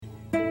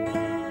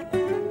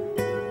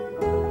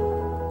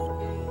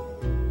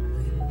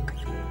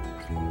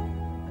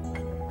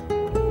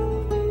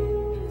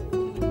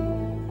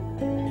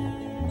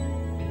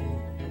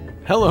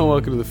Hello and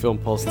welcome to the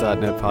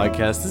FilmPulse.net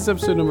podcast. This is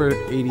episode number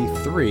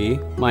 83.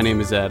 My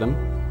name is Adam.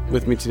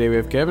 With me today we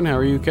have Kevin. How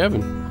are you,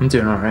 Kevin? I'm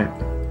doing alright.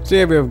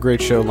 Today we have a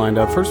great show lined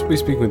up. First we'll be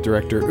speaking with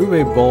director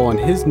Uwe Boll on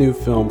his new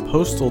film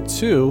Postal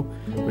 2,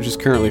 which is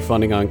currently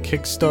funding on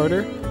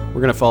Kickstarter.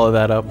 We're going to follow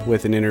that up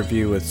with an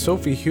interview with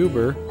Sophie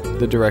Huber,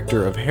 the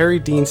director of Harry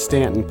Dean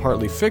Stanton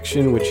Partly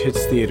Fiction, which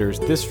hits theaters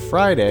this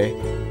Friday.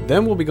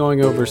 Then we'll be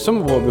going over some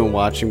of what we've been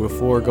watching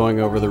before going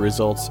over the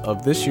results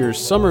of this year's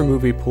summer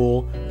movie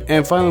pool.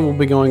 And finally, we'll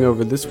be going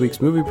over this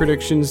week's movie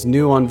predictions,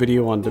 new on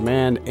video on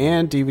demand,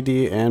 and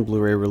DVD and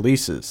Blu-ray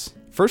releases.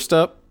 First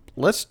up,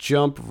 let's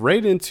jump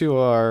right into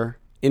our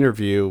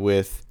interview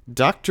with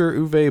Dr.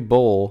 Uwe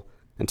Boll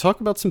and talk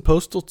about some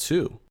Postal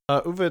 2.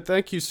 Uwe,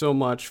 thank you so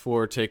much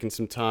for taking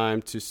some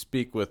time to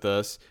speak with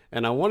us.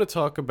 And I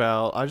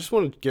just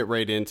want to get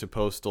right into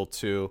Postal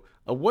 2.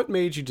 What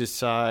made you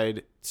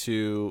decide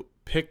to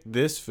pick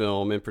this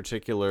film in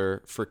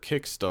particular for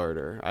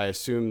Kickstarter? I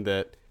assume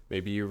that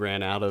maybe you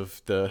ran out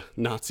of the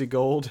Nazi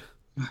gold.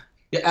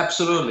 Yeah,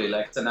 absolutely.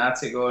 Like the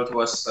Nazi gold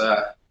was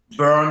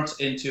burned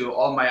into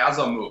all my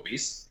other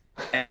movies,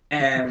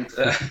 and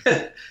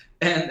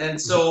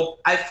so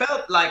I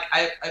felt like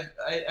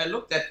I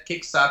looked at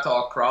Kickstarter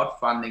or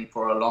crowdfunding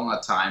for a longer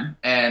time,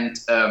 and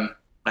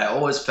I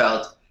always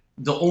felt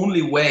the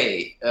only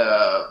way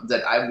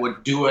that I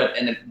would do it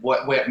and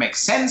where it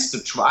makes sense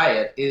to try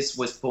it is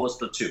with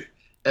Postal 2.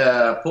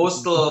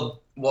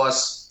 Postal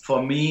was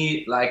for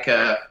me like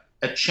a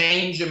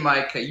change in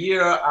my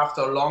career.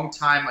 After a long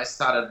time, I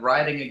started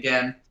writing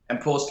again,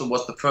 and Postal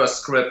was the first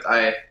script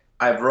I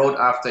wrote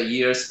after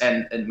years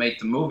and made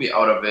the movie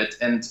out of it.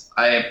 And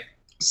I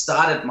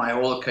started my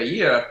whole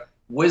career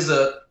with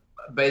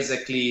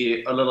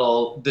basically a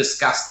little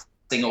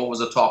disgusting,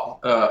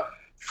 over-the-top,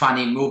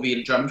 funny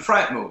movie, German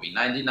Fried Movie.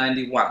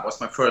 1991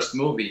 was my first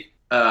movie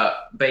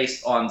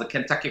based on the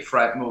Kentucky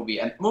Fried Movie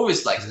and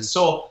movies like this.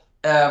 So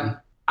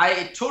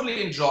I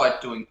totally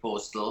enjoyed doing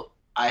Postal.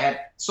 I had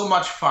so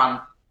much fun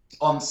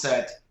on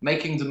set,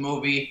 making the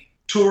movie,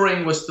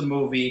 touring with the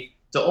movie.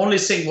 The only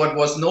thing what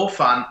was no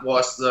fun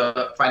was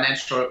the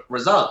financial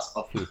results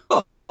of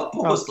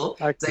Postal.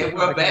 They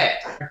were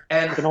bad.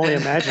 And, I can only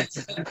imagine.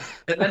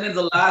 And then in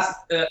the last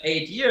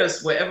 8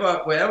 years,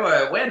 wherever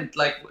I went,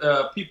 like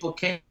people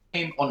came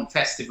on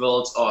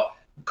festivals or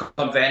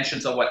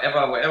conventions or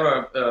whatever,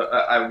 wherever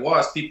I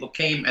was, people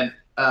came and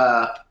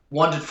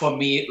wanted for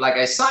me, like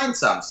I signed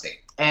something.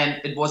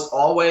 And it was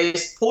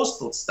always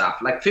Postal stuff.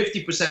 Like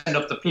 50%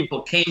 of the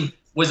people came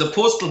with a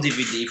Postal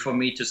DVD for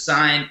me to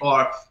sign.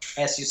 Or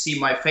as you see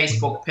my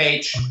Facebook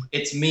page,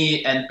 it's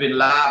me and Bin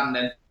Laden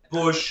and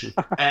Bush.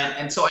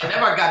 and so I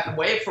never got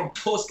away from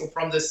Postal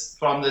from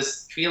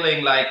this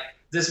feeling like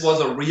this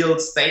was a real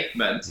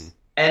statement.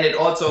 And it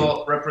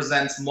also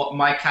represents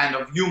my kind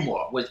of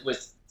humor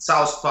with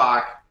South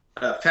Park,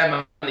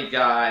 Family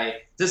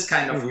Guy, this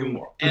kind of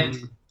humor.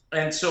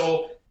 And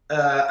so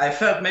I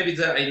felt maybe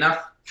there are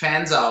enough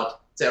fans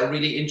out that are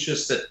really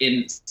interested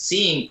in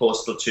seeing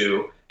Postal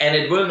 2, and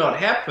it will not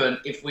happen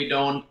if we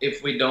don't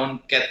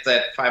get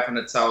that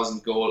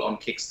 500,000 goal on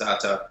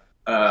Kickstarter.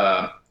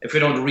 If we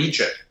don't reach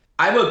it,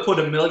 I will put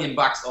 $1 million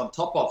on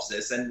top of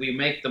this, and we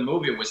make the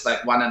movie with like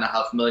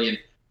 1.5 million,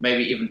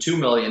 maybe even 2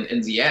 million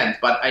in the end.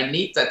 But I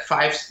need that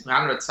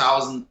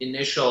 500,000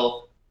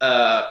 initial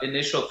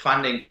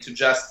funding to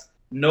just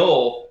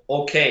know,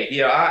 okay,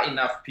 here are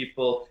enough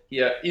people,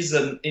 here is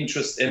an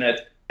interest in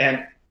it,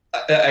 and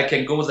I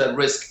can go that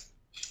risk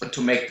to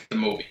make the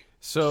movie.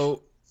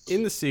 So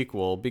in the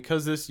sequel,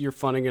 because you're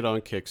funding it on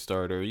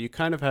Kickstarter, you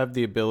kind of have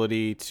the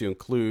ability to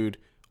include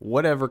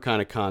whatever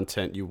kind of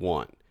content you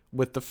want.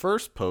 With the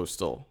first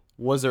Postal,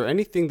 was there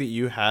anything that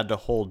you had to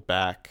hold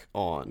back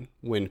on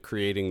when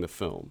creating the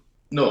film?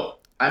 No.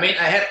 I mean,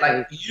 I had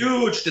like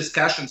huge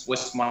discussions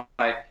with my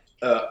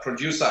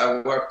producer.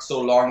 I worked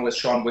so long with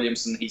Sean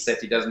Williamson. He said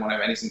he doesn't want to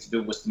have anything to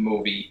do with the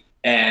movie.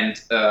 And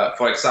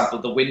for example,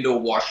 the window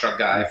washer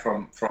guy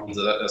from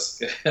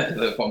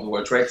the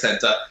World Trade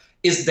Center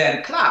is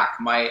Dan Clark,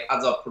 my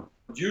other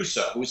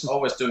producer, who's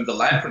always doing the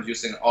line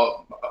producing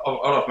all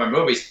of my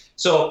movies.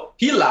 So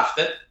he loved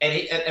it,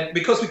 and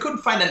because we couldn't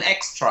find an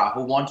extra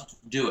who wanted to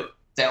do it,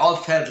 they all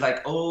felt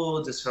like,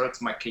 oh, this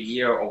hurts my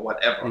career or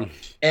whatever.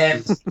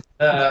 And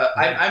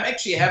I'm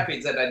actually happy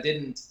that I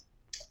didn't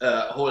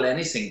hold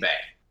anything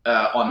back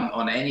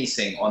on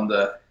anything on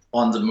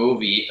the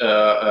movie.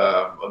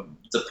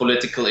 The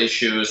political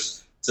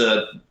issues,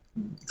 the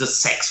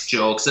sex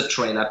jokes, the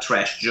trailer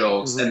trash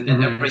jokes, and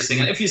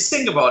everything. And if you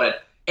think about it,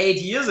 8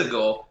 years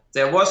ago,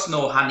 there was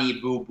no Honey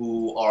Boo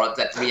Boo or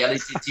that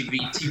reality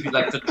TV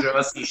like the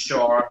Jersey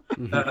Shore.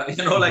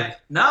 Like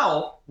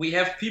now we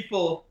have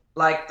people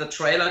like the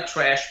trailer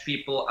trash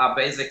people are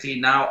basically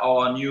now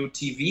our new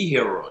TV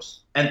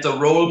heroes and the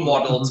role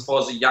models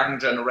for the young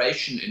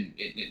generation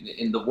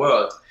in the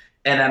world.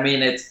 And I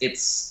mean,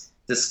 it's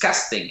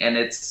disgusting, and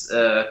it's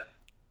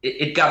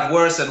it got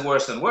worse and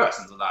worse and worse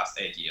in the last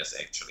 8 years,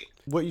 actually.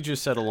 What you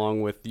just said,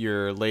 along with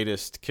your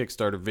latest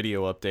Kickstarter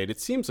video update,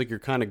 it seems like you're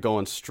kind of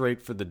going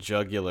straight for the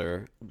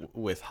jugular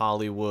with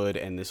Hollywood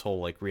and this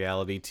whole like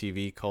reality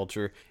TV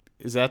culture.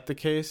 Is that the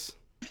case?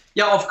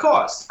 Yeah, of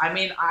course. I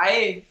mean,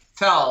 I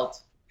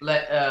felt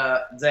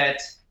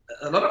that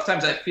a lot of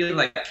times I feel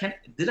like,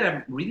 did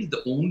I really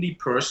the only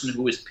person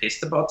who is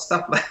pissed about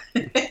stuff like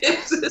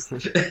this?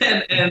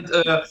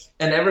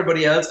 and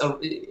everybody else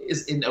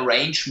is in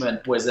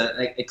arrangement with it,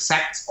 like,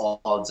 accepts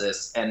all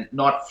this and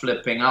not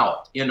flipping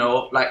out. You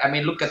know, like, I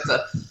mean, look at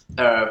the.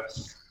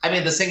 I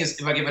mean, the thing is,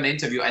 if I give an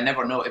interview, I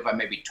never know if I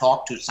maybe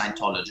talk to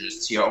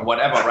Scientologists here or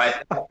whatever, right?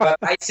 But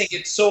I think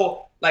it's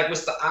so, like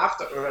with the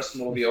After Earth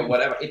movie or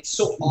whatever, it's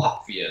so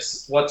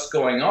obvious what's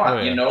going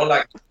on, you know?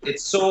 Like,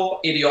 it's so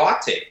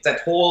idiotic,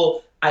 that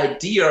whole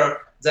idea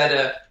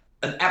that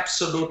an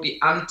absolutely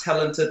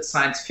untalented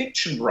science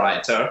fiction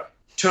writer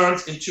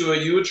turns into a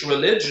huge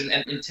religion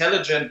and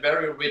intelligent,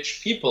 very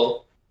rich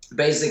people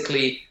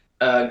basically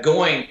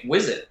going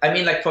with it. I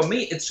mean, like, for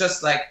me, it's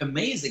just, like,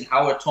 amazing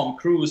how a Tom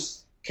Cruise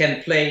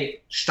can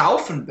play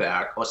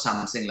Stauffenberg or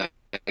something like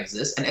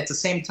this, and at the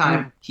same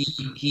time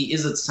he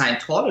is a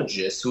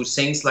Scientologist who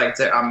thinks like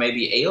there are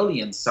maybe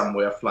aliens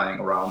somewhere flying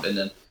around in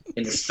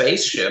a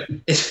spaceship.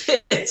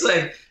 It's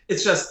like,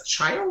 it's just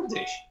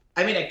childish.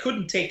 I mean, I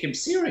couldn't take him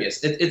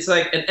serious. It's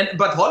like,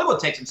 but Hollywood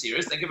takes him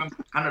serious. They give him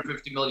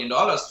 $150 million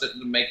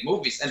to make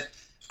movies, and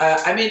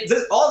I mean,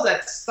 all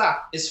that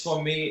stuff is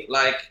for me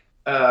like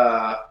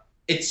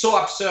it's so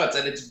absurd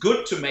that it's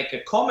good to make a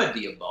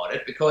comedy about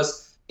it,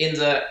 because in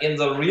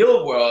the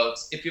real world,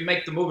 if you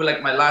make the movie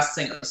like my last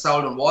thing,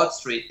 Assault on Wall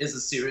Street, is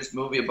a serious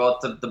movie about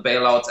the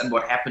bailouts and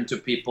what happened to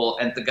people,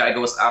 and the guy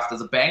goes after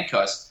the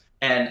bankers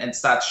and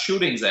starts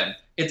shooting them.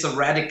 It's a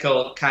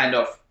radical kind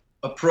of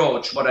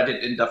approach, what I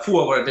did in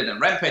Darfur, what I did in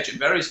Rampage, in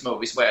various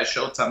movies where I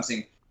showed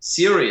something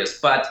serious.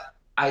 But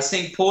I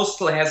think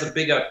Postal has a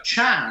bigger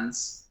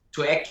chance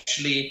to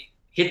actually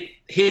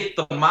hit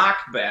the mark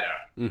better.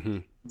 Mm-hmm.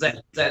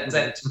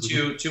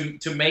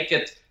 To make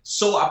it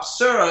so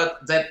absurd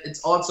that it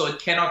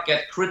cannot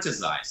get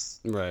criticized.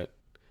 Right.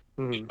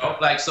 Mm-hmm. You know?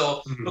 Like,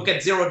 so look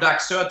at Zero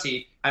Dark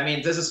 30. I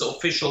mean, this is the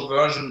official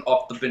version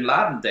of the Bin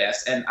Laden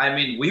death. And I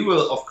mean, we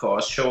will, of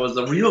course, show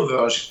the real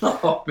version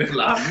of Bin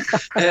Laden.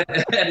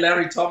 And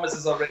Larry Thomas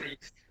is already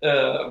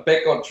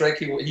back on track.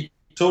 He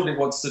totally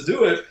wants to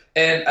do it.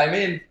 And I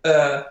mean,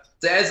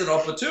 there's an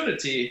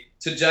opportunity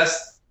to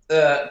just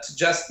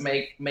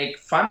make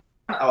fun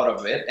out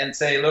of it and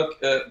say, look,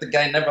 the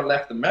guy never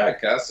left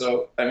America,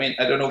 so I mean,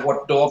 I don't know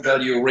what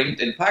doorbell you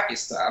ringed in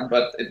Pakistan,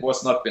 but it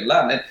was not Bin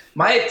Laden. And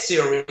my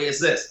theory is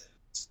this: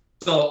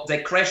 so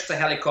they crashed the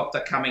helicopter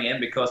coming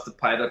in because the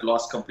pilot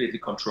lost completely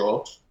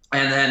control,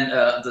 and then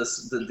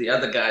the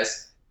other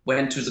guys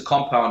went to the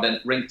compound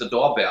and ringed the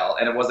doorbell,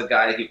 and it was a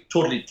guy who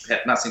totally had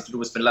nothing to do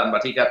with Bin Laden,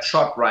 but he got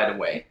shot right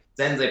away.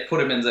 Then they put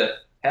him in the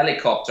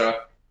helicopter,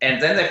 and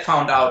then they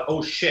found out,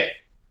 oh shit,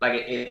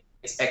 like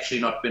it's actually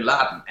not Bin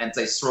Laden, and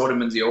they threw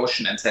him in the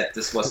ocean and said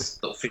this was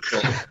the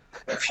official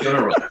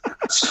funeral.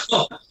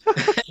 So,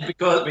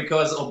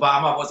 because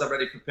Obama was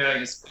already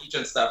preparing a speech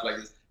and stuff like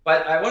this.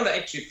 But I want to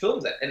actually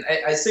film that, and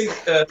I think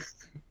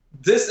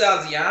these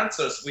are the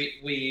answers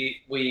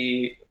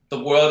the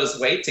world is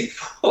waiting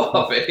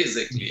for,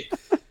 basically.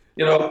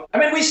 You know, I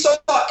mean, we saw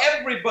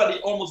everybody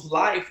almost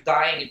live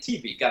dying in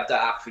TV,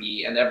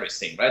 Gaddafi and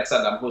everything, right?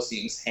 Saddam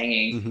Hussein's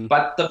hanging,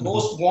 but the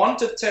most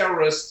wanted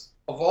terrorist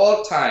of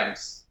all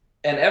times.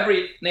 And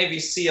every Navy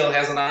SEAL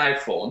has an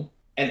iPhone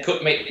and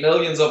could make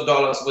millions of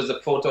dollars with a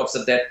photo of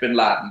the dead Bin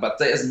Laden, but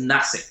there is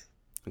nothing.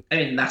 I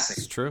mean, nothing.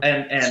 It's true.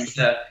 And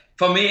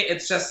for me,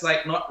 it's just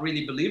like not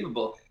really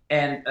believable.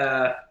 And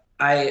on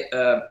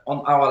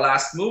our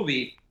last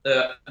movie,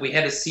 we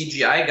had a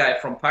CGI guy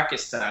from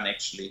Pakistan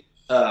actually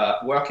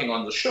working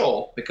on the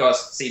show,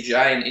 because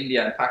CGI in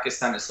India and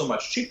Pakistan is so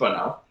much cheaper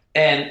now.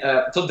 And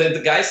so then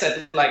the guy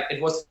said, like,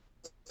 it was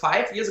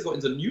 5 years ago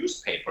in the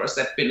newspapers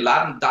that Bin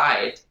Laden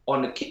died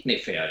on a kidney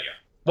failure.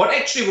 What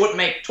actually would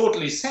make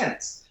totally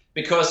sense,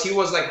 because he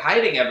was like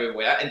hiding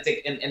everywhere, and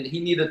he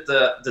needed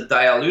the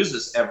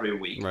dialysis every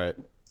week. Right.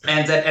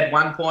 And that at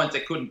one point they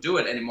couldn't do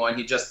it anymore, and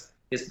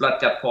his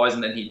blood got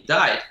poisoned and he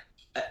died.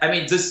 I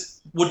mean, this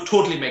would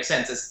totally make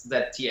sense, is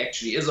that he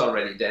actually is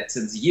already dead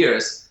since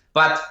years.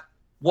 But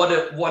what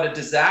a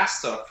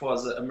disaster for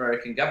the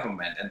American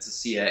government and the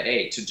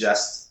CIA to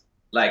just,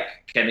 like,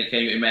 can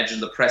you imagine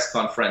the press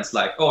conference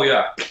like, oh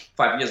yeah,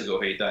 5 years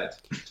ago he died.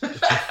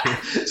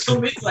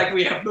 So it's like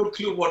we have no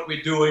clue what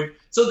we're doing.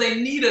 So they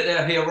needed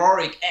a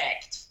heroic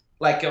act,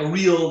 like a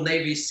real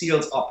Navy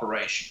SEALs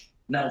operation.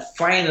 Now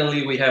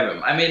finally we have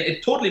him. I mean,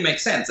 it totally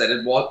makes sense that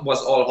it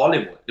was all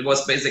Hollywood. It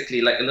was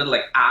basically like a little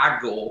like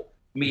Argo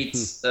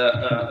meets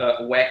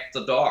Whack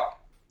the Dog.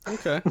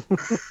 Okay.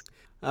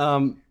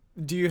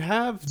 Do you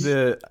have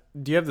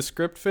the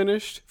script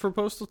finished for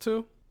Postal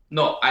 2?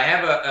 No, I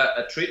have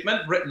a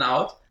treatment written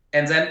out,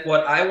 and then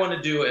what I want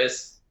to do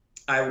is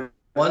I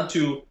want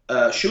to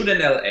shoot in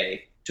LA,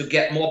 to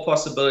get more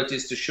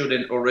possibilities to shoot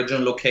in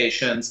original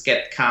locations,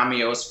 get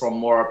cameos from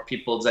more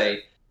people.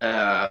 They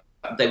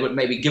would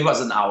maybe give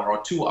us an hour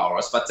or 2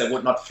 hours, but they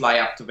would not fly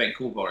up to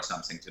Vancouver or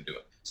something to do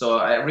it. So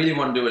I really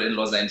want to do it in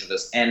Los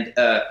Angeles. And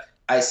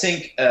I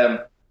think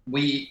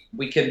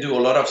we can do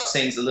a lot of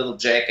things, a little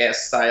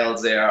Jackass style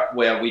there,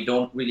 where we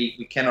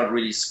cannot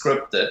really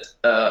script it.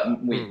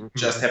 We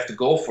just have to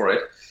go for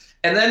it.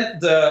 And then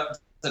the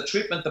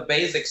treatment, the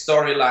basic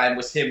storyline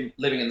with him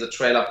living in the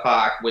trailer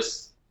park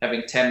with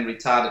having 10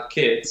 retarded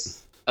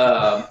kids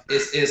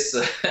is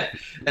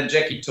and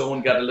Jackie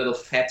Toon got a little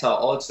fatter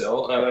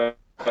also.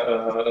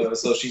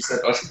 So she said,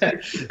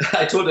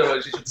 I told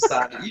her she should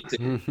start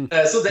eating.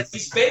 So that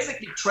he's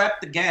basically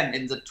trapped again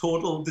in the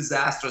total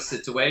disastrous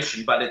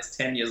situation, but it's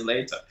 10 years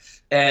later.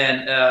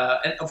 And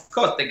of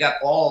course, they got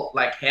all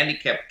like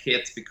handicapped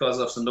kids because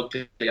of the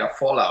nuclear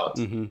fallout.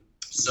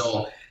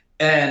 So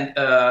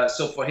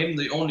for him,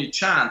 the only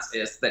chance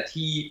is that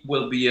he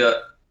will be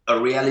a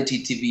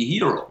reality TV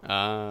hero.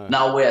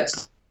 Now where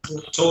it's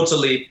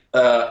totally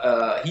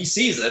he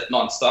sees it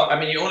nonstop. I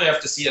mean, you only have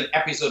to see an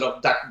episode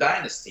of Duck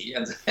Dynasty,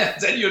 and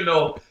then you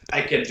know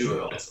I can do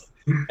it also.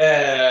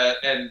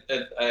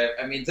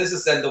 I mean, this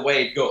is then the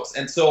way it goes.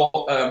 And so,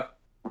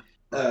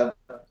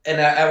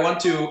 I want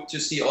to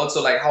see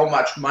also like how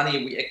much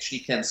money we actually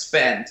can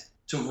spend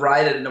to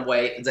write it in a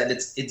way that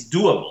it's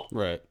doable.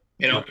 Right.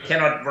 You know, you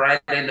cannot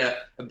write in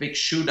a big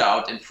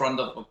shootout in front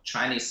of a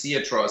Chinese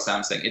theater or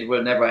something. It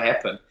will never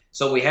happen.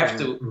 So we have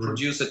to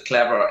produce it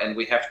clever, and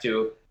we have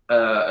to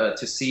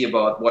see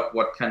about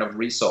what kind of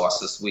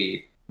resources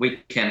we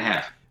can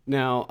have.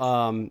 Now,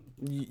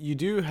 you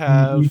do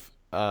have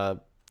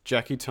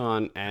Jackie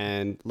Toon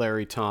and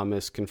Larry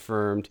Thomas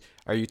confirmed.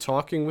 Are you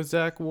talking with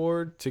Zach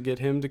Ward to get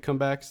him to come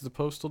back as the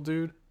Postal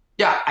Dude?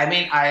 Yeah, I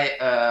mean,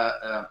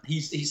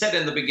 he said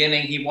in the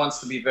beginning he wants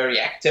to be very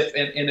active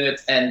in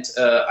it, and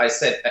I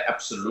said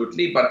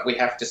absolutely, but we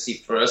have to see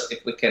first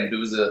if we can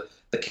do the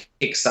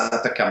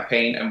Kickstarter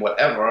campaign and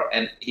whatever.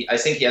 And I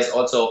think he has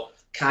also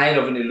kind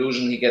of an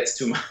illusion he gets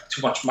too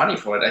much money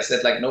for it. I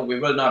said, like, no, we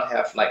will not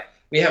have, like,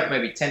 we have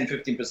maybe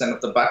 10-15%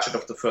 of the budget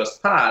of the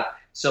first part,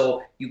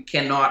 so you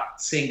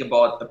cannot think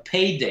about a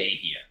payday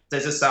here.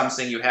 This is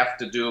something you have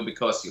to do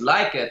because you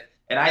like it.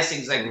 And I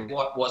think Zach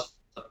Ward was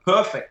a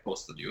perfect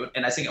Postal Dude,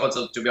 and I think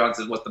also, to be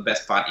honest, it was the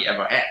best part he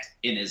ever had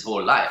in his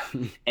whole life.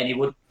 And he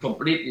would be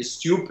completely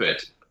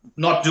stupid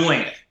not doing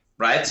it,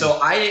 right? So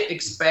I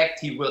expect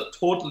he will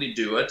totally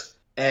do it,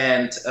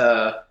 and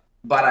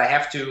but I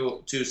have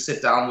to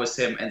sit down with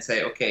him and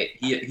say, okay,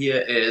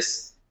 here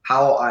is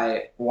how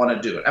I want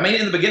to do it. I mean,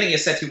 in the beginning he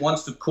said he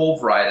wants to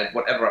co-write it,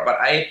 whatever, but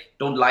I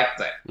don't like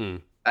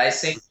that. I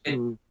think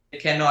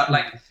it cannot,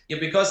 like,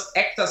 because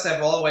actors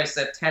have always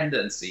that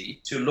tendency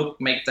to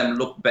make them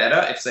look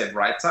better if they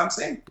write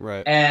something.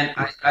 Right. And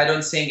I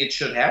don't think it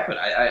should happen.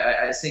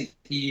 I think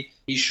he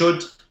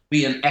should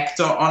be an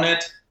actor on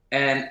it,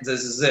 and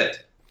this is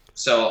it.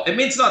 So it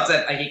means not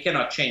that he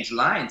cannot change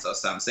lines or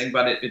something,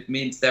 but it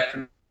means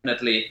definitely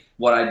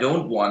what I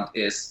don't want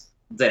is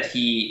that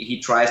he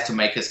tries to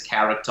make his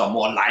character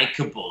more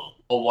likable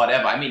or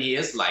whatever. I mean, he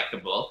is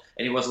likable,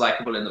 and he was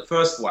likable in the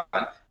first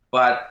one,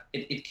 but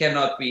it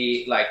cannot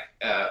be like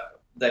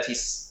that he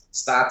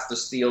starts to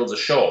steal the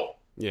show.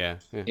 Yeah.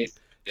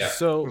 Yeah.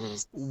 So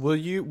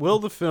will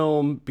the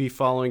film be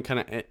following kind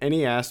of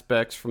any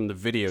aspects from the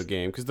video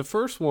game? Because the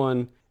first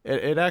one,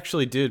 it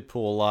actually did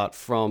pull a lot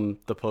from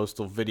the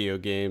Postal video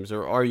games.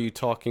 Or are you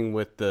talking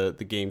with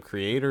the game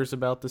creators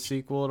about the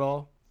sequel at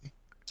all?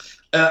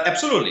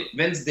 Absolutely.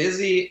 Vince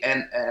Dizzy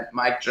and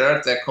Mike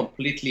Jarrett, they're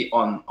completely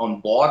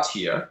on board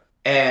here.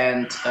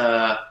 And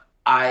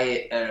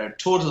I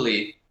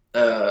totally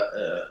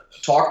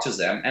talk to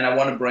them, and I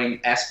want to bring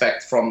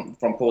aspects from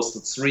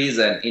Postal 3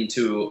 then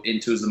into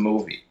the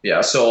movie.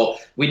 Yeah, so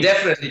we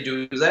definitely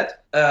do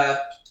that.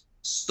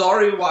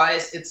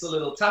 Story-wise, it's a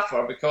little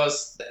tougher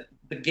because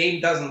the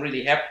game doesn't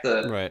really have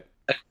a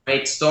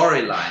great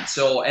storyline.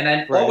 So, and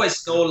I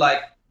always know,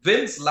 like,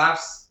 Vince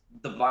loves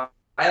the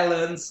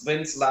violence.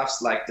 Vince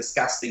loves, like,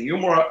 disgusting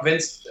humor.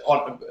 Vince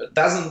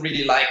doesn't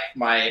really like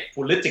my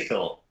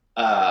political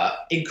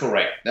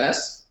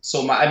incorrectness.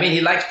 So,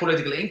 he likes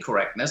political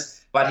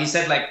incorrectness, but he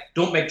said, like,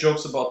 don't make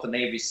jokes about the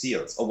Navy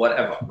SEALs or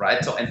whatever,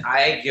 right? So, and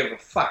I give a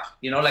fuck.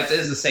 You know, like,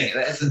 this is the thing.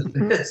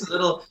 It's a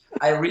little,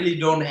 I really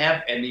don't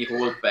have any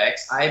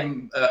holdbacks.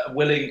 I'm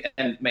willing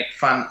and make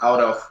fun out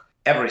of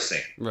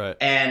everything. Right.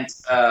 And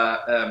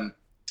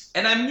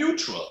I'm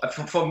neutral.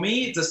 For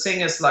me, the thing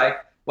is, like,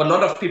 what a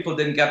lot of people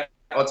didn't get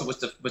also with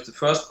the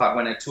first part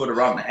when I toured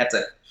around, I had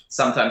that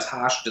sometimes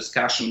harsh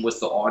discussion with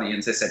the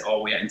audience. They said,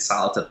 oh, we are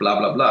insulted, blah,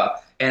 blah, blah.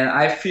 And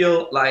I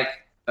feel like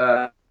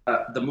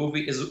the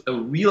movie is a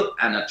real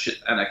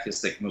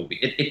anarchistic movie.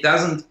 It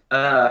doesn't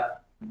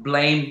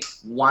blame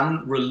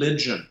one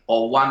religion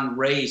or one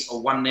race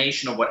or one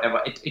nation or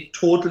whatever. It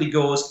totally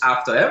goes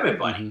after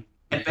everybody.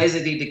 And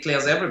basically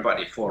declares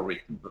everybody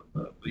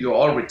you're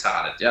all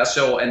retarded. Yeah.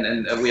 So,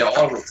 and we are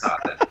all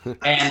retarded.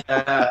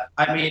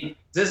 And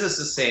this is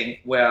the thing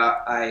where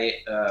I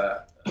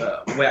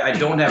where I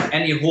don't have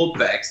any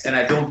holdbacks, and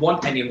I don't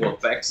want any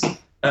holdbacks,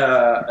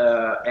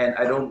 and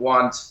I don't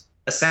want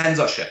a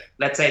censorship.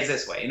 Let's say it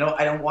this way.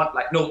 I don't want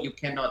no, you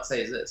cannot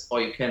say this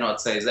or you cannot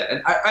say that.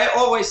 And I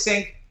always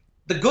think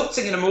the good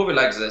thing in a movie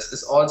like this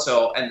is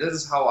also, and this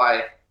is how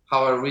I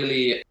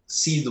really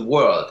see the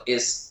world,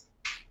 is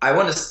I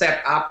want to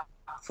step up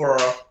for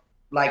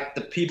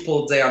the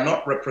people they are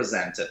not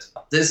represented.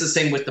 This is the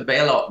same with the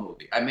bailout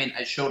movie. I mean,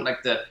 I showed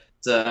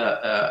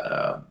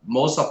the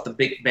most of the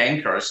big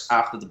bankers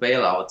after the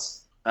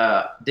bailouts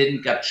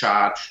didn't get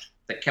charged.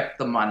 They kept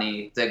the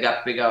money. They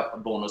got bigger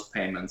bonus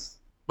payments.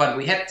 But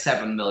we had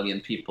 7 million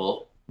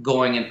people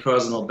going in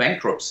personal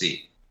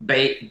bankruptcy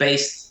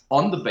based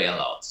on the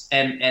bailouts,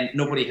 and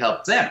nobody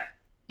helped them.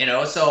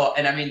 So,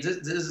 and I mean, this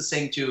is the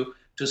thing to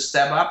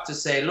step up to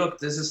say, look,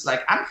 this is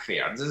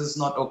unfair. This is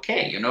not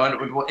okay. And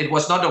it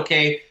was not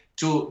okay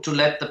to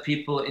let the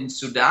people in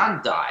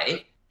Sudan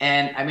die.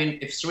 And I mean,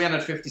 if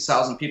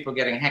 350,000 people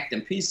getting hacked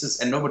in pieces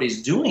and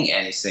nobody's doing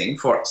anything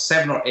for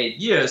 7 or 8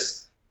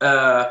 years,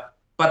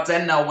 but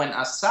then now when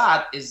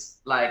Assad is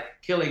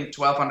killing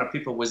 1,200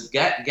 people with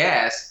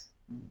gas,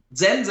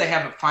 then they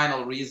have a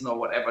final reason or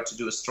whatever to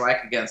do a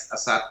strike against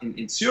Assad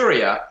in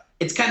Syria.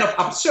 It's kind of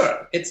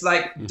absurd. It's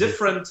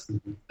different.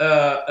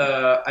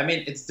 I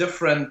mean, it's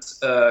different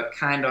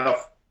kind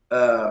of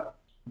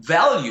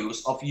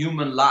values of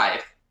human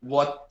life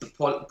what the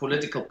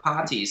political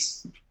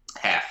parties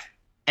have.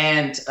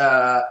 And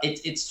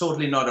it's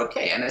totally not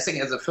okay. And I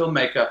think as a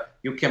filmmaker,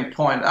 you can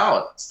point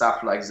out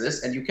stuff like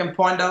this, and you can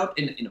point out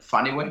in a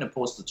funny way, in a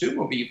Postal 2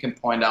 movie, you can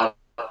point out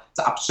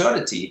the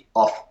absurdity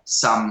of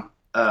some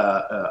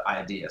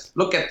ideas.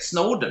 Look at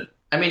Snowden.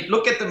 I mean,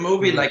 look at the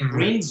movie like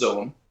Green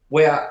Zone,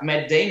 where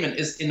Matt Damon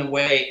is, in a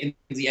way,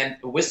 in the end,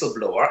 a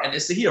whistleblower and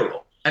is the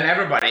hero. And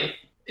everybody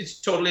is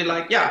totally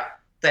that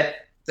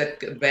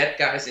bad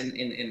guys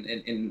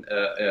in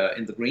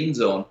the Green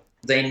Zone,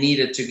 they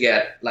needed to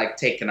get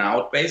taken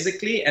out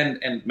basically,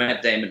 and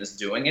Matt Damon is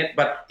doing it.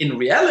 But in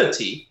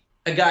reality,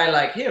 a guy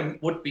like him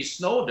would be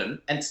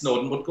Snowden, and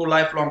Snowden would go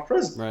lifelong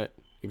prison. Right.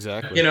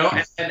 Exactly.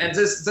 And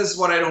this is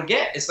what I don't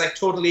get. It's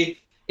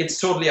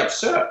totally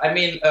absurd. I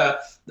mean,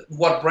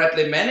 what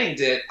Bradley Manning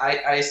did,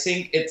 I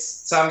think it's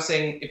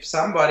something, if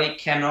somebody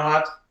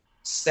cannot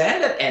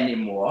stand it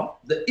anymore,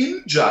 the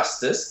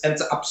injustice and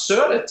the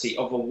absurdity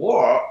of a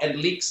war, and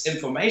leaks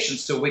information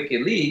to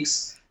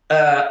WikiLeaks,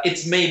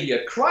 it's maybe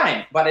a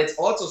crime, but it's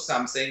also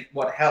something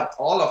what helped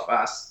all of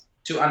us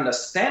to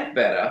understand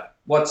better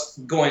what's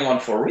going on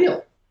for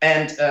real.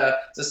 And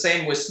the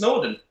same with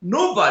Snowden.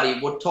 Nobody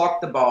would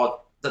talk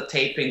about the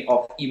taping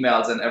of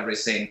emails and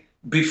everything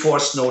before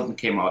Snowden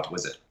came out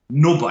with it.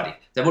 Nobody.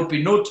 There would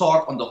be no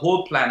talk on the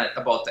whole planet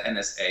about the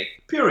NSA,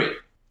 period.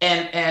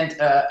 And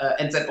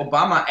that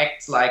Obama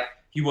acts like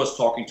he was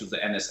talking to the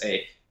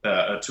NSA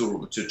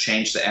to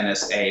change the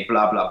NSA,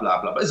 blah, blah,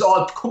 blah, blah. But it's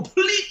all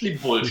completely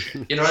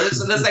bullshit.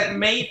 It's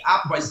made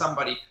up by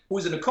somebody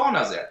who's in the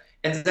corner there.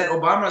 And then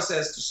Obama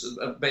says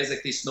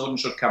basically Snowden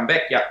should come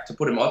back, to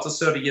put him also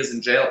 30 years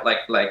in jail,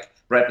 like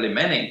Bradley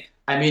Manning.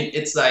 I mean,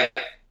 it's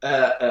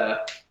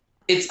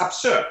it's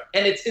absurd.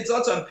 And it's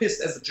also, I'm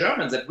pissed as a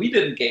German that we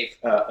didn't give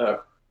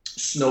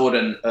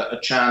Snowden a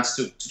chance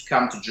to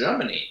come to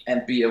Germany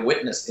and be a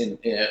witness in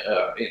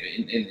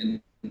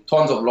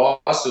tons of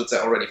lawsuits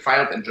that are already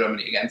filed in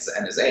Germany against the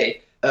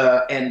NSA.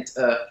 And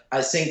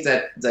I think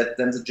that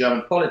then the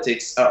German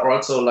politics are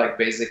also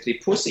basically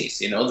pussies.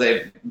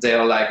 They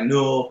are like,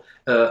 no,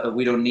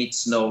 we don't need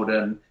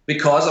Snowden,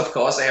 because of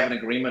course they have an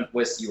agreement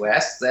with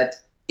US that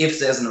if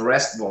there's an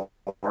arrest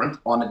warrant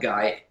on a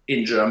guy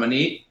in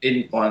Germany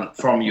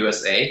from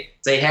USA,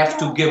 they have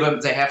to give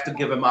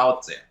him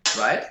out there,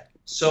 right?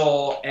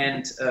 So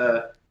and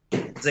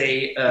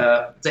they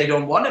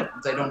don't want him.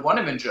 They don't want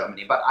him in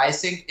Germany. But I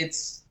think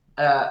it's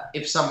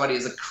if somebody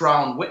is a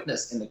crown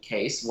witness in the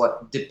case,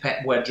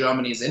 where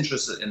Germany is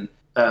interested in,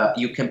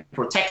 you can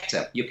protect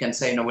him. You can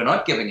say, no, we're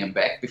not giving him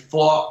back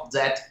before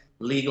that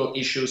legal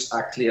issues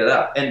are cleared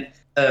up. And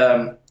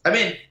I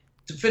mean,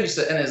 to finish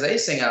the NSA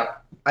thing up,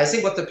 I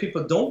think what the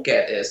people don't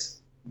get is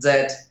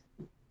that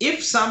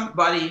if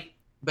somebody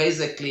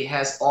basically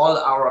has all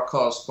our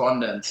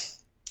correspondence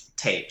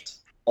taped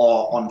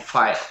or on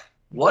file,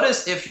 what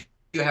is if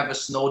you have a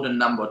Snowden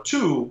number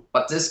 2,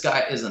 but this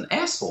guy is an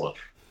asshole,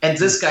 and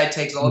this guy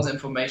takes all the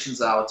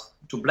informations out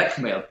to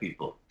blackmail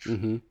people,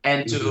 and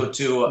and this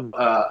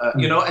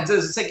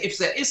is the thing, if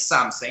there is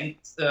something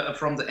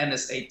from the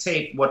NSA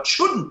tape what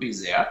shouldn't be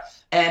there,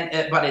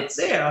 and but it's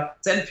there,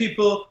 then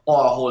people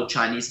or a whole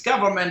Chinese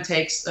government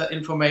takes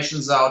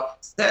informations out.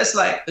 There's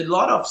a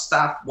lot of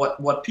stuff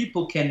what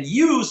people can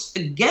use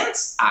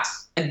against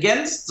us,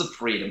 against the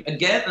freedom,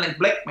 again,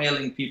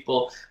 blackmailing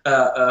people,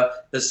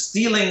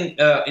 stealing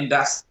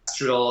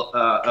industrial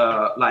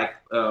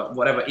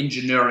whatever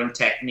engineering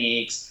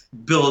techniques,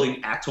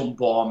 building atom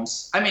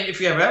bombs. I mean,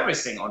 if you have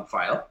everything on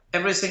file,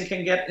 everything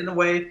can get in a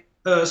way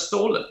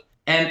stolen.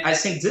 And I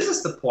think this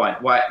is the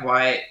point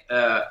why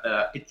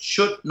it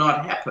should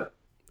not happen.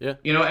 Yeah.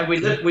 And we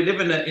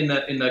live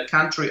in a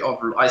country of,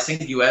 I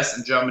think U.S.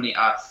 and Germany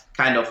are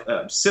kind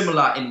of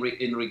similar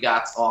in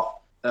regards of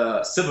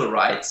civil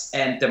rights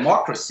and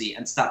democracy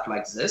and stuff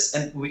like this.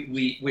 And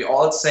we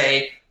all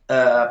say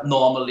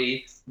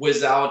normally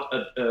without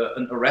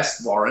an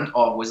arrest warrant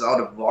or without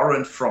a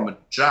warrant from a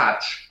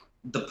judge,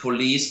 the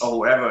police or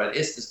whoever it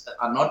is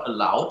are not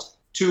allowed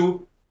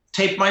to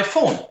tape my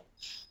phone.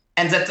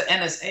 And that the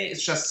NSA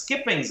is just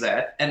skipping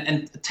that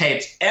and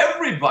tapes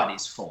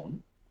everybody's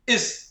phone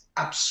is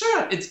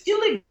absurd. It's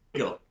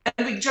illegal.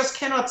 And we just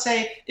cannot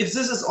say, if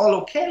this is all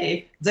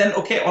okay, then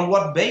okay, on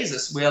what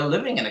basis we are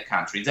living in a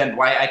country? Then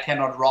why I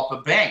cannot rob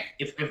a bank?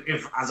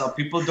 If other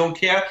people don't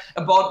care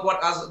about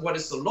what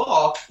is the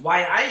law,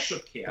 why I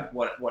should care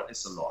what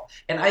is the law?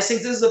 And I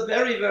think this is a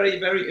very, very,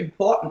 very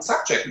important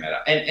subject matter.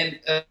 And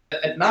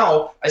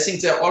now I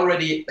think they're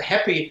already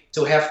happy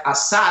to have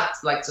Assad,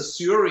 like the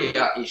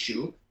Syria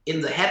issue, in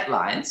the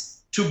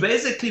headlines to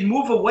basically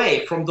move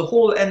away from the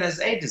whole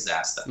NSA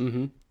disaster.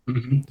 Mm-hmm.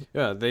 Mm-hmm.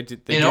 Yeah, they do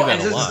that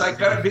and a this lot. is like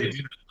very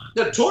big.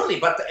 No, totally,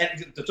 but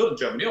the total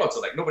Germany also,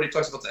 like, nobody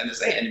talks about the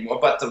NSA anymore.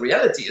 But the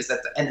reality is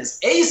that the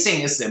NSA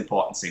thing is the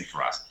important thing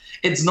for us.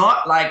 It's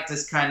not like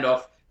this kind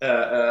of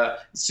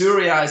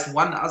Syria is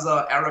one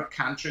other Arab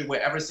country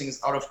where everything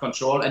is out of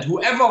control, and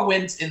whoever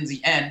wins in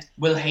the end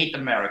will hate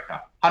America,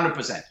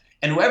 100%.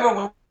 And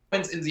whoever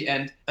wins in the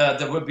end,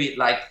 there will be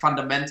like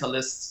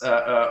fundamentalists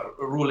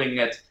ruling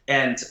it,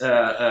 and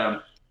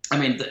I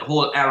mean the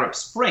whole Arab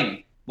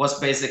Spring was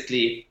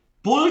basically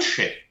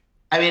bullshit.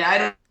 I mean,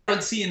 I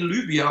don't see in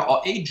Libya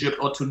or Egypt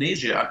or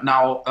Tunisia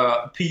now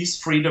peace,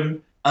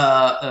 freedom,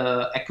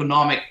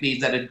 economically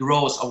that it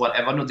grows or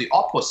whatever. No, the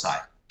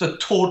opposite, the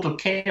total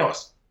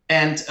chaos.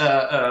 And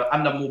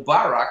under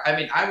Mubarak, I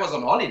mean, I was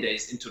on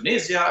holidays in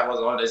Tunisia, I was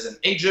on holidays in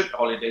Egypt,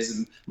 holidays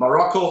in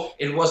Morocco.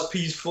 It was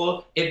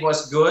peaceful, it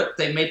was good.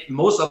 They made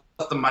most of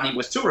the money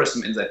with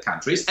tourism in their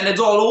countries, and it's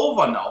all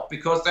over now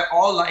because they're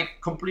all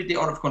like completely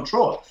out of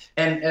control.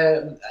 And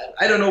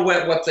I don't know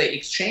what they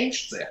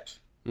exchanged there,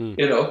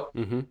 you know.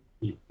 Mm-hmm.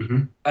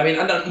 Mm-hmm. I mean,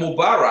 under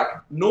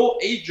Mubarak, no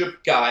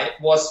Egypt guy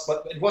was,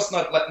 but it was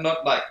not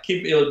like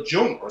Kim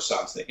Il-jung or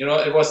something. You know,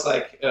 it was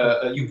like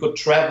you could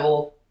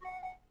travel.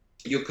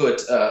 You could,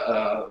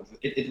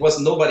 it was,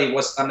 nobody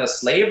was under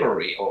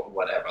slavery or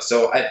whatever.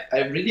 So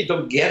I really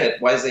don't get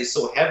it why they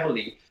so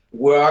heavily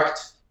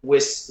worked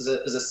with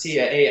the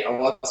CIA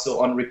also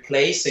on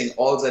replacing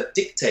all the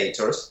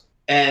dictators.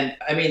 And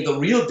I mean, the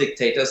real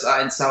dictators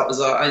are in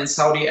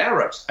Saudi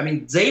Arabs. I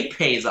mean, they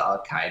pay the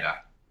Al-Qaeda.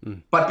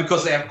 But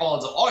because they have all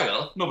the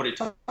oil, nobody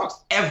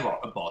talks ever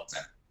about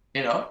them.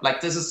 You know,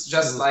 like this is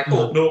just like,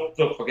 oh, no,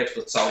 don't forget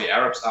that Saudi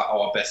Arabs are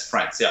our best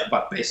friends. Yeah,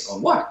 but based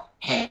on what?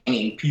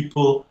 Hanging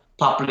people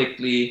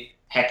publicly,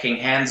 hacking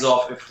hands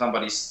off if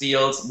somebody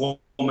steals,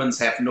 women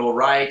have no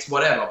rights,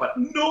 whatever. But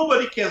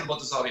nobody cares about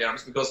the Saudi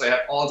Arabs because they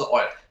have all the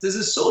oil. This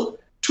is so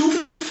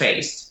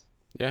two-faced.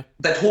 Yeah.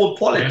 That whole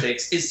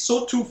politics is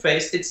so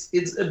two-faced.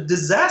 It's a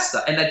disaster.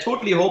 And I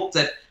totally hope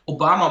that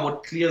Obama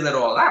would clear that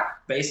all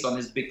up based on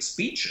his big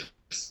speeches,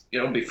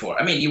 you know,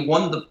 before. I mean, he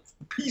won the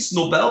Peace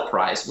Nobel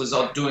Prize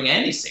without doing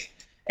anything.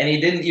 And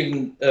he didn't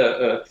even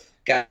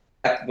get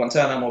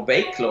Guantanamo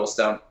Bay closed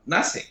down,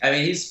 nothing. I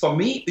mean, he's, for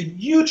me, a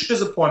huge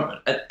disappointment,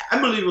 an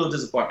unbelievable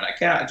disappointment.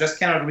 I just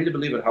cannot really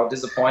believe it, how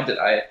disappointed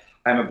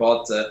I'm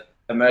about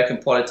American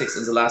politics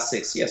in the last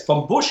 6 years.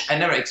 From Bush, I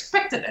never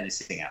expected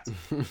anything else.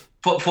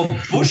 for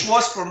Bush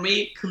was, for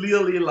me,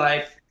 clearly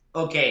like,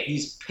 okay,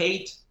 he's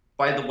paid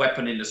by the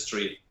weapon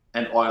industry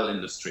and oil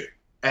industry.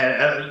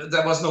 And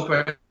there was no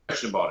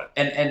question about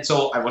it. And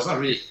so I was not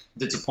really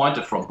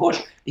disappointed from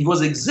Bush. He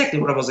was exactly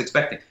what I was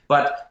expecting.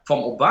 But from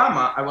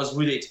Obama, I was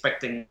really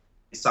expecting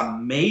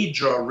some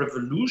major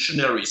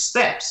revolutionary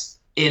steps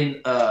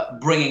in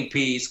bringing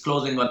peace,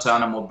 closing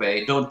Guantanamo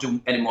Bay, don't do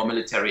any more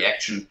military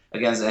action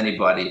against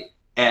anybody,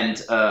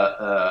 and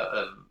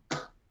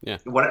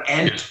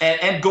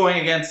going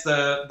against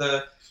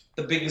the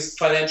biggest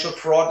financial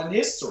fraud in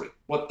history,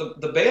 what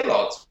the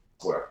bailouts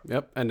were.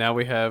 Yep, and now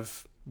we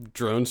have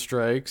drone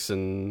strikes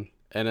and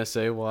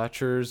NSA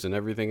watchers and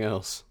everything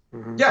else.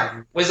 Mm-hmm.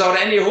 Yeah, without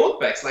any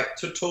holdbacks, like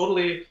to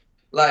totally,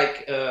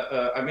 like,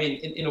 I mean,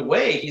 in a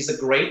way, he's a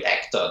great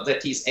actor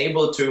that he's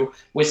able to,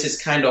 with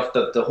his kind of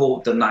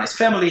the nice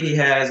family he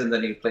has, and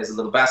then he plays a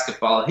little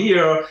basketball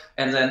here,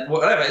 and then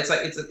whatever. It's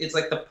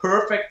like the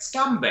perfect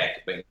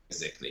scumbag,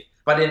 basically.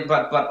 But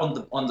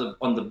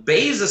on the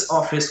basis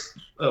of his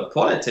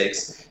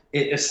politics,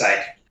 it's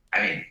like,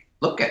 I mean,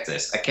 look at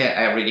this.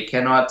 I really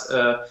cannot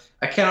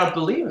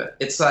believe it.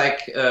 It's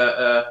like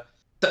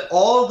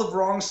all the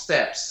wrong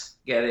steps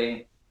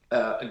getting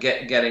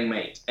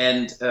made.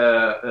 And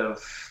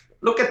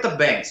look at the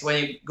banks.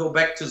 When you go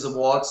back to the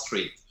Wall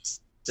Street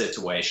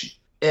situation,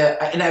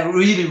 and I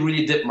really,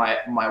 really did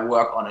my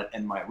work on it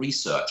and my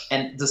research.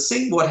 And the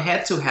thing what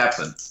had to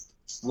happen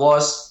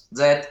was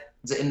that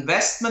the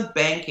investment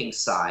banking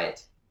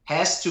side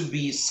has to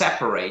be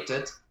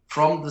separated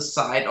from the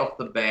side of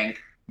the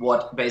bank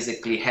what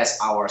basically has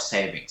our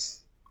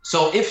savings.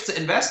 So if the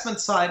investment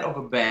side of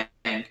a bank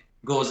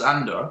goes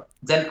under,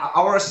 then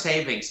our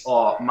savings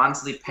or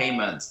monthly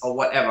payments or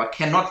whatever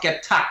cannot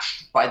get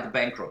touched by the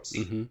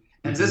bankruptcy. Mm-hmm.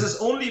 And this is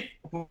only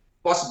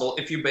possible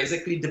if you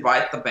basically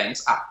divide the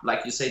banks up.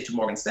 Like you say to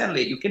Morgan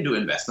Stanley, you can do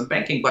investment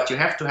banking, but you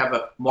have to have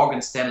a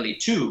Morgan Stanley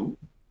 2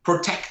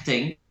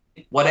 protecting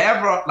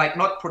whatever, like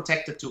not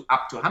protected to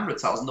up to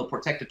 100,000, no,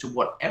 protected to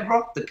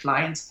whatever the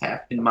clients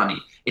have in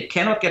money. It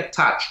cannot get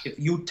touched if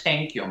you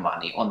tank your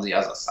money on the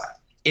other side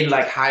in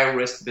like high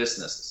risk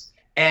businesses.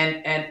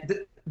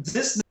 And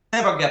this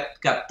never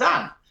got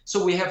done.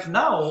 So we have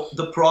now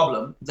the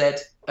problem that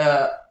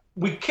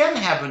we can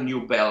have a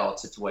new bailout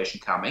situation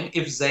coming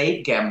if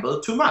they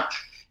gamble too much.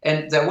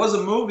 And there was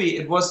a movie,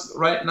 it was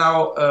right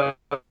now,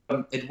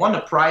 it won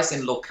a prize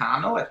in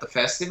Locarno at the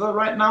festival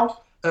right now,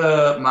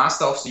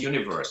 Master of the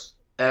Universe.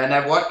 And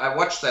I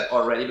watched that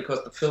already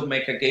because the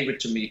filmmaker gave it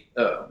to me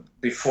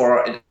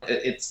before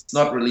it's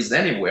not released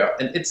anywhere.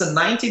 And it's a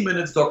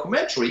 90-minute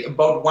documentary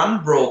about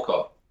one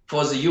broker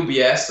for the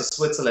UBS, the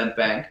Switzerland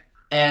bank.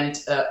 And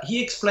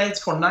he explains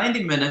for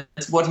 90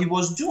 minutes what he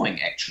was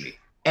doing, actually.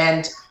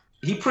 And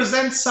he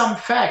presents some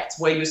facts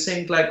where you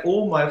think like,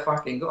 oh my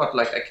fucking God,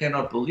 like I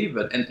cannot believe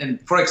it. And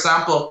for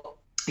example,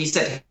 he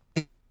said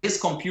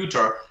his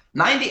computer,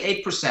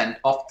 98%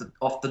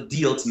 of the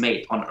deals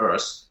made on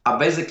Earth are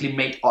basically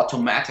made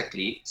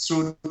automatically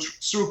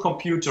through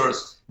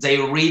computers. They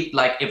read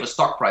like if a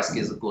stock price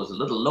goes a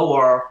little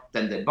lower,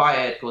 then they buy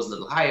it, goes a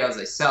little higher,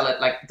 they sell it.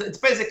 Like it's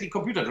basically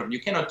computer driven. You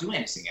cannot do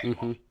anything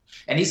anymore. Mm-hmm.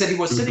 And he said he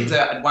was sitting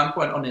there at one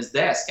point on his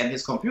desk and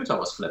his computer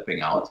was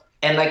flipping out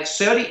and like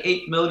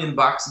 $38 million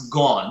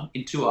gone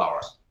in 2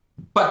 hours.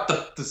 But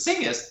the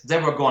thing is, they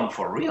were gone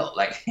for real.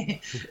 Like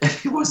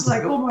he was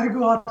like, oh my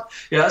God.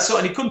 Yeah. So,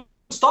 and he couldn't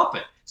stop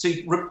it. So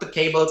he ripped the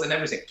cables and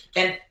everything.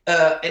 And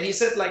he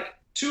said like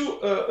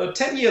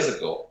 10 years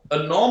ago,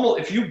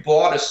 if you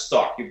bought a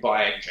stock, you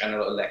buy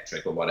General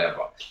Electric or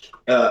whatever,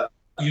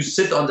 you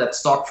sit on that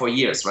stock for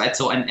years, right?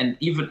 So and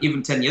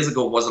even 10 years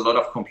ago was a lot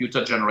of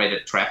computer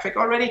generated traffic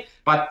already,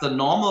 but the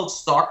normal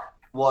stock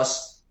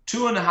was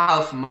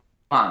 2.5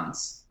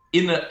 months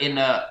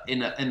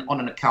on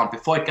an account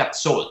before it got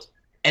sold.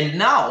 And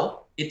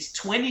now it's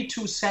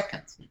 22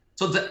 seconds.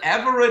 So the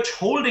average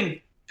holding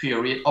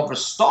period of a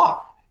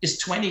stock is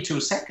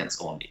 22 seconds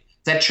only.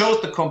 That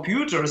shows the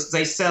computers,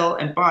 they sell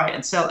and buy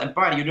and sell and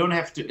buy. You don't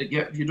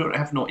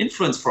have no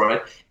influence for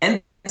it.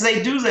 And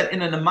they do that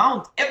in an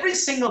amount every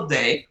single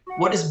day,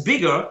 what is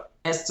bigger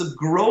as the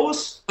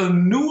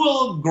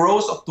annual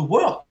growth of the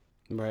world.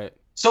 Right.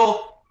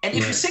 So, and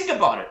if you think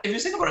about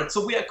it,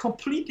 so we are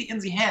completely in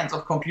the hands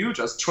of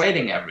computers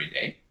trading every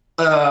day.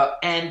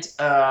 And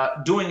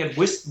doing it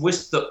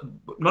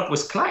not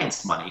with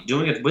clients' money,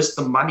 doing it with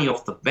the money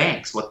of the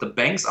banks, what the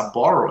banks are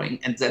borrowing,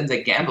 and then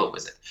they gamble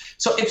with it.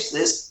 So if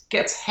this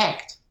gets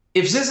hacked,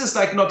 if this is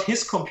like not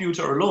his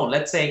computer alone,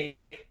 let's say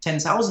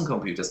 10,000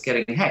 computers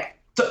getting hacked,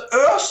 the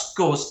earth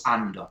goes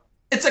under.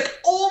 It's like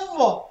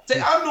over.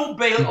 There are no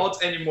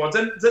bailouts anymore.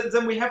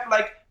 Then we have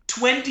like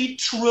 20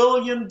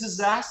 trillion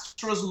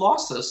disastrous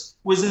losses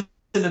within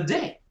a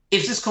day.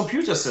 If this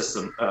computer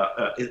system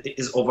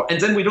is over, and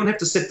then we don't have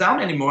to sit down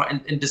anymore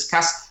and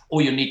discuss,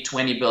 oh, you need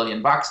 $20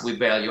 billion, we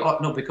bail you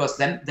out. No, because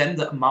then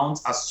the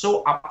amounts are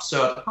so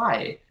absurd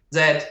high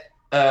that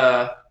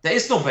there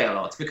is no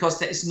bailouts because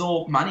there is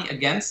no money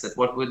against it.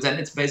 Then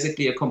it's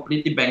basically a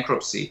completely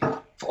bankruptcy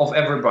of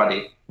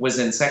everybody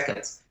within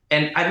seconds.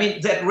 And I mean,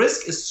 that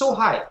risk is so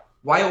high.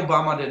 Why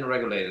Obama didn't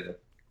regulate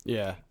it?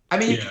 Yeah. I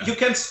mean, you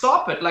can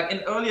stop it. Like in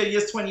earlier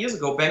years, 20 years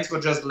ago, banks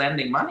were just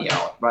lending money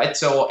out, right?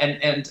 So,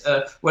 and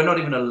were not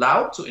even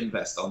allowed to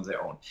invest on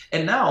their own.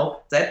 And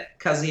now that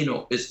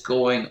casino is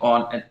going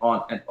on and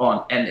on and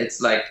on. And it's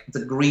like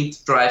the greed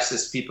drives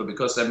these people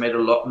because they're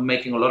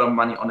making a lot of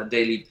money on a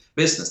daily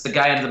business. The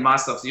guy in the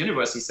Master of the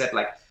Universe, he said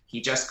like, he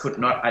just could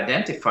not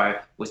identify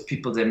with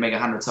people that make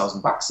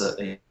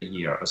 $100,000 a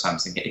year or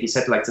something. He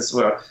said like this,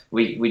 where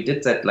we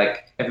did that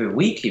like every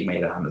week he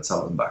made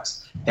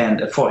 $100,000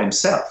 and for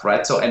himself,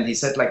 right? So, and he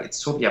said like,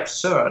 it's totally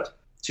absurd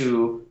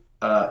to,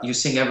 you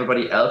think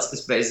everybody else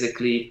is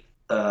basically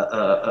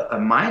a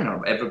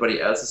minor. Everybody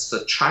else is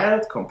a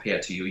child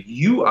compared to you.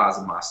 You are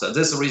the master.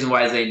 This is the reason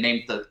why they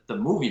named the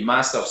movie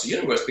Master of the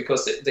Universe,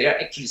 because they are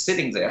actually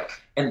sitting there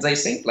and they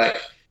think like,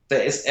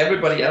 there is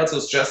everybody else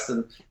who's just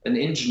an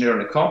engineer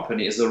in a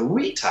company is a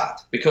retard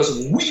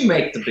because we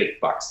make the big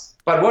bucks.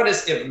 But what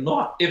if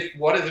not?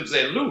 What if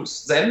they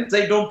lose? Then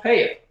they don't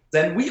pay it.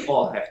 Then we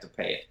all have to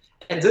pay it.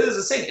 And this is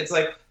the thing. It's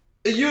like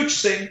a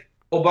huge thing.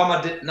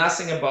 Obama did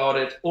nothing about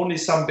it. Only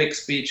some big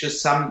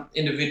speeches. Some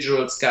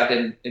individuals got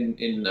in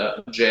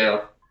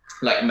jail,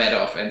 like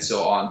Madoff and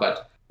so on.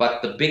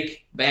 But the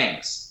big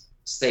banks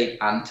stayed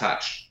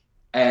untouched,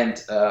 and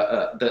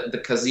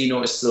the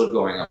casino is still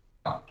going on.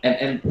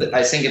 And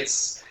I think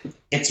it's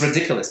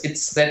ridiculous.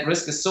 That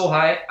risk is so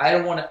high. I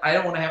don't want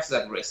to have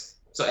that risk.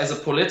 So as a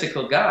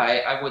political guy,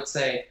 I would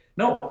say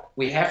no.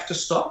 We have to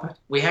stop it.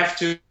 We have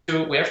to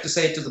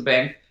say to the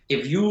bank,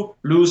 if you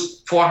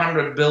lose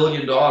 $400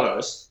 billion,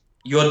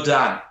 you're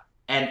done.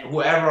 And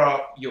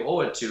whoever you owe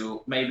it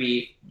to,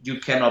 maybe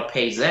you cannot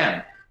pay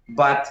them.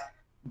 But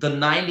the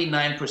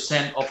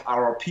 99% of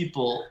our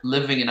people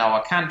living in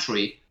our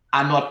country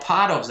are not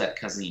part of that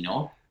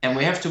casino. And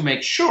we have to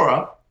make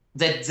sure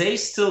that they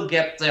still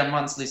get their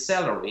monthly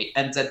salary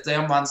and that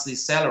their monthly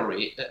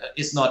salary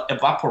is not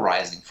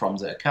evaporizing from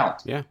the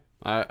account. Yeah,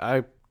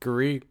 I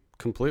agree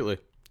completely.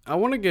 I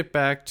want to get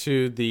back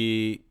to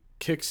the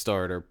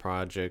Kickstarter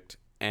project,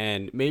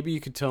 and maybe you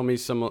could tell me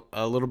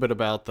a little bit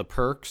about the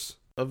perks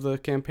of the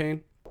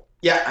campaign.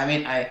 Yeah, I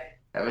mean, I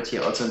have it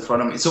here also in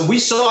front of me. So we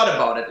thought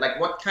about it, like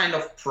what kind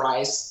of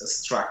price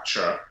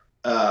structure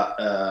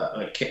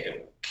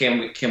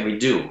can we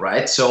do,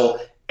 right? So,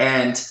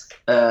 and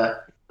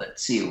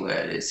let's see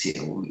where it is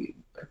here. We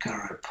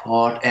got a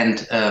report,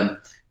 and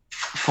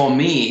for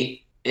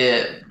me,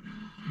 the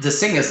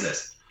thing is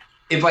this: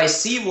 if I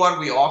see what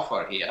we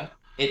offer here,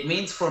 it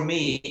means for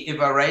me, if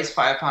I raise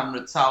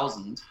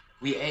 500,000,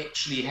 we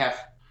actually have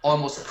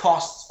almost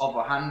costs of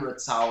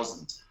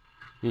 100,000,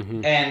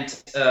 and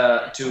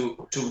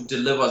to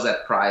deliver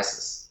that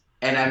prices.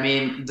 And I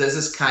mean, this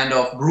is kind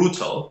of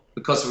brutal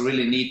because we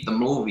really need the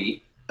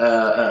movie,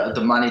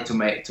 the money to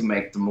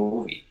make the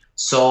movie.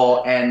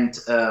 So, and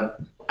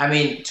I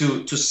mean,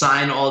 to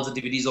sign all the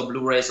DVDs or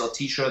Blu-rays or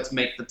T-shirts,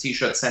 make the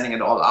T-shirts, sending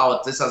it all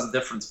out, this has a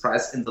different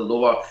price in the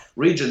lower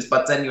regions.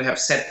 But then you have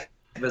set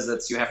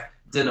visits, you have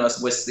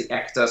dinners with the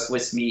actors,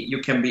 with me. You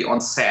can be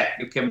on set.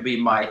 You can be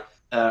my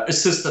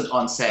assistant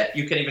on set.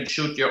 You can even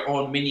shoot your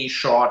own mini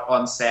short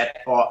on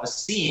set or a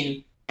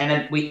scene. And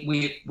then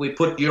we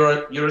put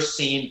your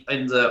scene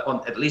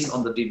at least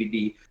on the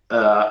DVD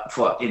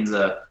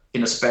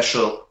in a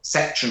special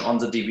section on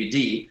the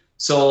DVD.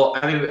 So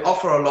I mean, we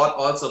offer a lot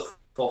also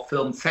for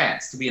film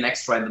fans to be an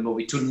extra in the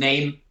movie, to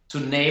name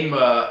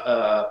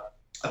a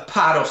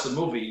part of the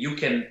movie. You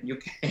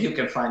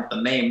can find the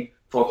name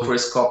for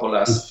Chris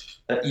Coppola's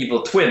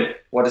evil twin.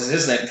 What is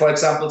his name, for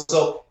example?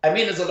 So I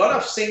mean, there's a lot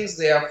of things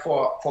there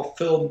for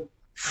film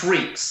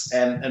freaks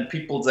and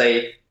people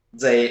they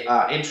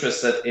are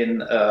interested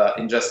in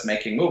just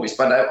making movies.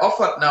 But I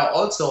offered now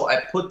also,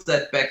 I put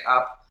that back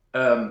up,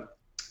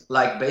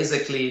 like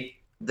basically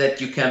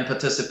that you can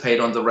participate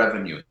on the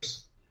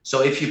revenues.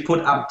 So if you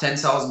put up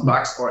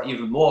 $10,000 or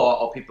even more,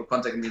 or people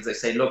contact me, they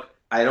say, look,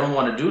 I don't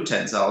want to do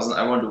 10,000,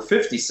 I want to do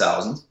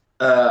 50,000.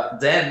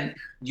 Then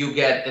you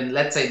get, and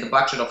let's say the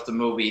budget of the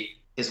movie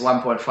is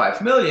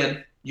 1.5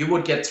 million, you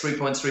would get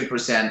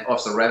 3.3%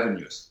 of the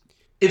revenues.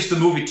 If the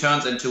movie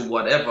turns into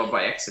whatever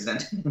by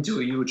accident, into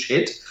a huge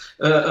hit,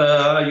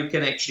 you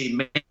can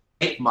actually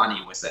make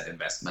money with that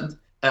investment.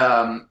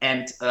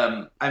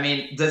 I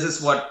mean, this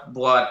is what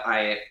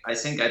I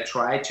think I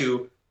try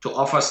to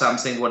offer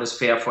something what is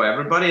fair for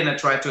everybody, and I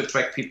try to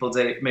attract people.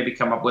 They maybe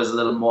come up with a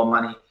little more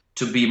money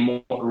to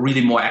be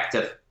really more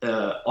active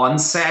on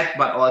set,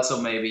 but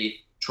also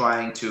maybe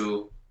trying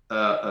to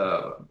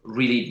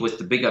really with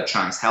the bigger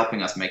chunks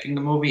helping us making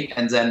the movie,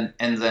 and then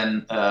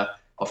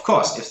of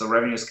course, if the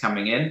revenue is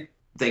coming in,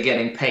 they're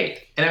getting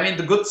paid. And I mean,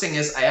 the good thing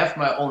is I have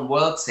my own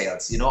world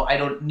sales. You know, I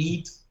don't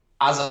need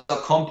other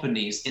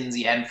companies in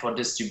the end for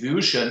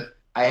distribution.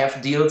 I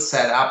have deals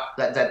set up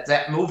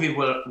that movie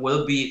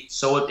will be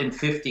sold in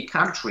 50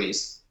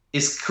 countries.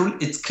 It's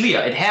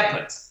clear, it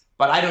happens,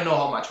 but I don't know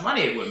how much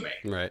money it will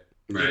make. Right.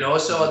 You know,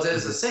 so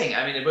there's the thing.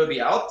 I mean, it will be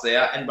out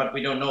there, but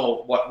we don't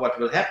know what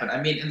will happen. I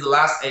mean, in the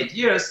last 8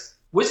 years,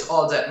 with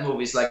all that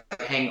movies like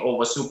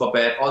Hangover,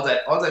 Superbad, all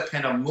that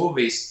kind of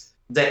movies,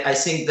 that I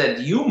think that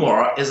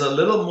humor is a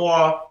little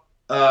more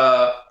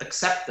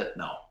accepted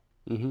now.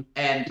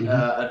 And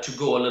to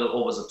go a little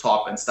over the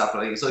top and stuff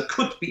like that. So it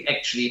could be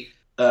actually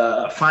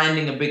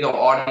finding a bigger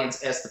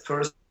audience as the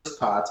first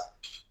part,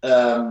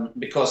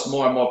 because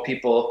more and more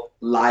people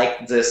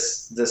like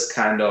this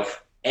kind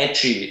of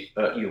edgy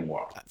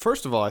humor.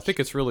 First of all, I think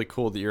it's really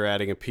cool that you're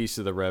adding a piece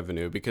of the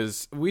revenue,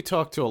 because we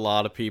talk to a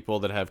lot of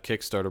people that have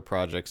Kickstarter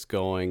projects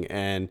going,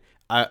 and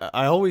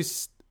I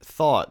always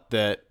thought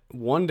that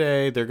one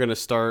day they're going to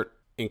start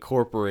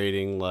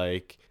incorporating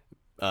like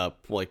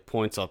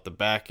points off the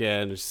back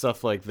end and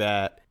stuff like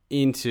that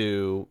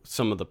into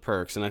some of the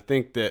perks. And I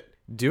think that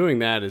doing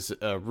that is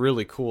a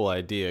really cool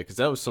idea, because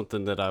that was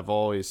something that I've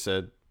always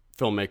said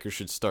filmmakers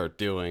should start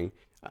doing.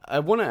 I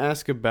want to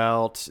ask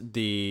about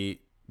the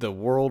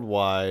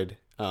worldwide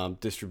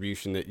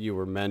distribution that you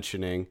were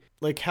mentioning.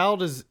 Like, how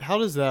does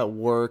that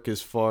work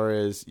as far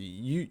as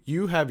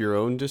you have your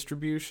own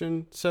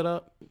distribution set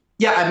up?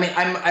 Yeah, I mean,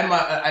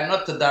 I'm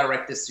not the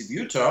direct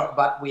distributor,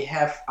 but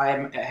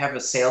I have a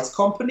sales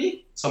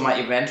company, so my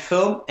event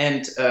film,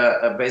 and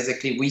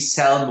basically we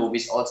sell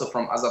movies also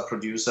from other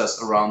producers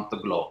around the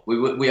globe.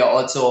 We are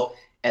also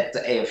at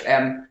the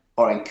AFM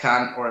or in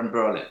Cannes or in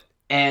Berlin,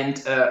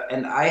 and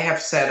I have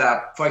set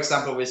up, for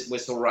example,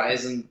 with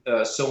Horizon,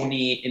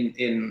 Sony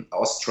in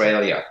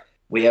Australia.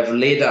 We have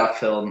Leda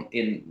Film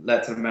in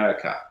Latin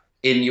America.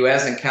 In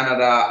US and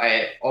Canada,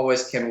 I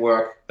always can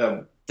work.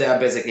 They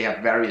basically have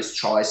various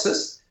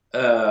choices.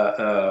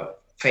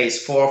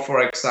 Phase 4,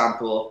 for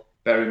example,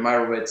 Barry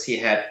Meyerowitz, he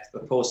had the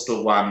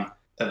Postal One.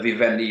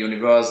 Vivendi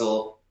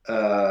Universal,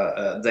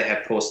 they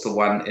had Postal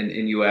One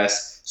in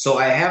US. So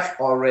I have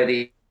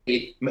already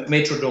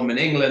Metrodome in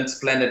England,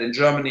 Splendid in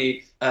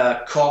Germany,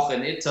 Koch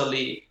in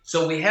Italy.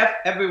 So we have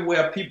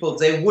everywhere people,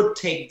 they would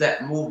take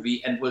that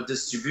movie and will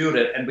distribute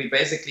it, and we're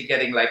basically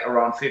getting like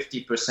around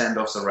 50%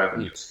 of the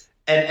revenues.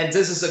 And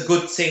this is a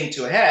good thing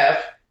to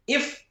have.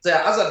 If there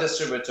are other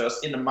distributors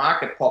in the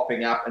market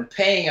popping up and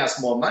paying us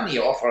more money,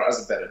 offer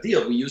us a better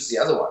deal, we use the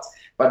other ones.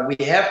 But we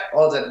have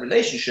all that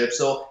relationship.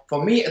 So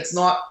for me, it's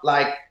not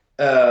like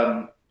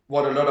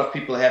what a lot of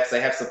people have.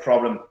 They have the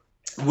problem,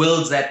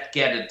 will that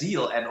get a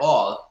deal at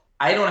all?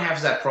 I don't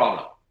have that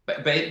problem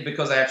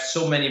because I have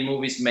so many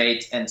movies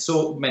made and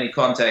so many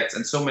contacts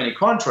and so many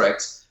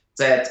contracts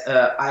that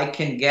I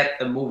can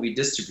get a movie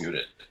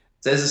distributed.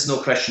 There's just no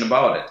question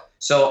about it.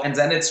 So, and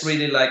then it's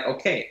really like,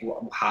 okay,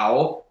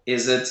 how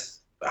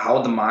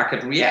the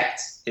market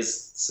reacts?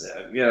 Is,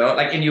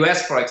 like in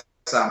US, for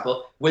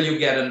example, will you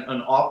get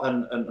an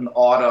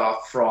order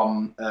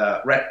from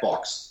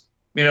Redbox?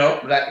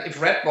 Like if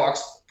Redbox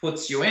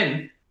puts you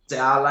in, they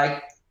are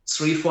like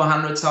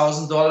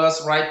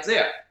 $300,000-$400,000 right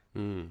there.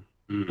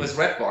 Mm-hmm. With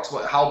Redbox.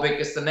 How big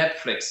is the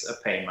Netflix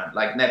payment?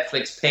 Like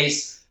Netflix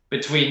pays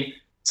between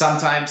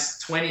sometimes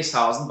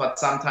 20,000, but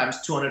sometimes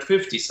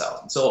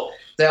 250,000. So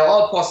there are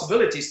all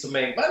possibilities to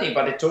make money,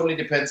 but it totally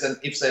depends on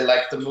if they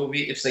like the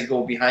movie, if they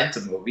go behind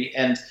the movie.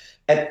 And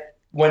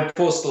when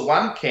Postal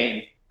 1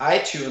 came,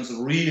 iTunes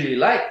really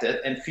liked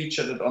it and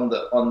featured it on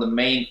the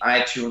main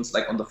iTunes,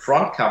 like on the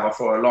front cover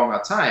for a longer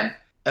time.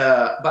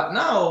 But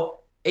now,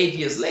 8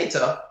 years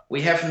later,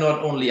 we have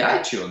not only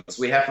iTunes,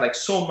 we have like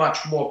so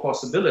much more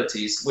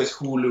possibilities with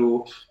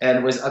Hulu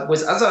and with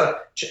other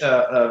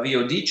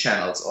VOD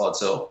channels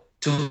also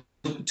to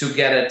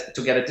get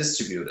it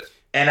distributed.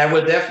 And I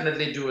will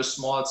definitely do a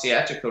small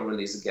theatrical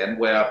release again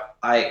where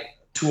I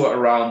tour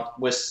around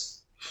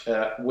with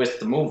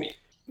the movie.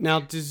 Now,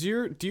 do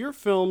your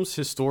films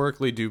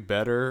historically do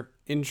better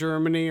in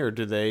Germany, or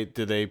do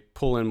they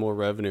pull in more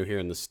revenue here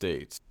in the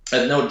States?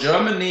 No,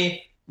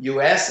 Germany,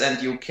 US,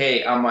 and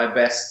UK are my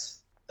best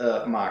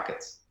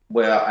markets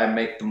where I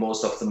make the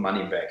most of the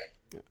money back.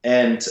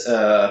 And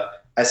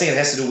I think it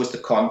has to do with the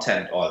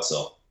content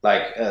also.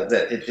 Like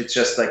that it's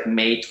just like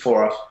made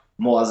for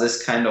more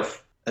this kind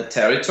of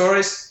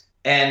territories.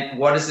 And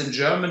what is in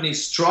Germany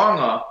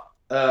stronger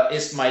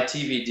is my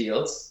TV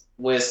deals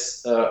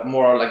with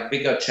more like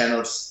bigger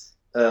channels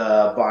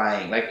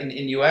buying. Like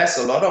in US,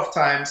 a lot of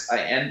times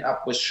I end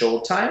up with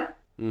Showtime.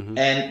 Mm-hmm.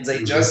 And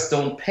they just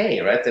don't pay,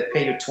 right? They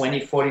pay you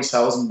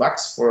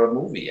 $20,000-$40,000 for a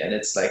movie, and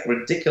it's like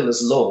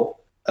ridiculous low,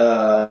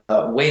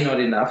 way not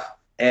enough.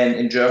 And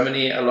in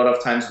Germany, a lot of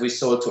times we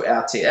sold to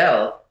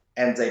RTL,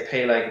 and they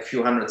pay like a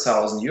few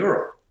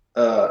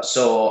 €100,000.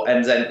 So,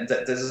 and then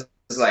this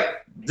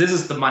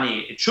is the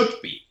money it should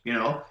be,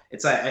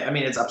 It's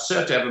it's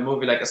absurd to have a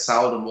movie like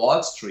Assault on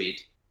Wall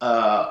Street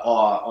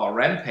or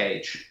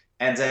Rampage,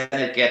 and then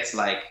it gets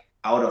like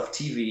out of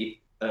TV.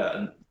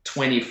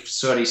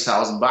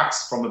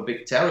 $20,000-$30,000 from a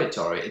big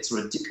territory. It's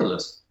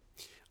ridiculous.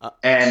 But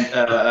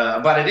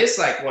it is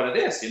like what it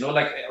is,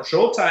 like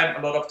Showtime,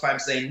 a lot of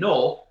times they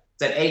know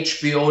that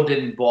HBO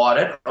didn't bought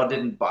it or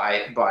didn't buy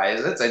it.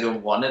 They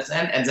don't want it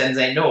then. And then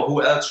they know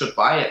who else should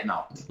buy it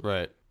now.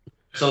 Right.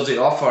 So they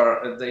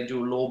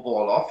do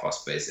lowball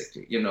offers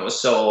basically,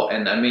 So,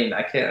 and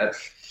I can't,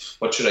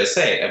 what should I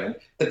say?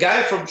 The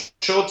guy from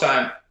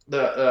Showtime,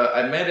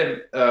 I met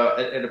him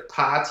at a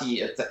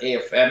party at the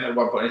AFM at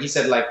one point, and he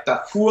said, like,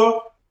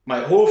 Darfur, my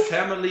whole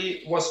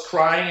family was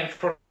crying in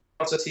front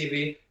of the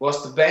TV,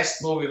 was the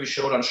best movie we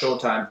showed on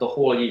Showtime the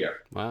whole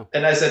year. Wow.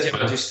 And I said,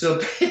 but you still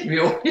paid me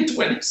only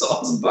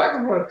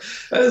 $20,000 for it.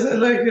 I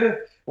said,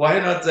 why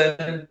not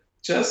then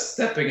just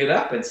stepping it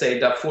up and say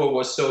Darfur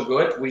was so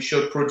good, we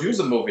should produce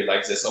a movie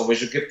like this, or we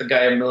should give the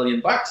guy $1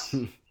 million. But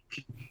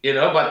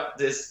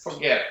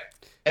forget it.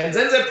 And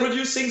then they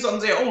produce things on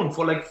their own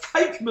for like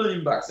 $5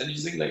 million, and you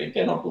think like, I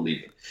cannot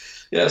believe it.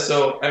 Yeah,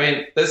 so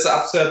that's an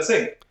absurd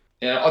thing.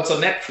 Also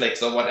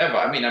Netflix or whatever.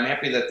 I'm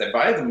happy that they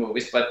buy the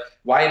movies, but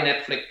why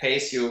Netflix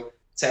pays you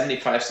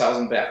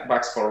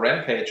 $75,000 for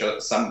Rampage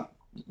or some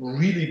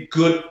really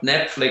good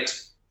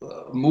Netflix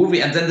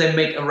movie, and then they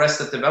make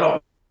Arrested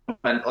Development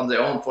on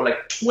their own for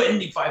like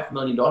 $25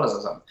 million or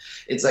something?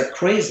 It's like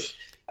crazy.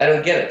 I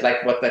don't get it,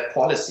 like what that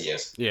policy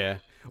is. Yeah.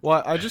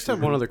 Well, I just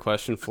have one other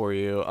question for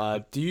you.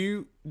 Do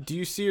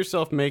you see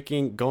yourself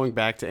going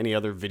back to any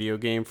other video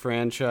game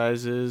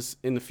franchises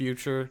in the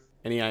future?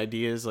 Any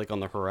ideas like on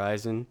the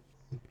horizon?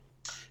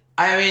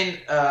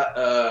 I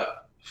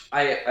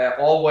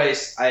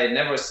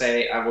never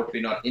say I would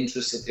be not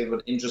interested if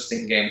an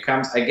interesting game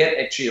comes. I get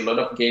actually a lot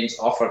of games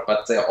offered,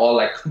 but they're all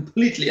like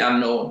completely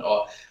unknown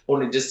or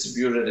only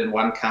distributed in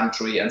one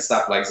country and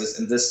stuff like this.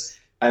 And this,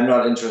 I'm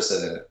not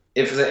interested in it.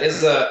 If there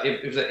is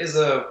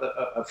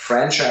a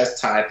franchise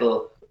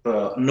title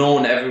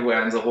known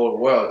everywhere in the whole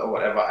world or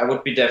whatever, I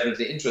would be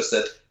definitely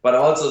interested. But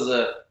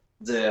also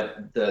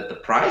the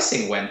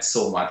pricing went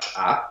so much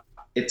up,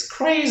 it's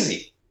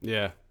crazy.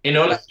 Yeah.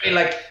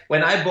 Like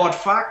when I bought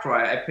Far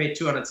Cry, I paid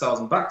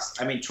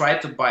 $200,000. Try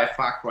to buy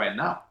Far Cry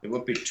now, it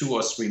would be $2 or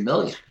 $3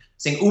 million.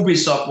 think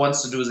Ubisoft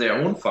wants to do their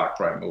own Far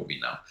Cry movie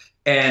now.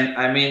 And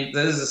I mean,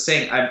 this is the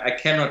thing. I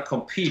cannot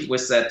compete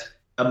with that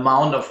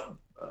amount of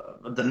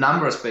the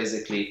numbers,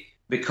 basically,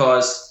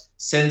 because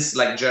since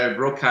like Jerry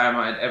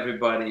Bruckheimer and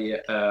everybody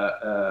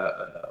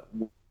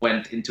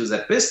went into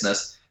that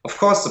business, of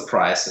course the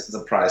price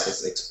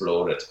has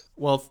exploded.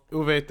 Well,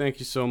 Uwe, thank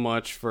you so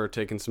much for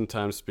taking some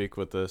time to speak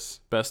with us.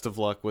 Best of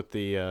luck with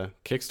the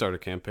Kickstarter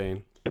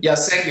campaign.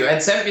 Yes, thank you.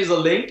 And send me the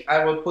link.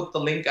 I will put the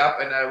link up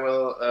and I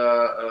will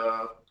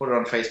put it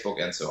on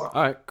Facebook and so on.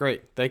 All right,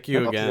 great. Thank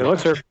you again. Good luck,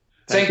 sir.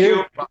 Thank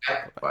you. Bye.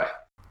 Bye.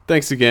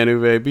 Thanks again,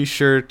 Uwe. Be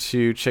sure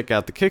to check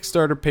out the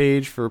Kickstarter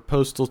page for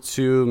Postal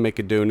 2, make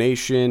a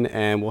donation,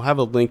 and we'll have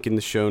a link in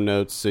the show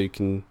notes so you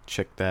can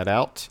check that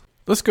out.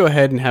 Let's go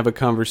ahead and have a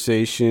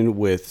conversation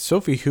with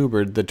Sophie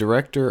Huber, the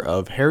director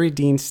of Harry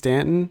Dean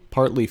Stanton,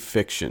 Partly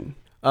Fiction.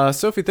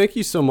 Sophie, thank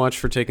you so much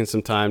for taking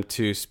some time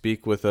to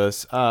speak with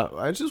us.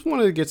 I just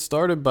wanted to get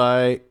started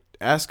by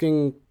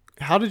asking,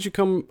 how did you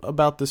come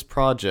about this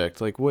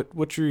project? Like,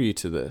 what drew you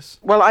to this?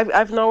 Well,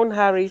 I've known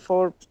Harry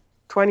for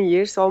 20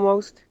 years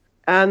almost,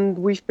 and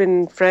we've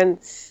been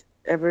friends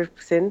ever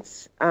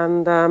since.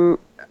 And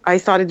I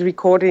started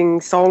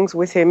recording songs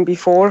with him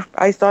before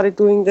I started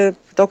doing the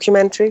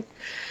documentary,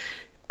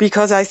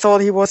 because I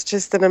thought he was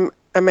just an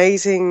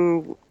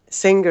amazing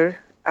singer,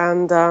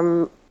 and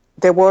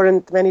there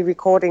weren't many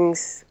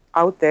recordings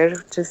out there.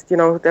 Just,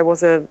 there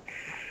was a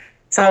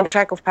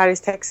soundtrack of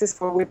Paris, Texas,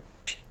 for which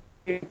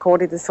he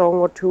recorded a song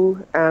or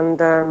two, and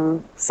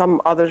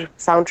some other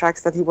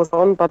soundtracks that he was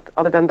on, but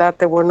other than that,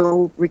 there were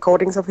no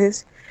recordings of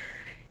his.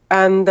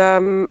 And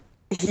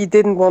he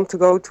didn't want to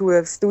go to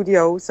a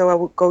studio, so I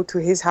would go to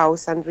his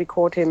house and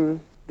record him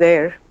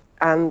there,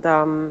 and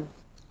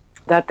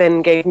that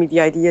then gave me the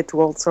idea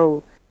to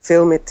also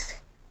film it.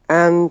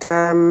 And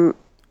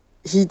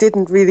he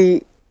didn't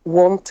really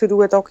want to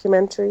do a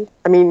documentary.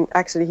 I mean,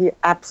 actually, he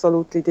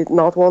absolutely did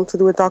not want to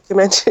do a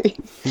documentary.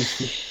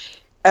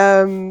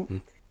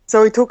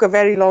 So it took a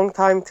very long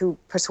time to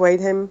persuade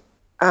him.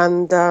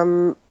 And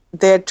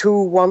there too,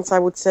 once I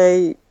would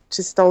say,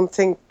 just don't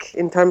think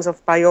in terms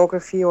of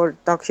biography or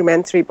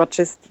documentary, but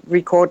just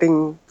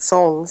recording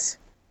songs,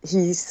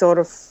 he sort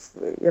of,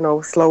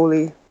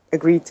 slowly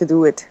agreed to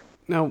do it.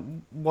 Now,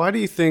 why do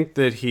you think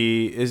that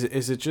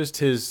is it just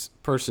his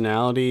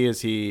personality?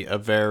 Is he a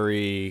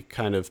very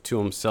kind of to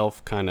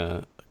himself kind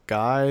of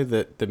guy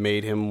that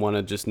made him want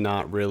to just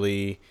not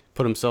really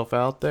put himself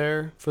out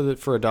there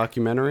for a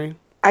documentary?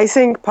 I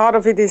think part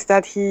of it is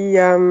that he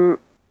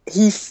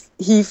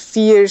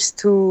fears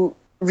to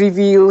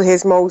reveal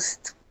his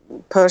most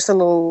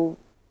personal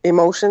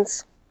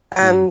emotions.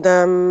 And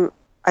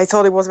I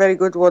thought it was very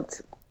good what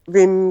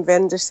Wim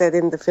Wenders said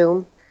in the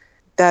film,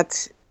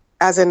 that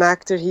as an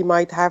actor, he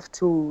might have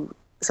to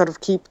sort of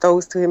keep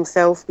those to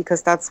himself,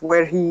 because that's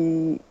where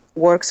he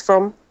works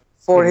from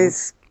for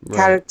his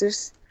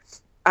characters.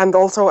 And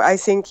also, I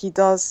think he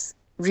does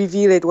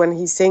reveal it when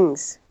he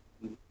sings.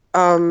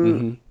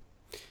 And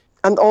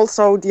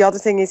also, the other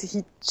thing is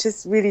he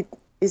just really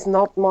is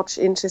not much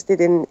interested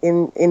in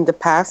the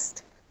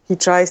past. He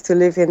tries to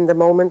live in the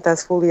moment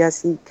as fully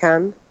as he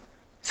can.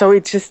 So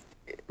it just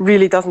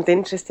really doesn't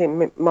interest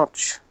him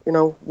much,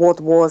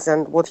 what was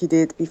and what he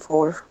did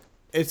before.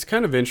 It's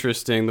kind of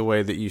interesting the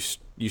way that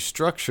you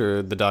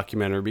structure the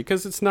documentary,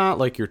 because it's not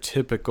like your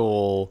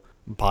typical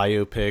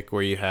biopic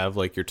where you have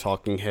like your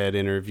talking head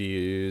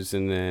interviews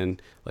and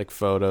then like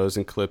photos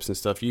and clips and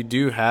stuff. You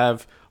do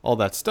have all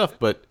that stuff,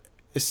 but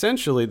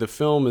essentially the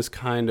film is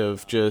kind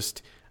of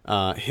just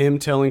him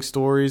telling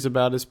stories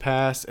about his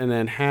past, and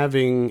then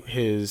having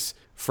his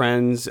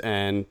friends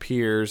and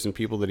peers and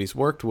people that he's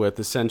worked with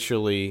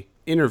essentially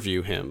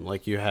interview him.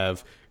 Like you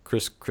have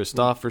Chris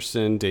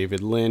Christopherson,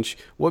 David Lynch.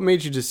 What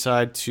made you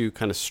decide to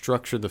kind of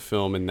structure the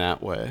film in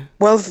that way?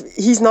 Well,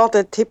 he's not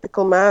a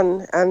typical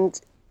man, and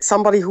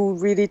somebody who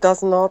really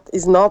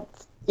is not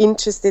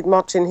interested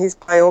much in his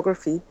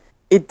biography.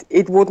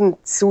 It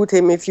wouldn't suit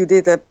him if you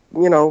did a,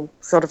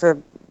 sort of a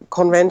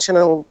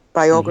conventional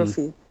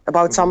biography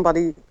about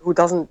somebody who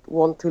doesn't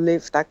want to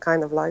live that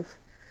kind of life.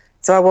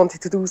 So I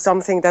wanted to do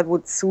something that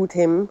would suit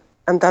him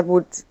and that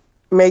would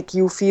make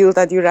you feel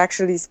that you're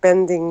actually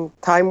spending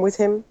time with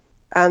him,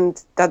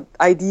 and that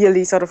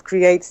ideally sort of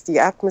creates the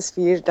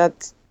atmosphere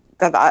that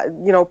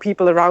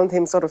people around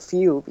him sort of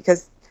feel,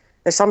 because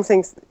there's some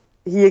things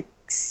he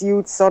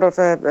exudes sort of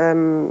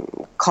a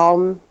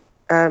calm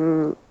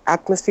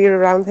atmosphere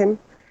around him,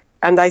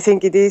 and I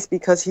think it is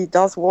because he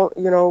does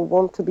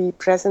want to be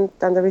present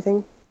and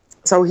everything.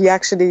 So he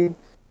actually,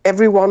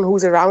 everyone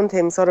who's around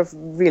him sort of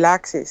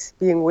relaxes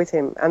being with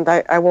him, and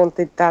I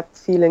wanted that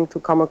feeling to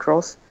come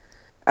across.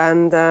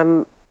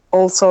 And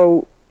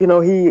also,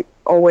 he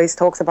always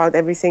talks about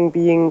everything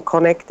being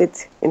connected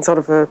in sort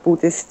of a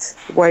Buddhist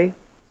way.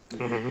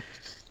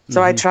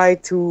 So I try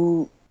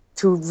to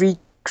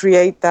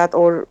recreate that,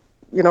 or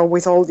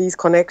with all these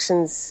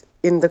connections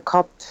in the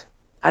cut.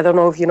 I don't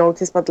know if you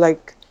noticed, but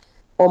like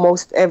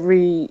almost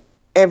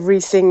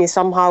everything is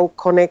somehow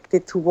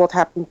connected to what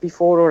happened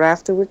before or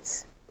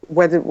afterwards.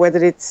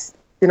 Whether it's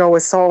a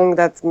song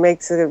that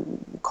makes a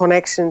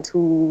connection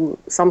to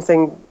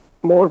something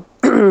more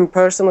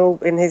personal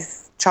in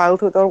his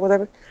childhood or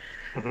whatever.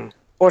 Mm-hmm.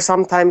 Or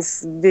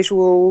sometimes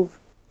visual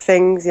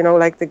things,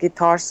 like the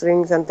guitar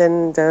strings and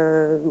then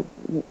the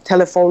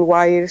telephone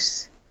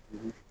wires,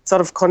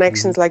 sort of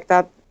connections like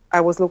that.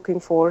 I was looking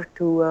for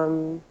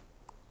to,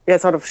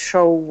 sort of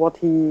show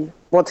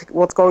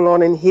what's going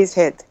on in his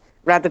head,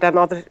 rather than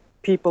other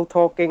people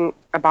talking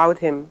about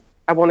him.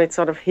 I wanted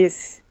sort of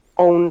his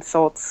own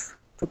thoughts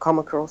to come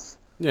across.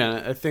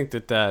 Yeah, I think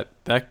that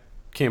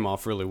came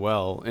off really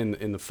well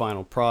in the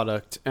final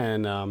product.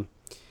 And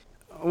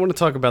I want to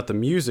talk about the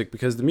music,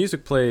 because the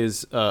music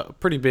plays a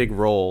pretty big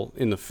role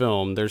in the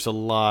film. There's a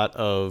lot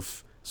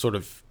of sort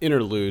of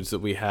interludes that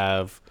we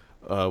have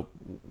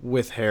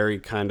with Harry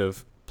kind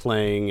of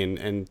playing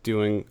and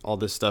doing all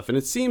this stuff. And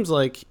it seems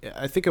like,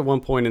 I think at one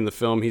point in the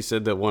film, he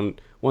said that one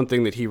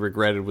thing that he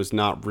regretted was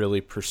not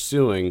really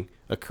pursuing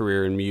a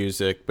career in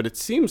music, but it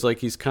seems like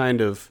he is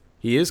kind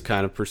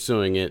of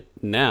pursuing it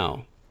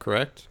now,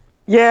 correct?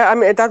 Yeah, I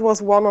mean, that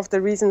was one of the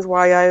reasons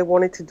why I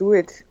wanted to do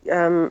it.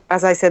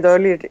 As I said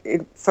earlier,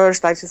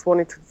 first I just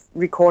wanted to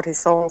record his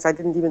songs. I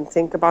didn't even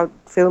think about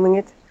filming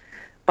it,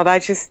 but I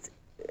just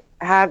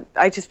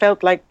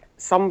felt like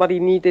somebody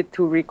needed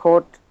to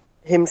record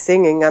him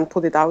singing and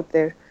put it out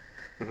there,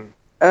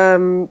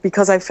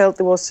 because I felt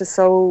it was just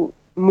so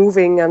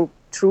moving and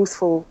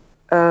truthful,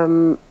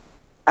 and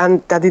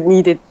that it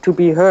needed to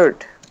be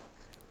heard.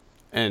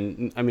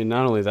 And I mean,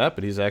 not only that,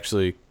 but he's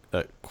actually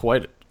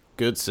quite a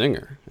good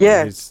singer.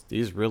 Yeah,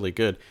 he's really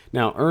good.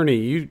 Now,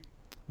 Ernie,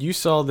 you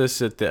saw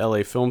this at the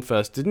LA Film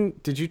Fest.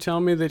 Did you tell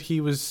me that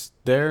he was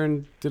there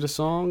and did a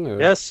song?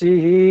 Or? Yes,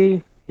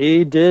 he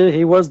did.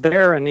 He was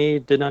there, and he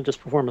did not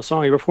just perform a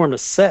song. He performed a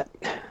set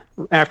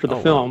after the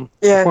film.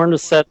 Yeah. Performed a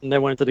set, and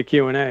then went into the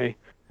Q&A.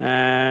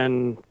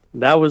 And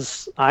that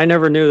was, I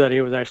never knew that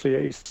he was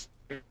actually a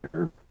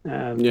singer.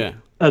 And, yeah.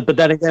 But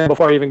then again,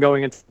 before even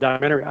going into the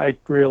documentary, I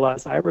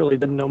realized I really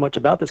didn't know much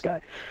about this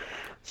guy.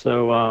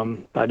 So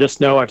I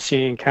just know I've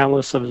seen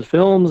countless of his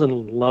films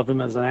and love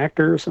him as an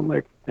actor. So I'm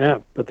like, yeah.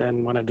 But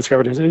then when I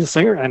discovered he's a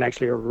singer, and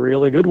actually a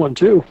really good one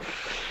too.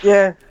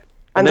 Yeah.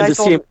 And then I to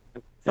see him,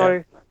 sorry.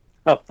 Yeah.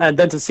 Oh, and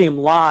then to see him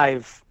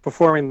live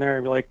performing there,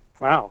 and be like,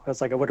 wow,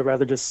 that's like I would have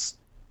rather just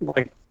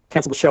like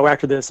cancel the show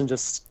after this and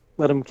just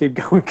let him keep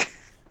going.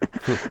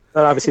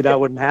 But obviously that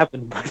wouldn't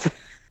happen. But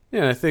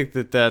yeah, I think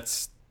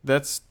that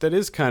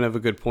is kind of a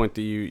good point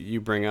that you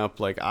bring up.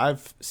 Like,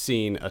 I've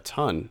seen a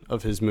ton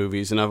of his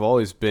movies, and I've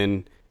always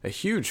been a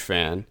huge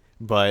fan,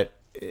 but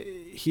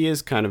he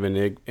is kind of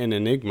an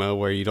enigma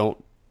where you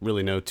don't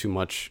really know too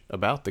much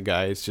about the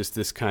guy. It's just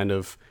this kind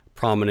of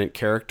prominent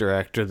character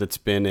actor that's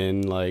been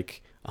in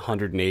like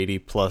 180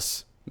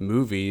 plus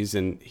movies,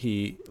 and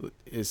he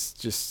is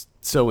just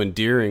so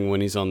endearing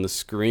when he's on the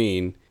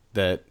screen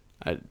that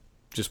I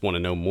just want to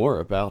know more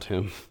about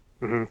him.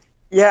 Mm-hmm.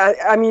 Yeah,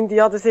 I mean, the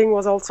other thing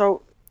was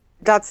also,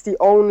 that's the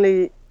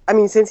only, I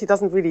mean, since he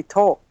doesn't really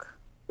talk,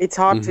 it's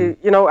hard to,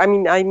 I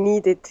mean, I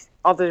needed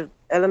other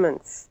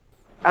elements.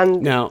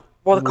 And now,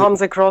 what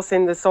comes across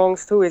in the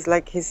songs too is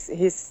like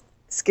his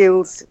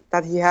skills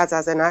that he has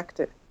as an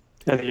actor.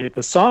 And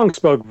the song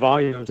spoke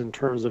volumes in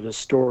terms of his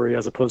story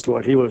as opposed to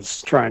what he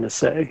was trying to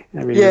say.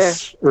 I mean,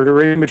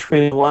 reading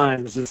between the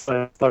lines, just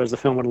I thought as the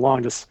film went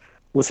along, just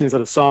listening to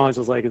the songs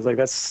was like, it's like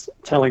that's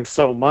telling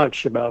so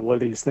much about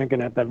what he's thinking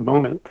at that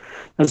moment.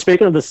 And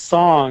speaking of the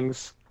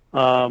songs,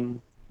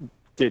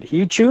 did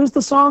he choose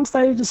the songs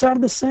that he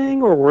decided to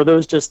sing, or were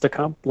those just you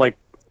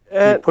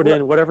put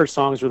in whatever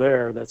songs were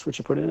there? That's what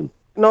you put in.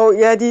 No,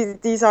 yeah,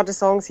 these are the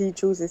songs he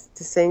chooses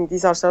to sing.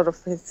 These are sort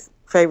of his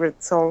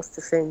favorite songs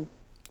to sing.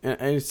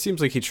 And it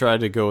seems like he tried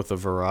to go with a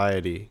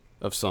variety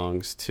of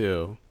songs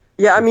too.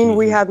 Yeah, I mean,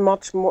 we had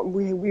much more.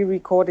 We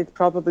recorded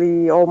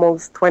probably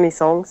almost 20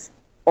 songs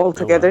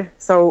altogether.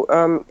 Oh,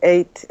 wow. So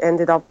 8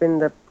 ended up in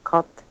the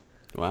cut.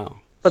 Wow.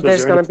 But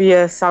there's going to be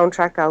a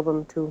soundtrack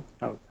album too.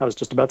 Oh, I was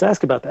just about to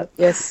ask about that.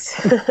 Yes.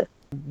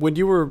 When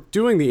you were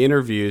doing the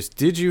interviews,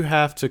 did you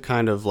have to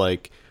kind of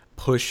like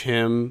push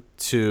him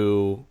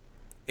to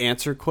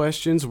answer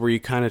questions? Were you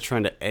kind of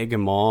trying to egg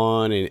him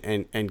on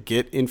and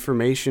get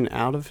information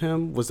out of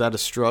him? Was that a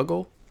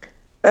struggle?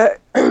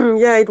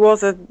 Yeah, it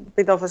was a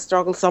bit of a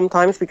struggle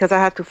sometimes, because I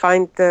had to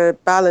find the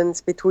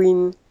balance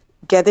between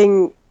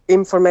getting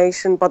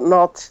information but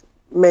not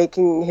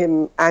making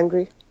him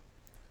angry.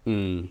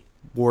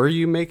 Were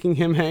you making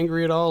him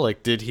angry at all?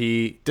 Like, does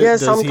he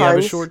sometimes. He have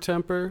a short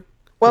temper?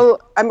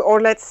 Well, or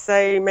let's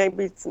say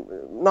maybe it's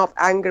not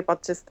anger,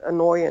 but just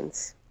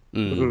annoyance.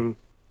 Mm-hmm.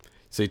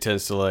 So he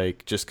tends to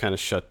like just kind of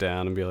shut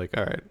down and be like,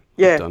 all right,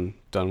 yeah,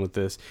 done with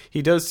this.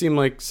 He does seem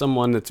like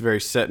someone that's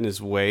very set in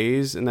his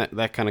ways, and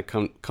that kind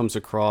of comes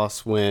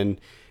across when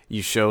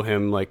you show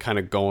him like kind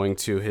of going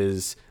to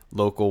his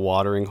local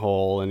watering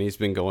hole, and he's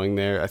been going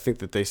there. I think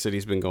that they said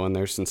he's been going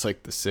there since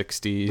like the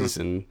 60s,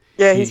 and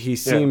he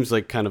seems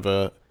like kind of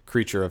a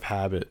creature of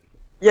habit.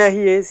 Yeah,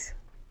 he is.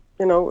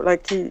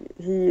 Like he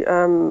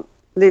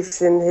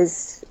lives in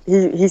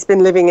he's been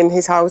living in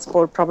his house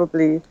for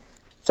probably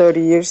 30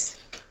 years.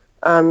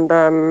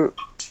 and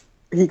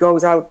he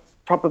goes out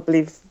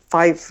probably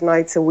 5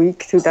 nights a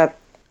week to that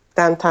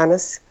Dan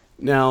Tanis.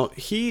 Now,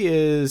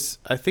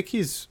 I think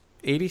he's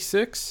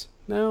 86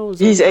 now?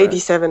 He's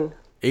 87.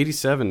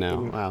 87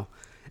 now, wow.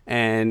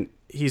 And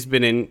he's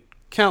been in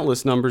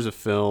countless numbers of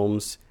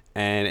films,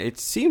 and it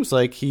seems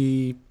like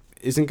he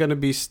isn't going to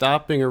be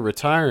stopping or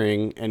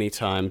retiring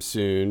anytime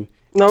soon.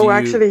 No,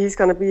 actually, he's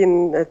going to be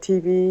in a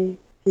TV.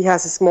 He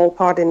has a small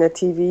part in a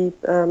TV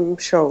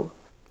show.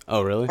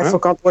 Oh, really? I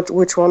forgot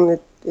which one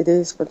it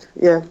is, but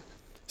yeah.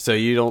 So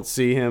you don't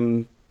see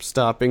him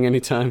stopping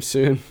anytime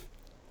soon?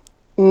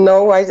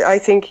 No, I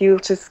think he'll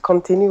just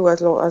continue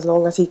as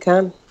long as he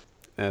can.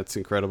 That's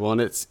incredible,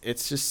 and it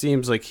just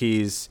seems like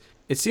he's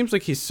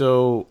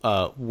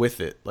so with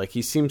it. Like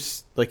he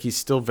seems like he's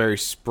still very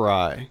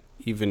spry,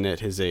 even at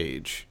his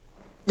age.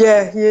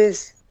 Yeah, he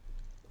is,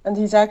 and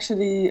he's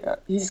actually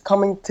he's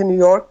coming to New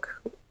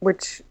York,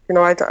 which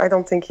I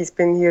don't think he's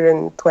been here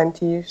in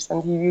 20 years,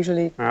 and he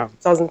usually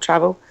doesn't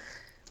travel,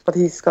 but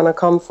he's gonna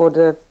come for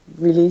the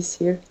release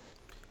here.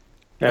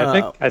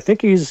 Yeah, I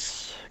think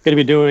he's going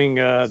to be doing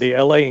the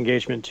LA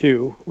engagement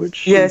too,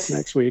 which is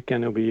next week,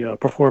 and he'll be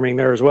performing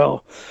there as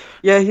well.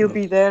 Yeah, he'll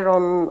be there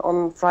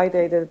on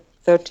Friday the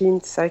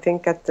 13th, I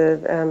think, at the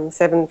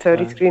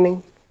 7:30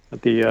 screening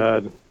at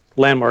the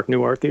Landmark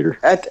New Art Theater.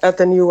 At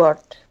the New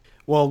Art.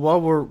 Well,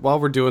 while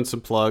we're doing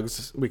some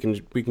plugs, we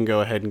can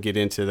go ahead and get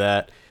into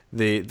that.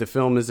 The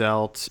film is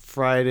out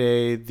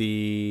Friday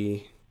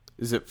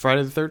is it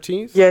Friday the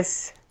 13th?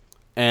 Yes.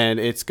 And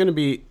it's going to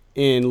be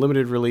in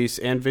limited release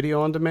and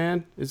video on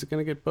demand. Is it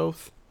going to get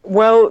both?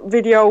 Well,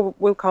 video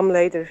will come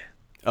later.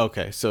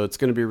 Okay, so it's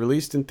going to be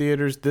released in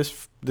theaters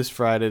this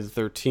Friday the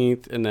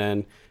 13th, and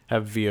then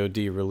have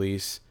VOD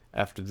release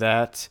after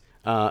that.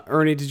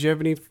 Ernie, did you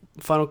have any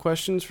final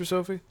questions for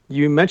Sophie?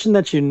 You mentioned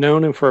that you've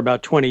known him for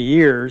about 20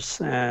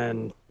 years,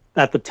 and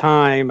at the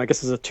time, I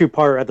guess it's a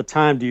two-parter. At the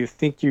time, do you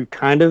think you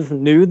kind of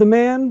knew the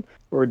man,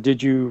 or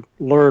did you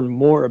learn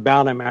more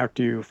about him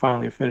after you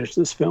finally finished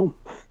this film?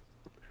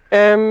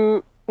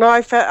 No,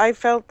 I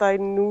felt I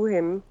knew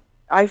him.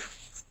 I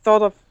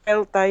felt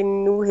I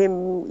knew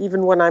him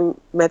even when I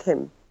met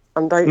him,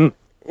 and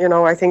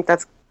I think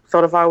that's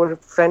sort of our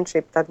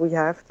friendship that we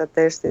have. That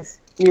there's this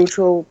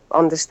mutual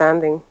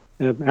understanding.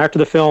 After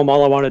the film,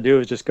 all I want to do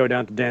is just go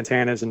down to Dan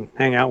Tanis and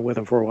hang out with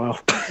him for a while.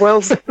 Well,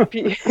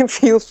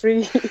 feel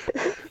free.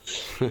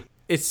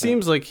 It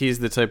seems like he's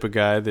the type of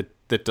guy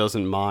that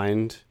doesn't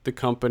mind the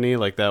company,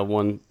 like the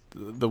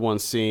one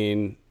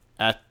scene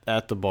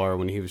at the bar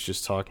when he was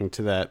just talking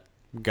to that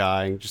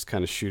guy and just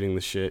kind of shooting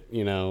the shit,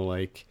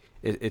 like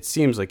it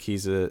seems like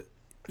he's a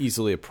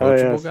easily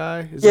approachable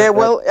guy.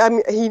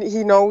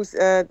 He knows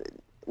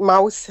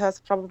Mouse has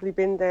probably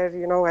been there,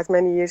 as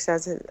many years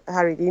as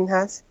Harry Dean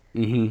has.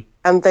 Mm-hmm.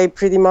 And they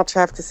pretty much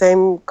have the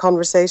same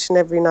conversation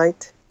every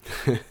night.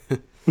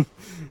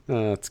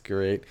 Oh, that's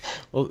great.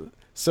 Well,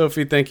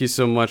 Sophie, thank you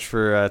so much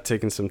for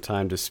taking some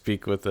time to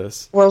speak with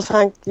us. Well,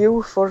 thank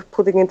you for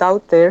putting it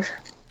out there.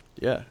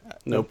 Yeah,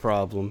 no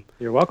problem.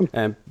 You're welcome.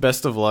 And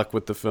best of luck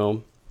with the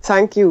film.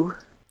 Thank you.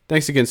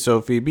 Thanks again,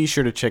 Sophie. Be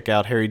sure to check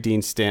out Harry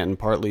Dean Stanton,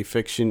 Partly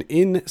Fiction,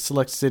 in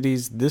select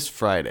cities this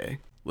Friday.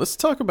 Let's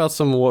talk about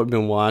some of what we've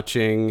been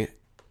watching.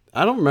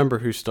 I don't remember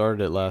who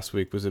started it last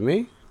week. Was it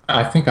me?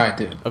 I think I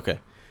did. Okay.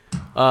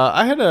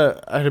 I had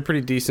a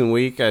pretty decent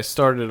week. I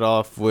started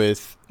off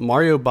with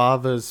Mario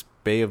Bava's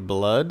Bay of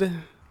Blood.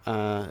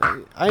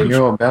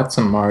 About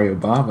some Mario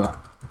Bava.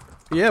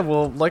 Yeah,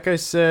 well, like I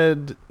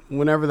said,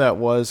 whenever that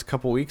was, a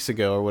couple weeks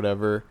ago or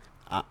whatever,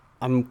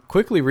 I'm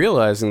quickly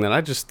realizing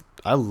that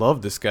I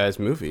love this guy's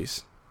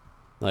movies.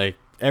 Like,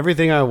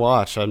 everything I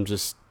watch, I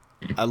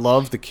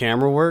love the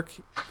camera work.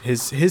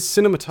 His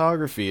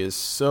cinematography is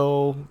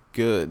so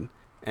good,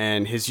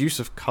 and his use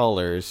of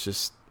color is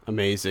just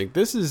amazing.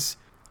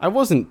 I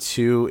wasn't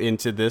too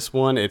into this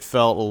one. It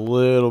felt a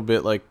little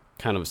bit like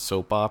kind of a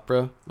soap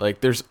opera.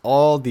 Like, there's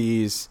all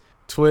these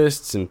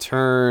twists and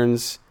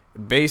turns.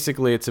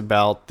 Basically, it's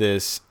about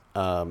this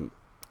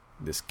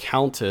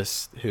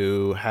countess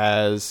who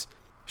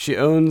she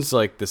owns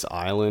like this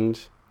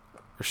island,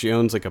 or she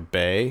owns like a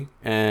bay,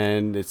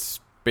 and it's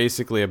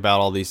basically about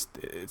all these,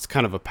 it's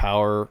kind of a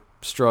power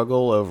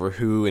struggle over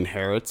who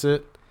inherits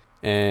it,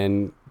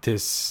 and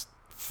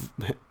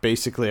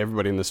basically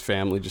everybody in this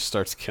family just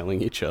starts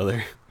killing each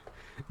other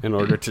in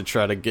order to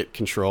try to get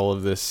control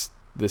of this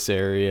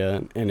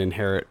area and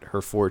inherit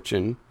her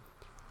fortune.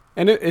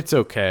 And it's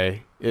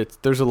okay.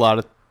 There's a lot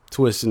of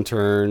twists and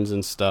turns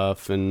and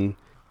stuff, and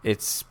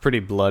it's pretty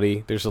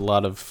bloody. There's a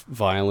lot of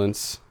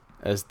violence,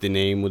 as the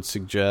name would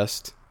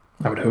suggest.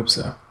 I would hope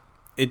so.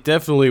 It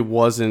definitely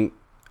wasn't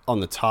on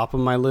the top of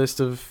my list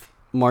of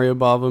Mario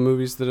Bava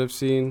movies that I've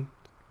seen,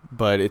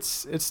 but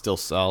it's still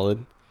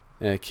solid.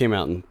 It came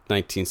out in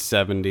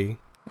 1970.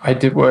 I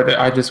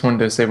just wanted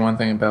to say one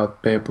thing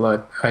about Bay of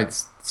Blood. I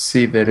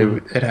see that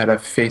it had a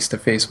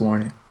face-to-face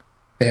warning.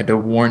 They had to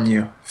warn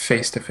you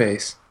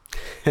face-to-face.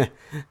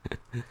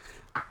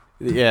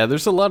 Yeah,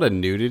 there's a lot of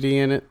nudity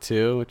in it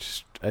too,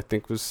 which I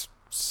think was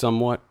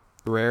somewhat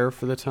rare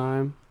for the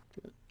time.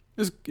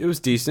 It was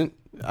decent.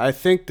 I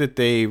think that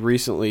they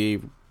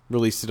recently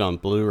released it on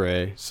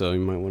Blu-ray, so you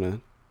might want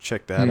to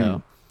check that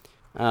out.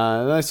 Then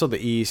I saw The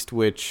East,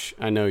 which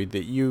I know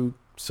that you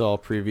saw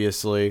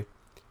previously.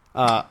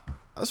 I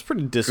was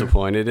pretty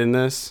disappointed in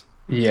this.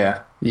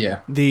 Yeah.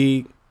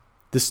 The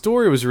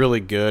story was really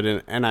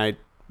good, and I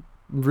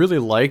really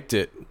liked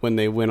it when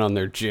they went on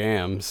their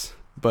jams.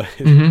 But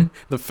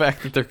the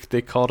fact that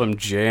they called them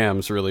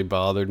jams really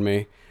bothered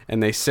me.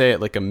 And they say it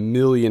like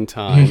 1,000,000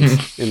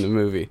 times in the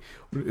movie.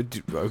 Are we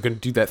going to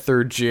do that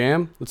third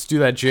jam? Let's do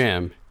that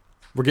jam.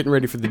 We're getting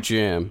ready for the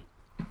jam.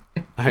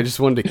 I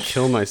just wanted to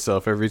kill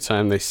myself every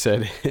time they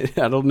said it.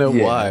 I don't know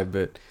why,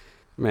 but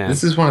man.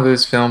 This is one of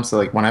those films that,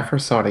 like, when I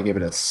first saw it, I gave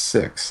it a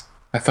 6.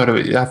 I thought it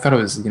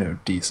was,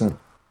 decent.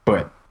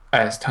 But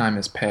as time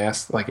has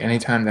passed, like,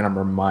 anytime that I'm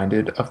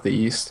reminded of the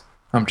East,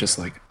 I'm just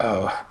like,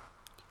 oh.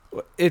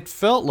 It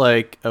felt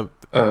like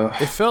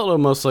it felt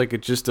almost like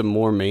just a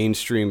more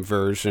mainstream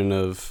version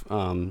of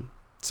Sound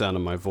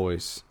of My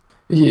Voice.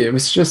 Yeah, it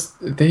was just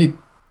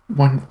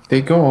when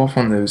they go off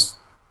on those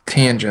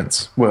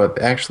tangents, well,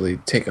 actually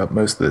take up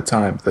most of the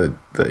time the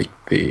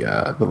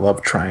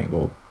love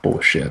triangle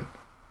bullshit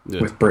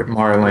with Britt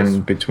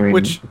Marlin between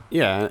which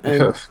and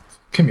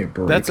give me a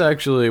break. That's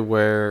actually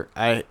where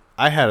I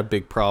had a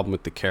big problem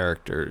with the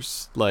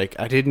characters. Like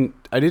I didn't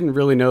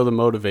really know the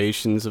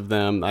motivations of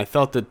them. I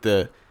thought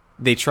that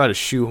they try to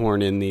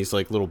shoehorn in these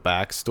like little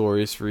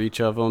backstories for each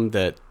of them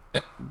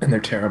and they're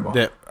terrible.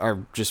 That are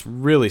just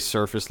really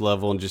surface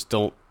level and just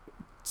don't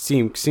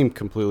seem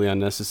completely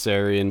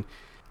unnecessary. And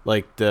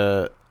like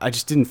I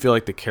just didn't feel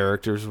like the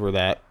characters were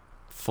that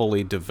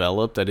fully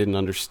developed. I didn't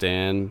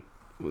understand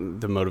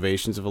the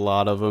motivations of a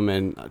lot of them,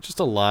 and just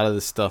a lot of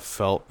the stuff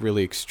felt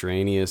really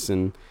extraneous.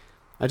 And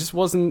I just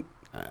wasn't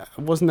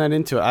that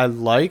into it. I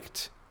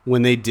liked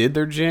when they did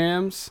their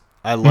jams.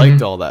 I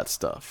liked all that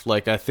stuff.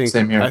 Like I think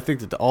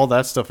that all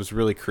that stuff was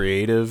really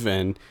creative,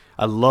 and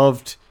I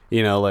loved,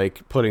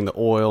 like putting the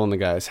oil in the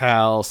guy's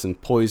house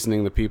and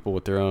poisoning the people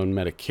with their own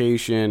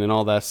medication and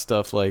all that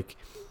stuff. Like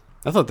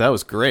I thought that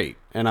was great,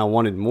 and I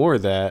wanted more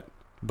of that.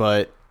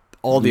 But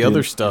all the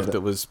other stuff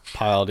that was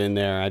piled in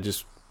there, I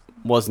just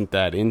wasn't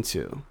that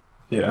into.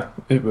 Yeah,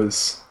 it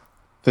was.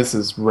 This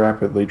is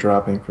rapidly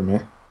dropping for me,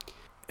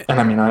 and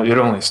I mean, it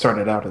only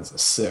started out as a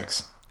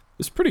 6.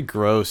 It's pretty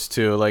gross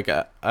too. Like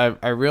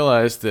I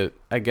realized that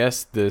I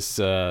guess this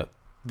the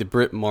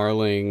Britt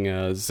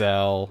Marling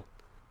Zal,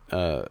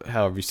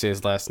 however you say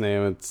his last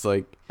name, it's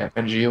like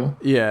Evangel.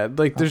 Yeah,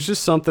 like there's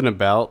just something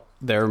about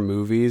their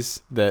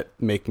movies that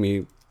make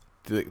me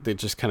they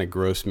just kind of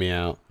gross me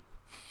out.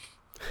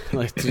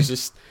 Like there's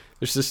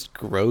just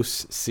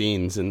gross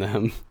scenes in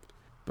them.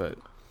 But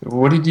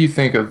what did you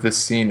think of this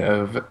scene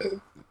of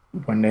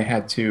when they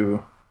had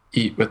to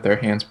eat with their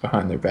hands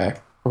behind their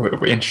back?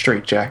 Or in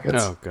straight jackets.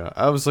 Oh god!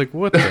 I was like,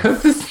 "What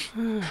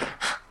the?"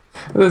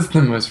 That's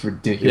the most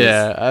ridiculous.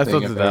 Yeah, I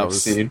thought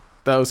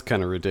that was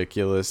kind of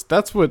ridiculous.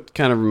 That's what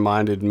kind of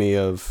reminded me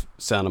of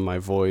Sound of My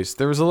Voice.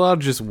 There was a lot of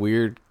just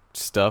weird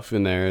stuff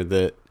in there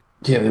that.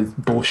 Yeah, this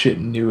bullshit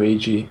new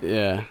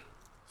agey.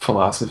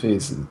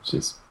 Philosophies is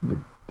just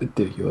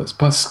ridiculous.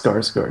 Plus,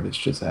 Skarsgård is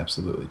just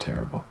absolutely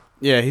terrible.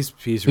 Yeah, he's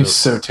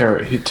so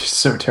terrible. He's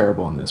so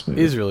terrible in this movie.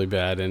 He's really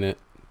bad in it,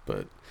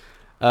 but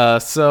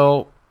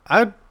so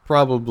I'd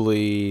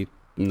probably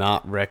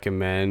not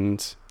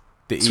recommend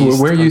the East.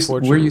 So where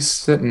are you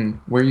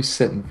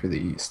sitting for the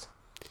East?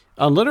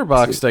 On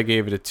Letterboxd, I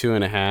gave it a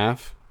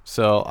 2.5.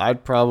 So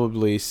I'd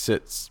probably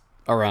sit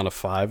around a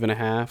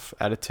 5.5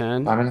 out of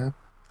 10.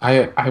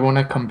 5.5. I want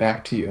to come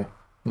back to you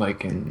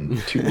like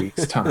in 2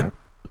 weeks' time,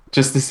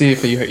 just to see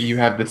if you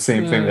have the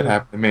same thing that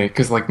happened to me.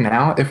 Because like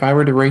now, if I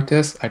were to rate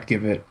this, I'd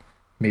give it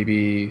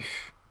maybe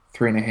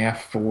 3.5,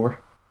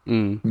 4,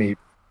 maybe.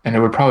 And it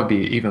would probably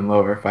be even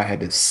lower if I had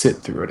to sit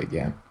through it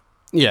again.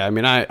 Yeah, I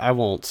mean, I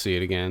won't see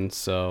it again,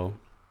 so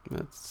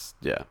that's,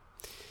 yeah.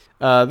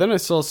 Then I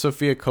saw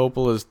Sofia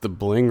Coppola's The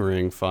Bling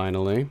Ring,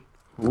 finally.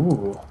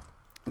 Ooh.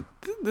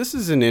 This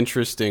is an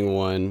interesting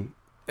one,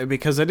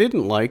 because I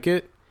didn't like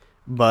it,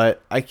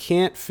 but I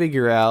can't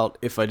figure out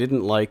if I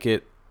didn't like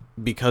it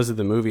because of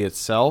the movie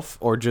itself,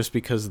 or just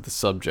because of the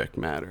subject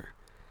matter.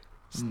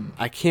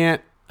 I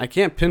can't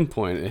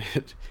pinpoint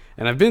it,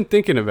 and I've been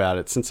thinking about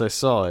it since I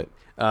saw it.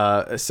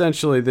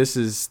 Essentially,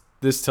 this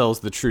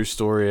tells the true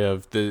story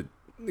of the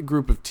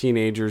group of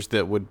teenagers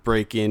that would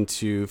break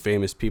into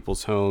famous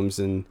people's homes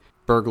and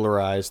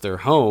burglarize their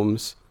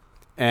homes.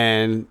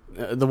 And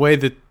the way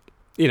that,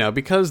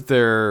 because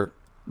they're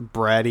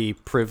bratty,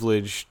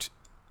 privileged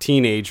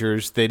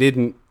teenagers, they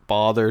didn't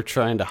bother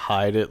trying to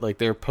hide it. Like,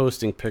 they're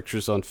posting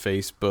pictures on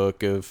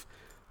Facebook of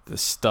the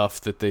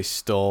stuff that they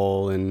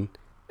stole, and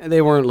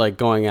they weren't, like,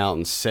 going out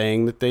and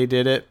saying that they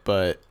did it,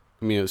 but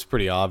I mean, it was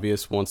pretty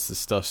obvious once the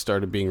stuff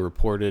started being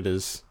reported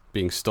as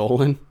being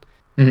stolen.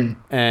 Mm-hmm.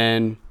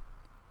 And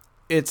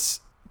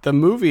the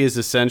movie is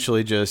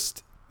essentially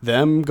just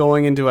them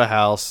going into a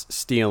house,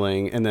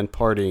 stealing, and then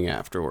partying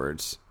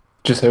afterwards.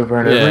 Just over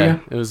and over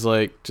again? It was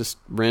like just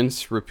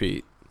rinse,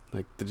 repeat.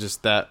 Like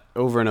just that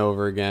over and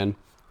over again.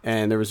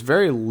 And there was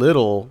very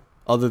little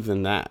other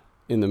than that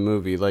in the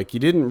movie. Like, you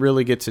didn't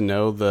really get to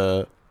know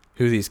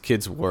who these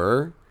kids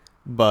were,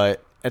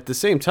 but at the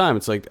same time,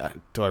 it's like,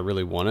 do I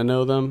really want to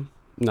know them?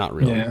 Not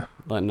really. Yeah.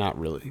 Not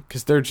really.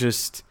 Because they're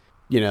just,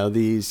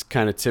 these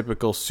kind of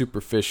typical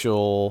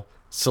superficial,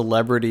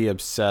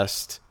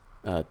 celebrity-obsessed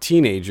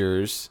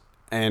teenagers.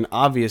 And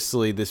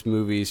obviously, this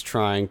movie's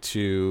trying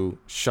to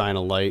shine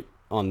a light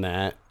on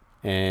that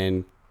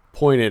and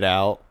point it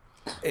out.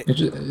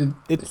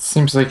 It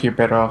seems like you're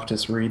better off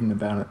just reading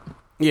about it.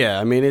 Yeah,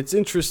 I mean, it's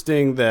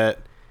interesting that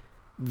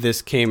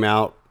this came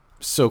out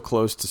so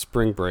close to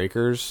Spring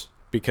Breakers,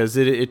 because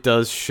it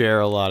does share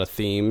a lot of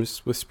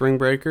themes with Spring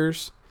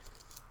Breakers,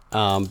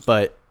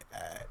 but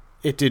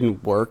it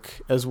didn't work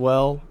as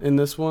well in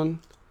this one.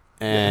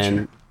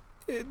 And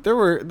there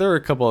were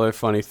a couple other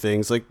funny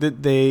things. Like,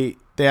 they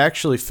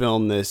actually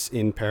filmed this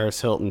in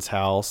Paris Hilton's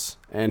house,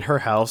 and her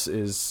house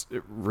is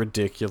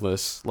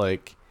ridiculous,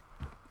 like,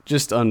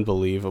 just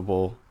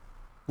unbelievable,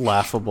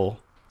 laughable.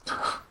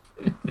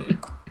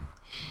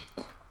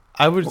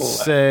 I would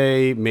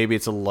say maybe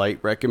it's a light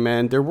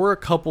recommend. There were a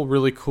couple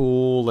really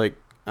cool, like,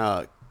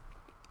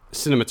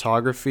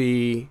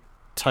 cinematography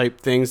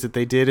type things that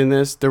they did in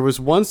this. There was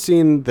one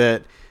scene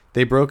that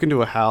they broke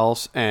into a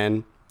house,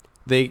 and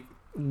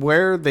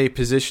where they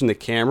positioned the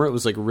camera, it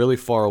was like really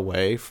far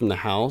away from the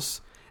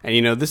house.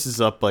 And this is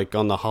up like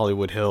on the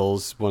Hollywood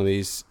Hills, one of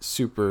these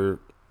super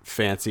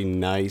fancy,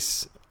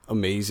 nice,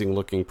 amazing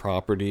looking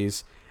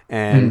properties.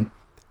 And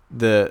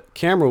the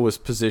camera was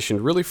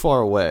positioned really far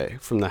away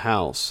from the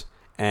house.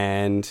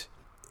 And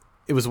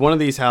it was one of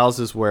these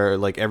houses where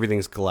like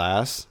everything's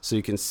glass, so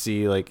you can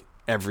see like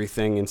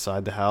everything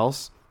inside the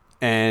house.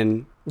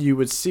 And you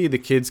would see the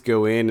kids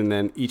go in, and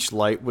then each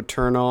light would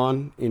turn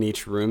on in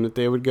each room that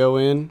they would go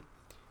in.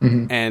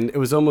 Mm-hmm. And it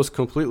was almost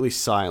completely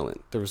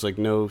silent. There was like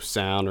no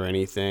sound or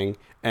anything.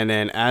 And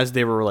then as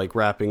they were like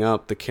wrapping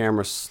up, the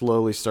camera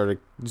slowly started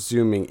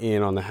zooming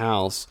in on the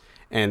house.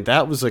 And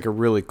that was like a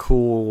really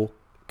cool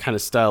kind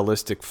of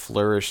stylistic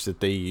flourish that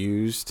they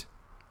used.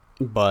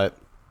 But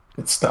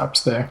it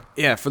stops there.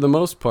 Yeah, for the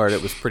most part,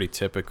 it was pretty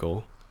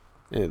typical.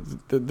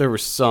 There were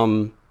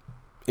some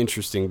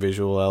interesting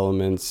visual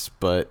elements,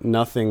 but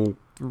nothing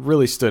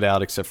really stood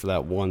out except for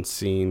that one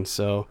scene.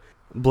 So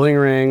Bling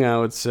Ring, I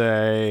would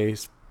say,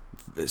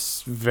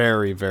 is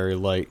very, very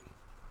light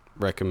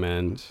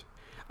recommend.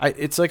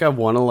 It's like I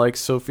want to like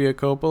Sofia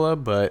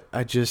Coppola, but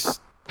I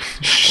just...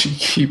 she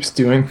keeps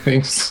doing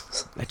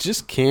things. I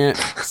just can't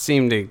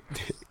seem to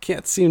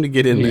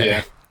get in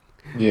there.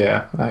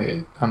 Yeah,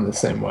 I'm the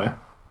same way.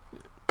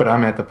 But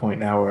I'm at the point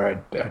now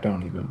where I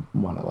don't even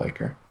want to like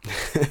her.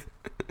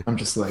 I'm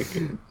just like...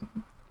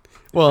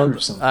 Well,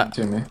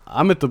 to me.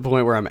 I'm at the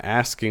point where I'm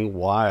asking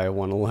why I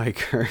want to like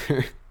her.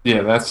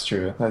 Yeah, that's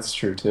true. That's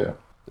true, too.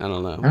 I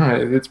don't know.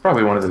 It's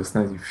probably one of those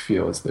things you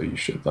feel as though you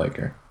should like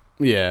her.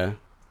 Yeah.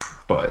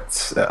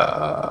 But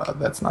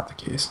that's not the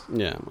case.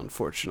 Yeah,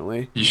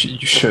 unfortunately. You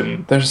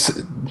shouldn't.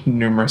 There's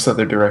numerous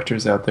other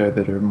directors out there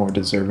that are more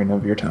deserving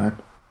of your time.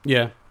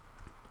 Yeah.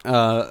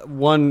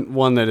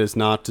 One that is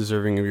not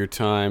deserving of your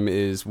time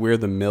is We're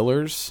the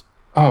Millers.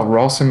 Oh,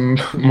 Rawson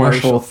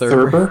Marshall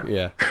Thurber?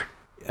 Yeah.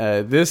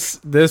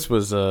 This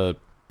was a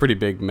pretty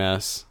big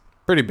mess.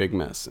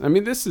 I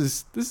mean, this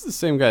is the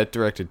same guy that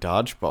directed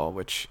Dodgeball,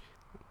 which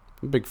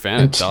I'm a big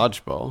fan of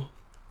Dodgeball.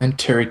 And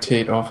Terry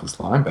Tate Office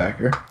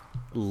Linebacker.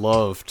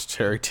 Loved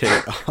Terry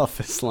Tate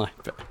Office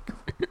Linebacker.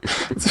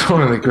 It's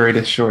one of the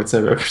greatest shorts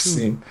I've ever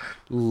seen.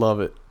 Love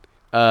it.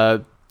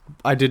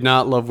 I did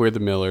not love We're the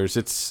Millers.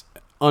 It's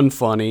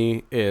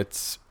unfunny.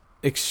 It's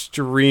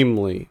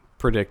extremely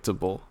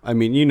predictable. I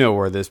mean, you know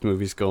where this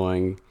movie's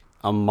going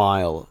a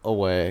mile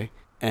away.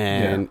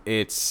 And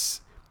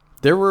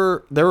there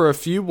were a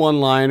few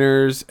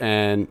one-liners,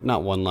 and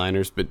not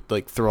one-liners, but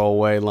like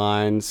throwaway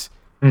lines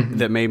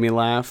that made me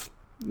laugh.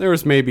 There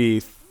was maybe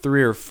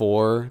 3 or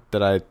 4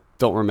 that I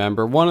don't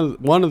remember. One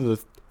of the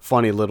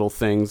funny little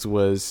things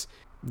was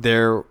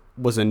there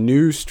was a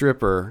new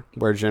stripper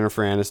where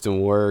Jennifer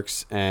Aniston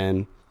works,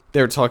 and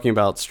they were talking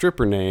about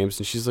stripper names,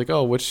 and she's like,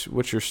 "Oh, what's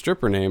your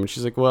stripper name?" And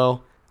she's like,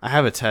 "Well, I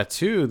have a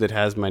tattoo that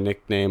has my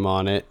nickname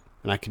on it,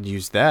 and I could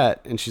use that."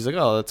 And she's like,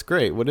 "Oh, that's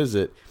great. What is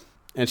it?"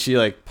 And she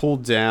like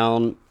pulled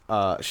down.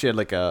 She had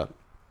like a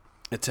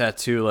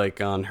tattoo like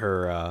on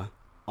her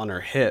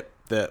hip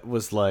that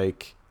was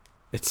like,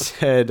 it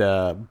said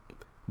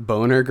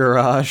 "Boner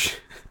Garage"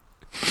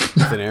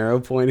 with an arrow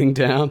pointing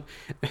down.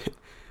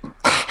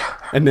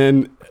 And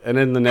then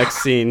the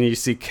next scene, you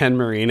see Ken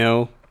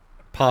Marino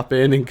pop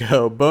in and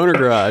go, "Boner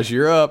Garage,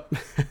 you're up."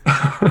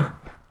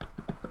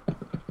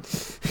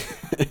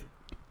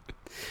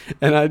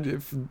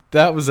 And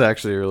that was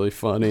actually really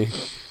funny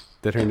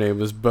that her name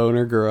was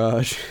Boner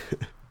Garage.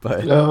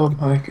 But oh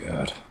my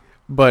god.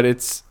 But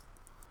it's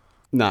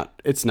not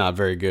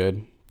very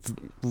good.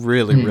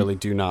 Really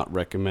do not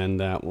recommend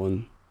that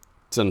one.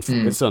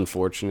 It's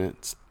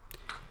unfortunate.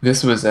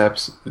 This was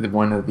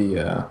one of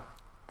the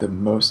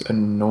most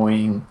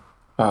annoying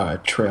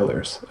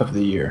trailers of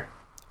the year.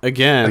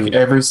 Again, like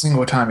every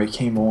single time it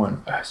came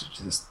on,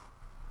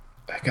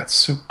 I got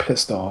so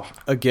pissed off.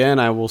 Again,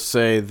 I will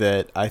say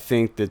that I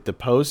think that the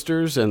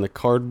posters and the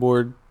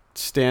cardboard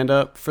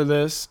stand-up for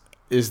this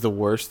is the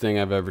worst thing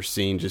I've ever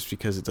seen, just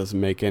because it doesn't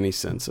make any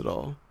sense at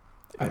all.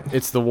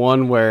 It's the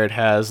one where it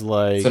has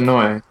like... It's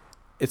annoying.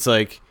 It's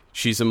like,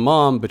 she's a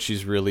mom, but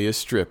she's really a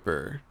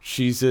stripper.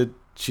 She's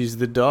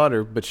the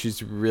daughter, but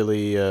she's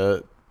really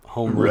a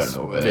homeless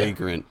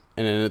vagrant.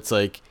 And then it's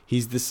like,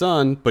 he's the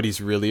son, but he's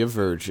really a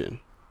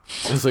virgin.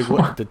 It's like,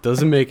 what? That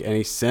doesn't make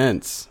any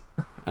sense.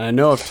 And I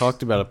know I've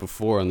talked about it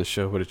before on the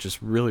show, but it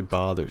just really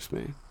bothers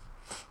me.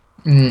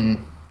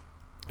 Mm.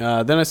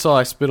 Then I saw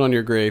I Spit on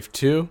Your Grave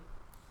 2.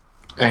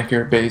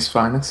 Anchor Bay's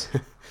finest.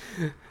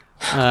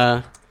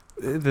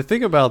 The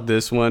thing about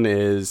this one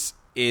is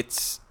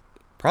it's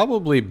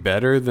probably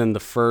better than the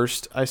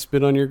first I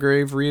Spit on Your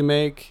Grave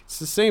remake. It's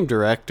the same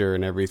director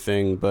and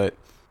everything, but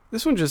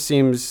this one just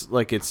seems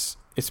like it's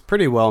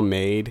pretty well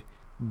made,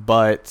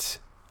 but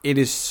it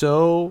is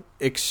so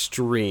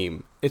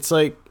extreme. It's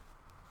like,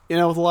 you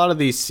know, with a lot of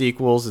these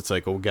sequels, it's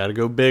like, oh, gotta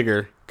go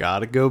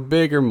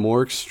bigger,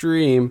 more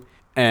extreme.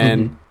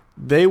 And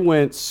they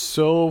went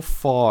so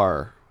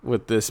far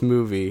with this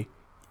movie.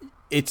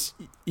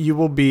 You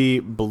will be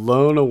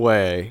blown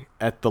away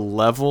at the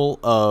level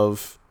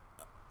of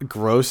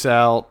gross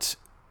out,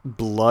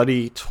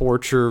 bloody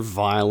torture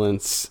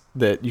violence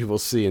that you will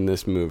see in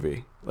this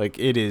movie. Like,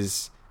 it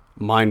is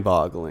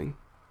mind-boggling.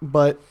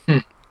 But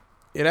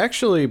it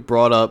actually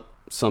brought up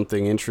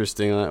something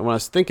interesting when I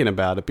was thinking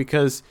about it,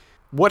 because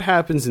what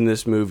happens in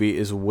this movie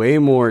is way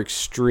more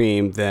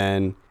extreme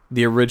than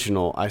the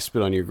original I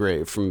Spit on Your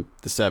Grave from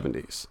the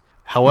 70s.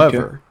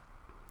 However,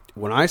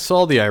 when I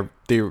saw the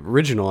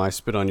original I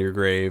Spit on Your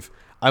Grave,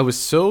 I was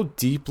so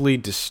deeply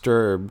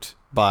disturbed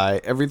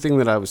by everything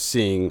that I was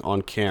seeing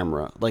on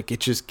camera. Like, it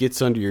just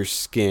gets under your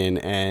skin,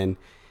 and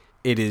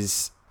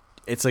it's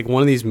like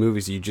one of these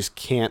movies you just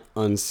can't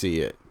unsee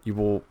it. You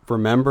will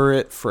remember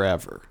it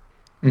forever.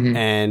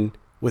 And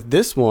with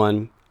this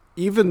one,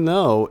 even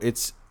though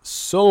it's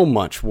so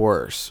much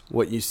worse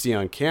what you see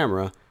on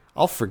camera,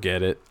 I'll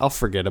forget it. I'll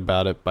forget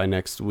about it by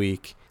next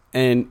week.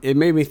 And it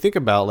made me think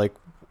about, like,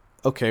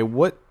 okay,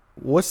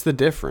 what's the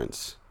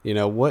difference? You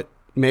know, what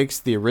makes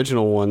the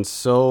original one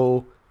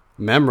so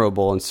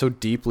memorable and so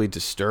deeply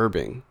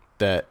disturbing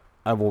that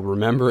I will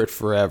remember it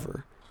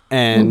forever?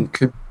 And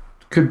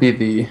could be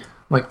the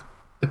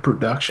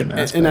production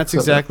aspect. And that's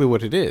exactly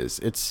what it is.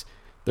 It's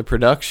the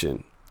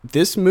production.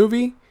 This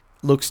movie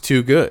looks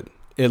too good.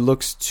 It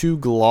looks too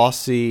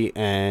glossy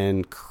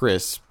and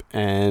crisp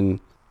and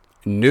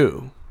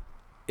new.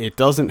 It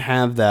doesn't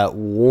have that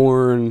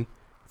worn,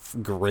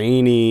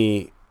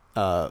 grainy,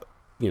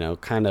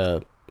 kind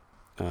of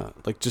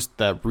like just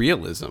that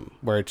realism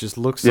where it just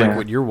looks like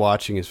what you're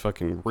watching is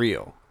fucking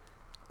real.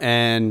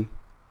 And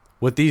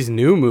with these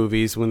new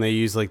movies, when they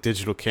use like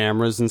digital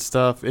cameras and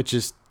stuff, it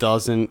just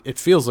doesn't. It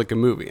feels like a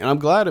movie, and I'm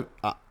glad.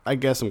 I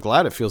guess I'm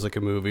glad it feels like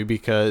a movie,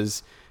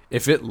 because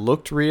if it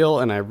looked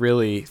real and I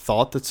really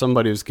thought that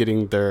somebody was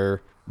getting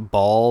their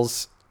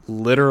balls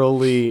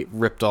literally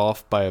ripped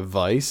off by a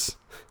vice,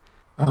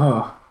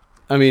 I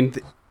mean,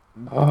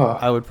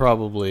 I would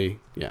probably,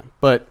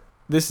 But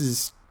this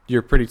is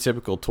your pretty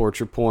typical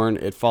torture porn.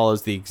 It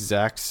follows the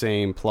exact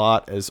same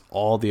plot as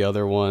all the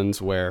other ones,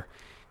 where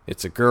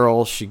it's a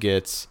girl, she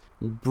gets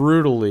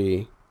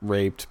brutally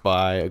raped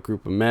by a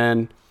group of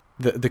men.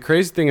 The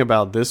crazy thing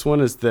about this one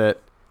is that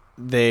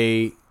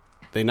they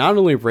not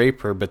only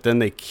rape her, but then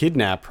they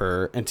kidnap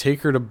her and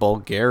take her to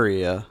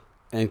Bulgaria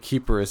and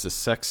keep her as a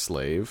sex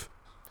slave.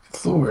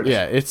 Lord.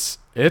 Yeah, it's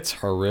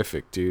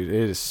horrific, dude.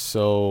 It is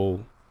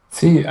so...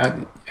 See,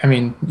 I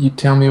mean, you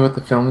tell me what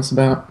the film is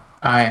about.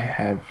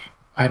 I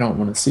don't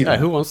want to see that.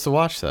 Who wants to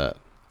watch that?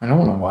 I don't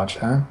want to watch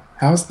that.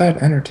 How's that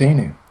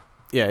entertaining?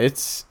 Yeah,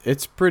 it's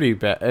pretty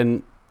bad.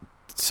 And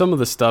some of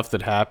the stuff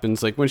that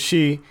happens, like when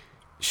she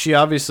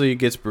obviously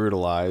gets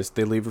brutalized,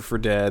 they leave her for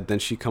dead, then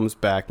she comes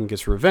back and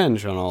gets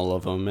revenge on all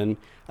of them. And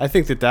I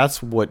think that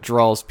that's what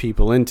draws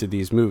people into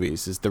these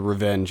movies, is the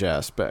revenge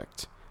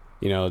aspect.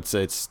 You know,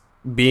 it's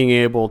being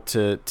able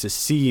to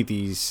see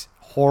these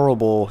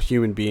horrible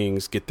human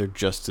beings get their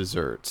just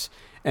desserts.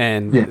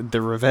 And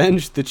the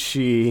revenge that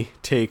she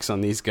takes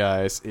on these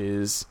guys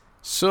is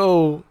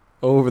so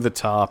over the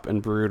top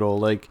and brutal.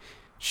 Like,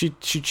 she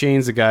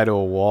chains the guy to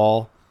a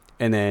wall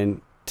and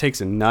then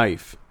takes a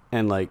knife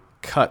and, like,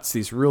 cuts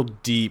these real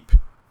deep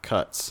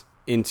cuts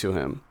into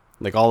him,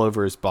 like all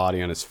over his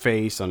body, on his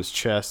face, on his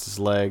chest, his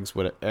legs,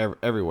 whatever,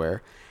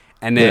 everywhere.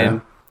 And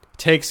then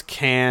takes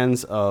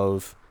cans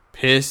of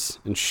piss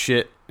and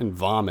shit and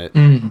vomit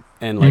and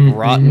like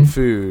rotten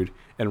food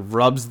and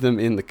rubs them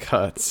in the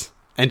cuts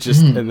and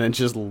then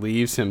just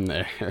leaves him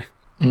there.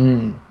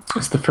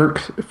 Is the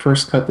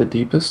first cut the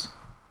deepest?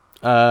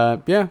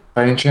 Yeah.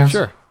 By any chance?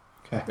 Sure.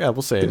 Okay. Yeah,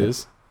 we'll say it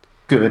is.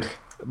 Good.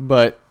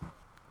 But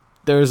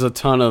there's a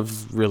ton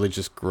of really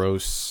just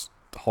gross,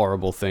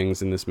 horrible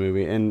things in this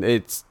movie, and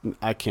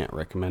I can't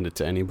recommend it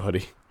to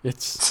anybody.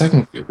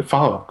 Second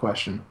follow-up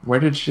question: where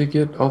did she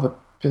get all the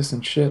piss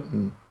and shit?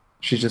 And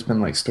she's just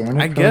been like storing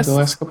it for the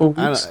last couple of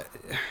weeks.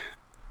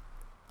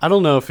 I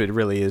don't know if it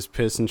really is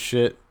piss and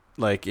shit.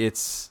 Like,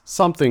 it's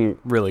something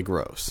really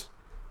gross.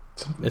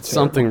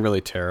 Something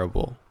really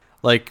terrible.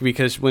 Like,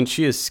 because when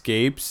she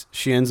escapes,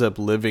 she ends up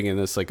living in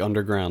this, like,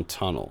 underground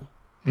tunnel.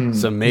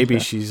 So maybe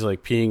she's,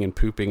 like, peeing and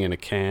pooping in a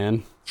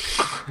can.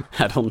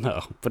 I don't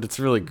know. But it's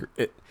really...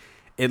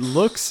 It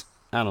looks...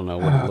 I don't know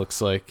what it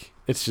looks like.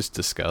 It's just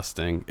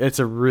disgusting. It's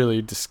a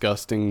really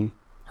disgusting,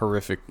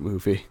 horrific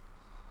movie.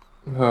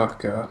 Oh,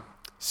 God.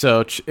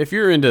 So, if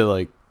you're into,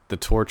 like, the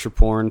torture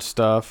porn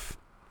stuff,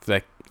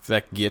 if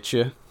that gets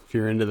you, if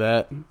you're into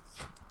that,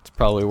 it's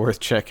probably worth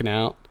checking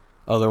out.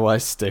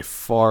 Otherwise, stay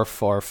far,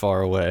 far,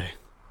 far away.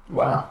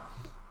 Wow.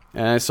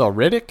 And I saw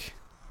Riddick.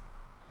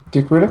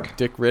 Dick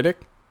Riddick?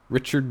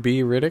 Richard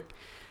B. Riddick.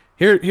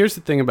 Here's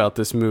the thing about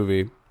this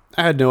movie.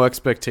 I had no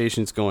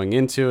expectations going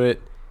into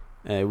it.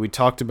 We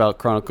talked about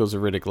Chronicles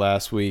of Riddick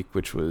last week,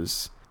 which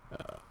was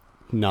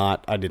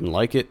I didn't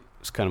like it. It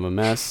was kind of a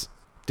mess.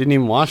 Didn't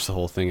even watch the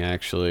whole thing,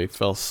 actually.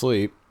 Fell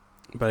asleep.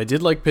 But I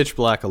did like Pitch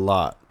Black a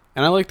lot.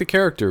 And I like the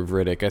character of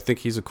Riddick. I think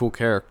he's a cool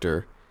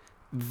character.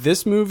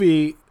 This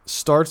movie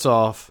starts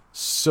off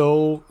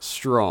so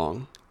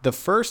strong. The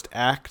first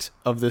act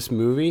of this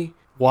movie,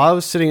 while I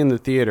was sitting in the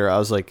theater, I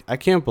was like, I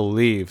can't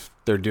believe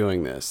they're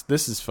doing this.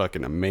 This is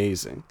fucking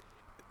amazing.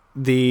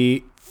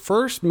 The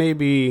first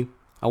maybe,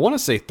 I want to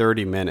say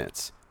 30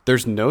 minutes,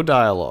 there's no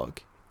dialogue.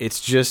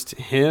 It's just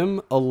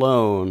him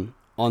alone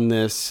on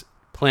this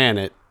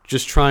planet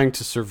just trying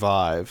to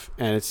survive.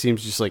 And it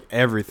seems just like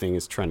everything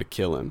is trying to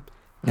kill him.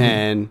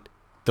 And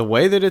the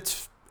way that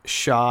it's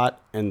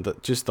shot and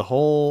just the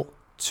whole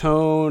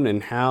tone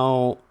and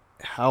how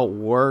it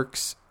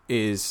works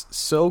is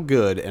so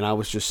good, and I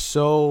was just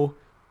so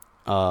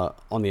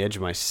on the edge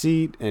of my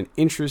seat and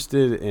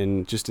interested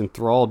and just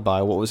enthralled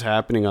by what was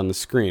happening on the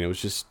screen. It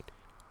was just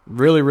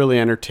really, really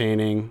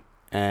entertaining,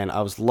 and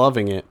I was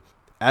loving it.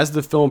 As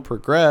the film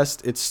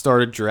progressed, it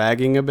started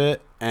dragging a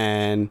bit,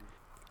 and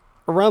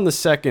around the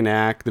second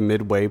act, the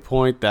midway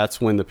point, that's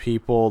when the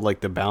people,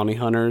 like the bounty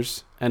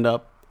hunters, end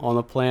up on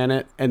the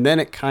planet, and then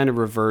it kind of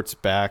reverts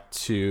back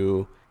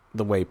to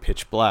the way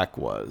Pitch Black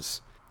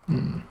was.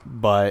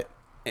 But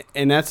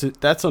and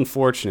that's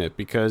unfortunate,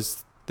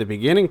 because the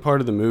beginning part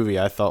of the movie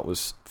I thought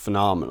was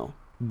phenomenal,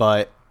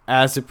 but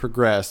as it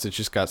progressed, it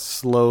just got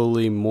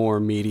slowly more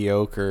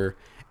mediocre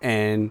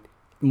and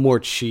more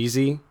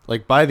cheesy.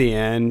 Like by the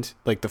end,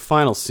 like the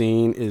final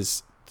scene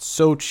is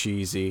so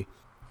cheesy,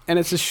 and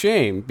it's a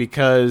shame,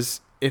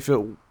 because if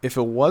it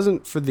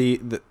wasn't for the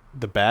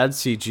bad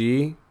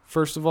CG,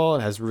 first of all,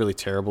 it has really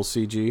terrible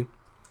CG.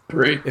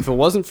 Great. If it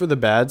wasn't for the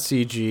bad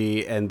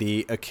CG and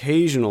the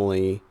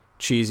occasionally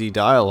cheesy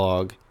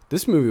dialogue,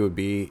 this movie would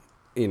be,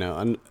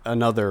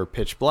 another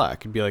Pitch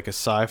Black. It'd be like a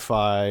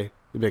sci-fi,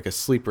 it'd be like a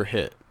sleeper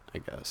hit, I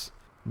guess.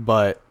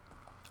 But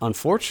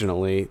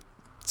unfortunately,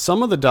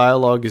 some of the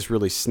dialogue is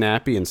really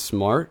snappy and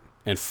smart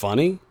and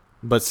funny,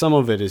 but some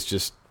of it is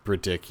just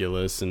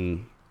ridiculous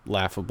and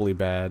laughably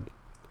bad.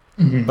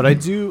 But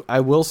I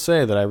will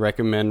say that I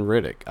recommend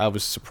Riddick. I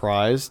was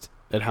surprised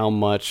at how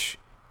much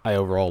I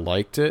overall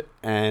liked it,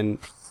 and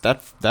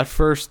that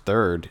first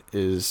third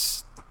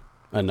is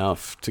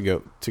enough to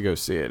go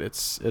see it.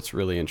 It's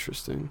really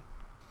interesting.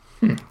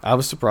 I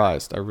was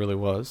surprised. I really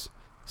was.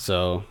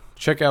 So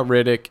check out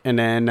Riddick, and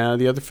then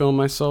the other film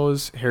I saw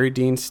was Harry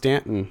Dean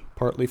Stanton,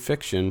 Partly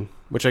Fiction,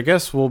 which I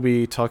guess we'll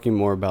be talking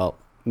more about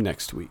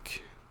next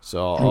week.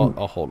 So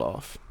I'll hold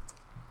off.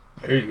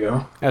 There you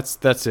go.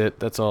 That's it.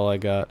 That's all I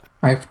got.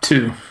 I have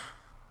two.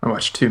 I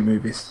watched 2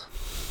 movies.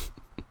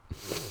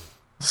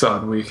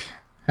 Solid week.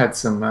 Had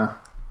some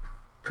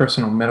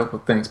personal medical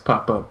things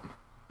pop up.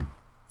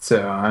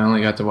 So I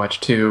only got to watch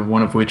 2,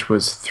 one of which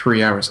was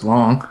 3 hours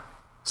long.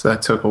 So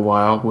that took a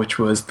while, which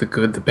was The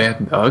Good, the Bad,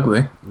 and the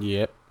Ugly.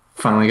 Yep.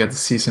 Finally got to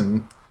see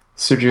some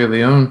Sergio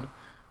Leone,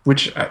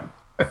 which I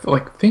feel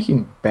like,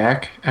 thinking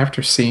back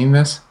after seeing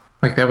this,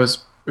 like it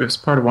was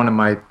part of one of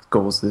my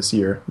goals this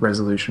year,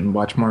 resolution,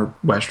 watch more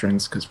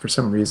Westerns, because for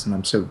some reason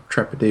I'm so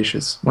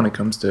trepidatious when it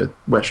comes to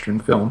Western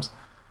films.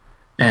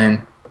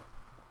 And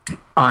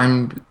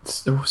I'm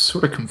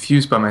sort of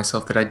confused by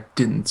myself that I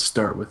didn't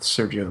start with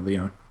Sergio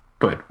Leone.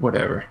 But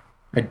whatever.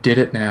 I did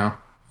it now.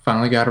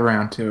 Finally got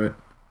around to it.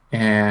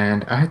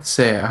 And I had to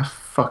say, I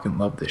fucking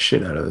loved the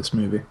shit out of this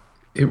movie.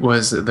 It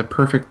was the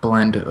perfect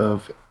blend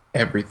of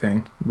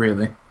everything,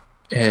 really.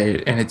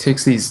 And it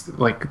takes these,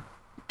 like,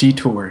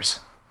 detours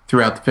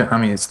throughout the film. I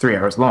mean, it's 3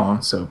 hours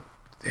long, so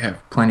they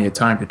have plenty of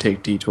time to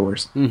take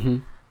detours.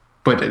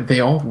 But they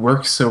all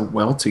work so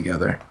well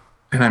together.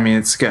 And I mean,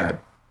 it's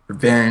got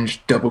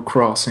revenge,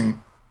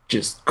 double-crossing,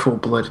 just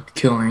cold-blooded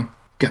killing.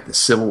 Got the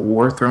Civil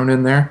War thrown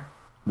in there.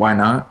 Why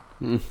not?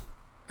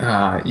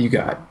 You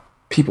got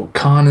people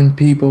conning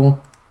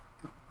people.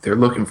 They're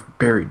looking for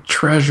buried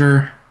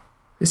treasure.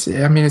 It's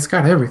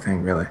got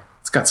everything, really.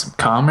 It's got some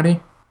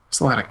comedy.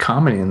 There's a lot of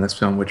comedy in this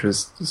film, which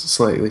was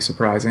slightly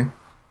surprising.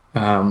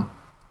 And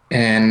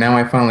now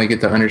I finally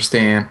get to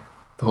understand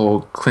the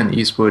whole Clint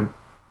Eastwood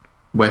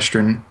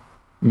Western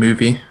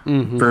movie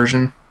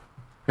version,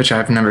 which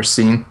I've never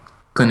seen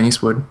Clint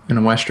Eastwood in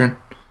a Western.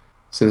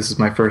 So this is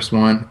my first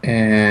one,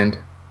 and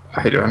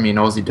I mean,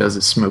 all he does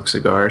is smoke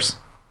cigars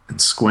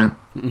and squint.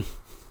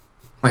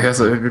 Like, that's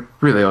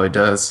really all he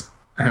does.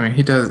 I mean,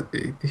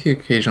 he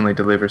occasionally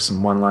delivers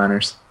some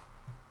one-liners,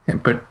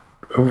 but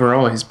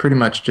overall, he's pretty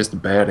much just a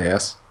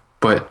badass.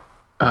 But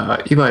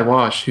Eli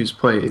Wash, who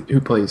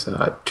plays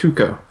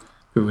Tuco,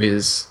 who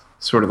is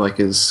sort of like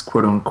his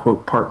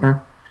quote-unquote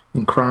partner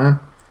in crime,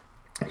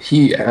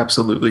 he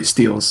absolutely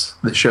steals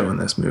the show in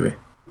this movie.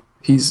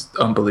 He's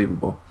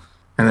unbelievable.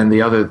 And then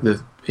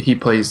he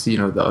plays,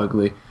 the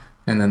ugly.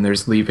 And then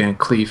there's Lee Van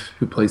Cleef,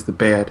 who plays the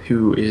bad,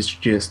 who is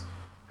just,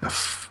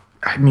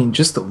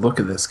 just the look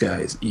of this guy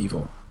is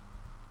evil.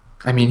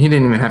 I mean, he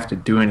didn't even have to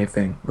do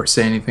anything or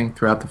say anything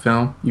throughout the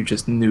film. You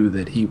just knew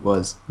that he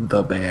was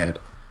the bad.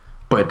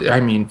 But, I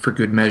mean, for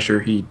good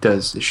measure, he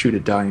does shoot a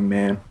dying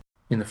man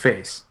in the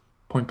face.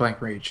 Point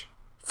blank range.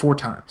 4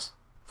 times.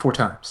 4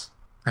 times.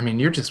 I mean,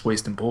 you're just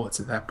wasting bullets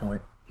at that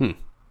point.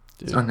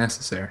 It's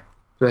unnecessary.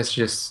 That's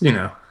just,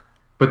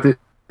 But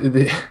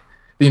the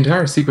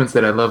entire sequence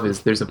that I love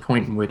is there's a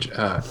point in which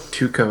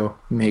Tuco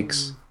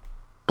makes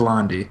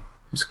Blondie,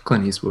 who's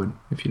Clint Eastwood,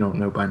 if you don't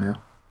know by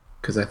now,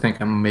 because I think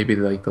I'm maybe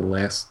like the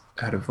last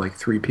out of like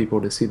 3 people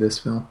to see this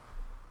film.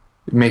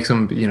 It makes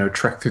him,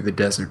 trek through the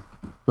desert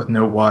with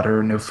no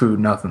water, no food,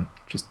 nothing.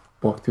 Just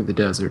walk through the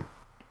desert.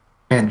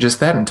 And just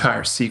that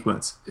entire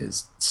sequence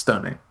is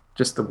stunning.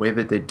 Just the way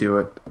that they do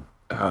it,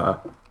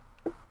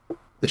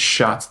 the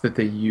shots that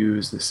they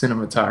use, the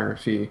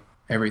cinematography,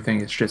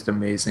 everything is just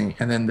amazing.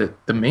 And then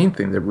the main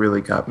thing that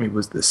really got me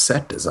was the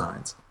set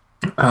designs.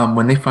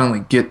 When they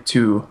finally get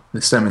to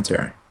the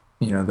cemetery,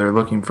 they're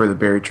looking for the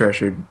buried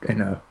treasure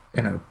in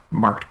a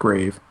marked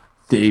grave.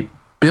 They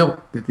built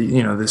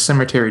the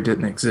cemetery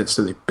didn't exist,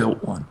 so they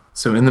built one.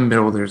 So in the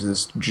middle there's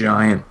this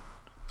giant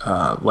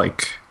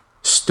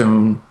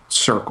stone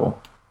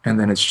circle, and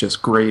then it's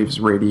just graves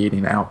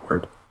radiating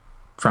outward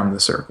from the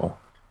circle.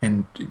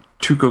 And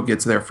Tuco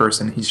gets there first,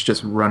 and he's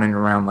just running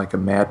around like a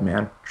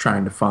madman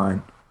trying to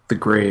find the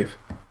grave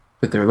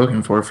that they're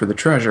looking for the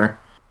treasure.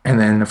 And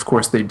then, of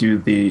course, they do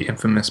the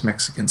infamous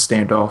Mexican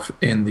standoff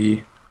in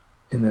the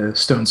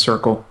stone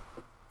circle.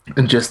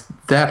 And just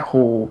that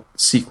whole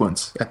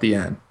sequence at the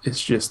end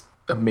is just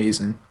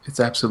amazing.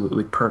 It's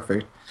absolutely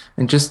perfect.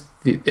 And just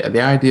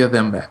the idea of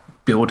them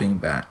building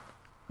that,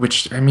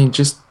 which,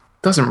 just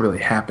doesn't really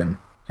happen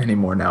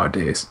anymore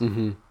nowadays.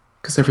 Mm-hmm.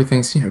 Because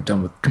everything's,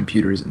 done with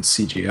computers and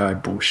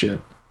CGI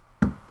bullshit.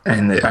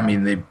 And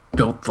they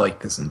built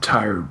like this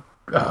entire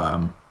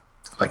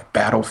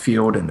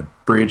battlefield and a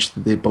bridge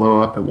that they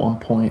blow up at one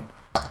point.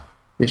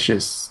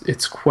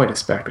 It's quite a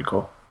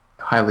spectacle.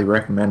 Highly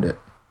recommend it.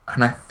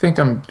 And I think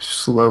I'm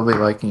slowly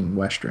liking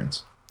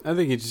Westerns. I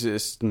think it's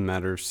just a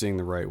matter of seeing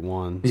the right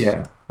ones.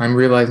 Yeah. I'm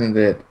realizing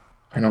that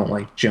I don't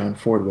like John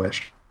Ford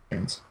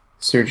Westerns.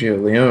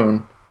 Sergio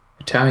Leone,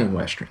 Italian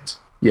Westerns.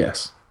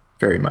 Yes,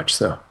 very much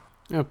so.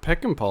 Yeah,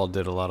 Peckinpah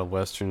did a lot of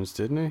Westerns,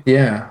 didn't he?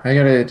 Yeah, I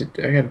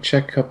gotta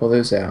check a couple of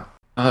those out.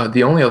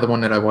 The only other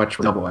one that I watched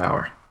was Double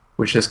Hour,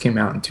 which just came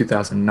out in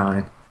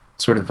 2009.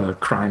 Sort of a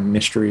crime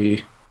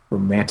mystery,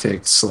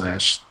 romantic /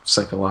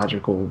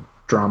 psychological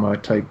drama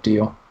type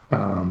deal.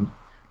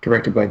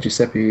 Directed by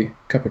Giuseppe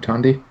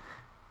Capotondi.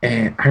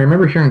 And I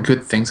remember hearing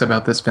good things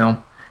about this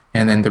film.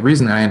 And then the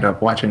reason I ended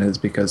up watching it is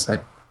because I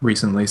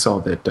recently saw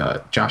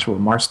that Joshua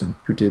Marston,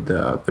 who did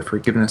The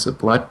Forgiveness of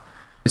Blood,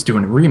 is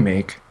doing a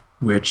remake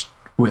with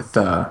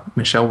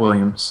Michelle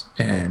Williams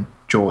and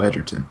Joel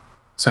Edgerton.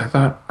 So I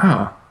thought,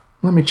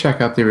 let me check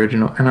out the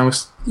original. And I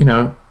was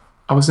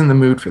in the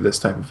mood for this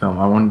type of film.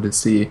 I wanted to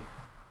see,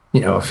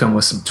 a film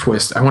with some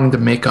twist. I wanted to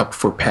make up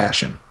for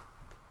Passion.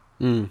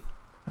 I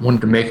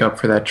wanted to make up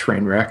for that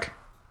train wreck.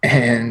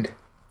 And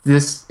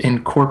this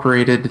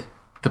incorporated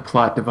the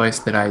plot device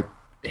that I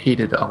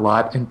hated a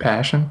lot in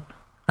Passion.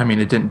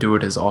 It didn't do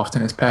it as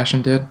often as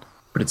Passion did,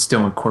 but it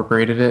still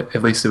incorporated it.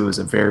 At least it was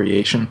a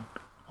variation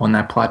on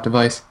that plot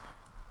device.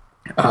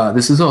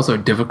 This is also a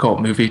difficult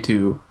movie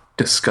to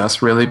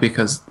discuss, really,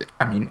 because,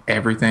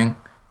 everything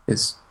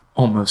is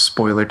almost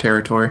spoiler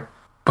territory.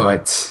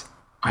 But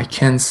I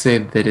can say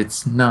that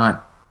it's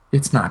not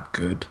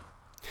good.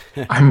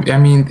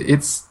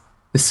 It's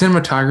the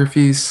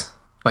cinematography's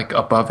like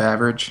above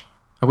average.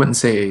 I wouldn't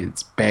say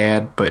it's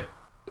bad, but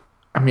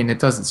it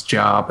does its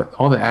job.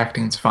 All the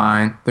acting's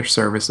fine. They're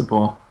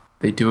serviceable.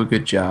 They do a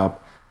good job.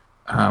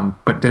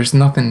 But there's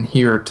nothing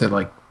here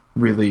to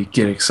really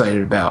get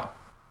excited about.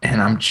 And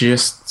I'm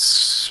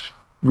just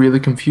really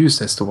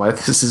confused as to why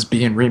this is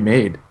being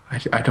remade.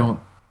 I don't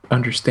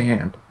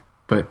understand.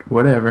 But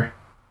whatever.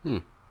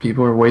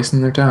 People are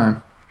wasting their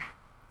time.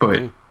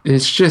 But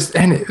it's just...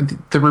 And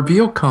the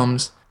reveal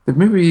comes... The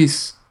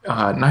movie's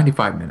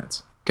 95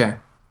 minutes. Okay?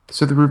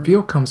 So the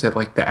reveal comes at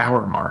the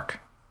hour mark,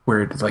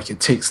 where it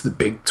takes the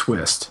big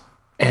twist.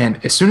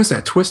 And as soon as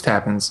that twist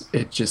happens,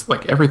 it just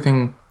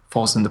everything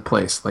falls into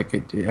place.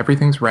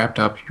 Everything's wrapped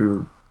up.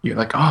 You're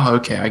like, oh,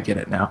 okay, I get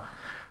it now.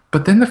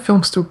 But then the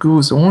film still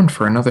goes on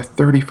for another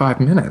 35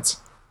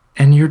 minutes.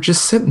 And you're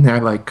just sitting there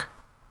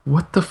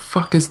what the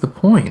fuck is the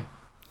point?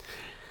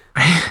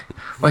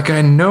 Like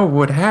I know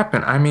what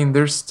happened. I mean,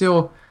 there's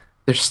still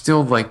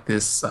like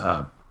this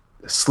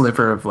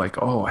sliver of like,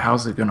 oh,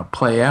 how's it gonna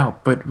play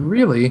out? But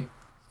really,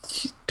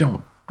 you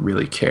don't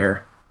really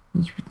care.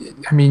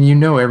 I mean, you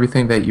know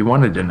everything that you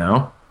wanted to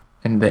know,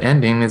 and the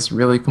ending is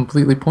really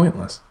completely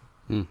pointless.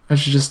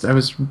 I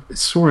was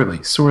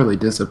sorely, sorely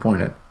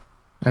disappointed.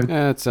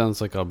 It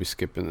sounds like I'll be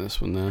skipping this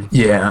one then.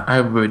 Yeah,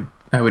 I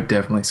would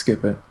definitely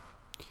skip it.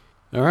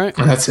 All right.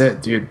 And that's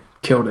it, dude.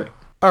 Killed it.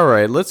 All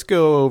right, let's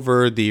go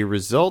over the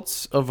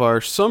results of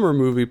our summer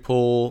movie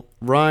poll.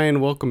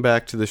 Ryan, welcome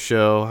back to the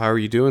show. How are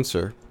you doing,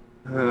 sir?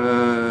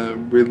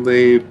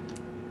 Relieved.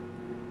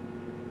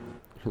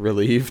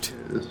 Relieved?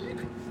 Yes.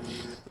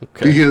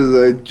 Okay. Because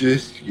I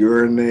just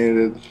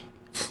urinated.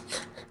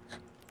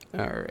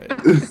 All right.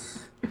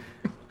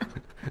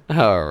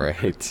 All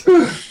right.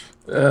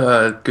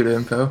 Good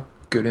info.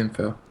 Good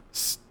info.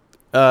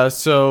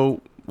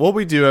 So what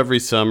we do every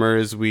summer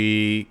is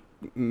we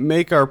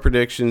make our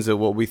predictions of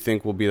what we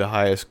think will be the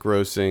highest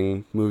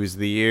grossing movies of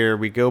the year.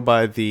 We go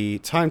by the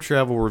Time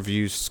Travel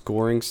Reviews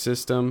scoring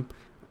system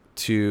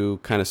to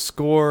kind of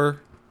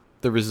score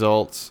the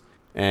results,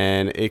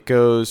 and it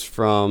goes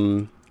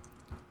from,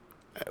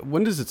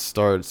 when does it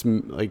start? It's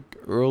like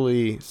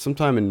early,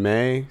 sometime in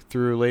May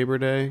through Labor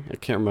Day. I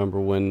can't remember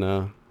when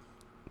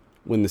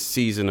the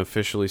season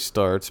officially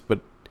starts,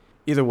 but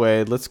either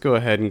way, let's go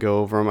ahead and go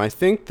over them. I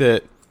think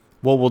that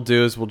what we'll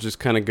do is we'll just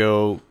kind of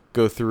go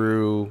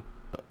through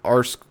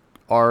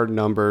our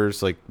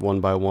numbers like one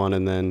by one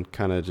and then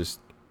kind of just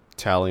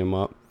tally them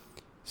up.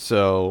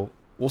 So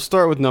we'll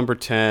start with number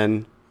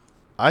 10.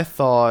 I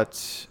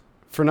thought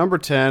for number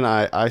 10,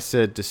 I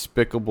said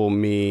Despicable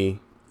Me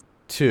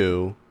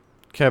 2.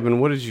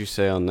 Kevin, what did you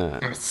say on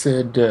that? I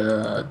said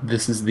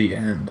This Is the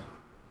End.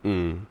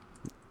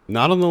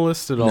 Not on the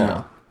list at all.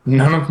 No.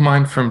 None of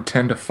mine from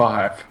 10 to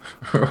 5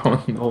 are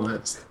on the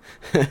list.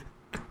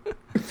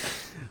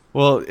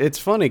 Well, it's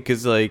funny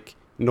because like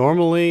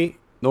normally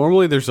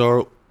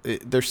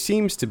there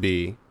seems to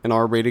be an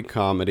R-rated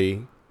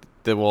comedy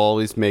that will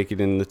always make it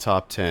in the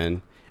top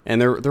 10,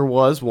 and there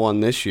was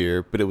one this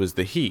year, but it was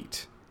The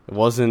Heat. It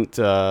wasn't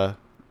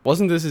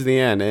This Is the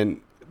End,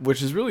 and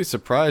which is really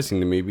surprising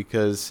to me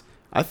because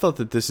I thought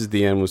that This Is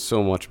the End was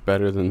so much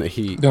better than The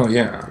Heat. Oh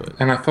yeah,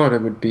 and I thought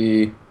it would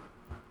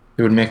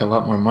make a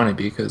lot more money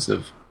because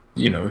of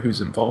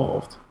who's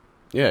involved.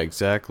 Yeah,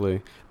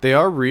 exactly. They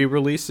are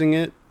re-releasing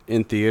it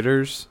in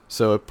theaters,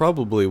 so it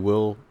probably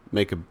will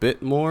make a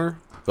bit more,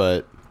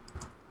 but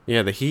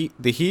yeah, the Heat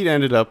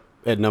ended up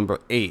at number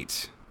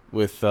 8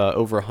 with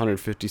over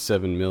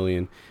 157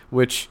 million,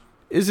 which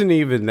isn't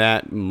even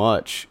that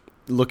much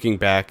looking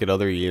back at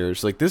other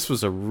years. Like, this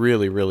was a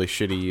really, really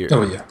shitty year.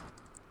 Oh yeah,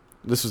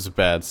 this was a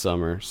bad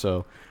summer.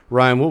 So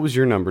Ryan, what was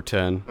your number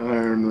 10?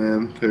 Iron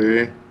Man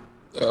 3.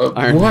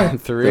 Iron Man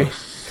 3.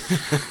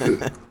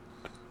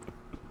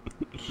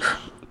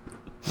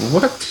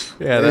 What?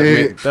 Yeah,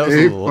 that was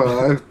a little...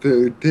 5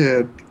 through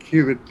 10.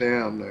 Keep it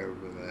down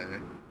over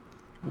there.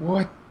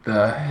 What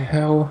the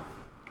hell?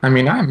 I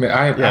mean, I've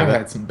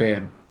had some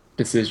bad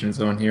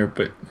decisions on here,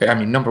 but I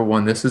mean, number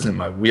 1, this isn't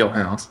my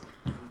wheelhouse.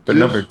 But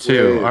number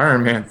 2, wait.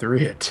 Iron Man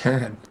 3 at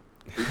 10.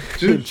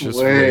 Just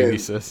wait, he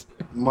wait. says.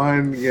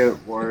 Mine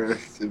get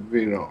worse if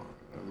you don't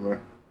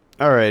remember.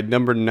 All right,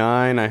 number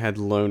 9, I had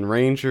Lone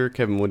Ranger.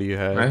 Kevin, what do you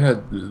have? I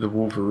had the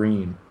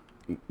Wolverine.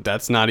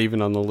 That's not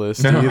even on the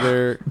list No,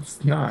 either.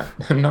 it's not.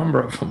 A number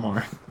of them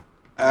are.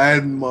 I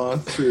had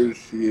Monsters,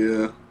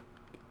 yeah.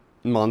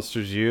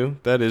 Monsters U,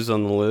 that is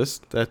on the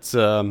list. That's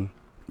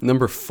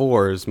number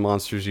 4 is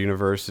Monsters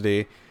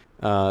University.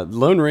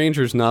 Lone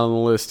Ranger's not on the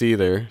list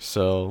either,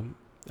 so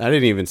I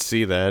didn't even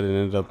see that. It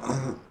ended up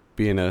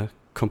being a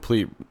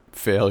complete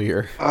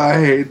failure. I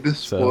hate to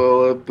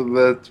spoil it, but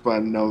that's my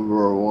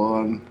number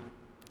 1.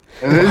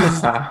 And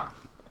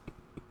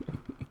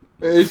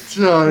it's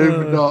not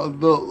even on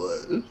the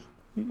list.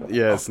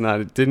 Yeah, it's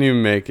not. It didn't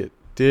even make it.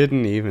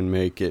 Didn't even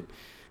make it.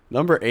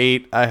 Number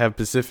 8, I have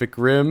Pacific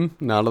Rim,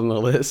 not on the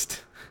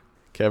list.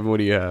 Kevin, what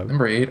do you have?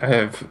 Number 8, I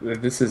have,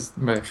 this is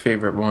my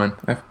favorite one,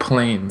 I have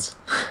Planes.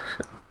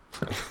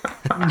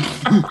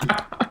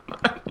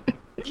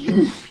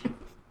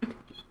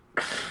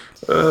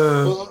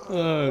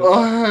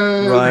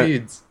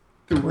 Right.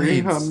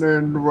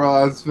 300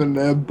 Rosman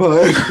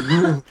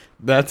Empire.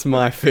 That's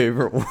my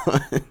favorite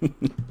one.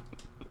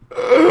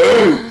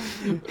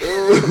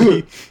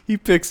 he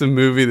picks a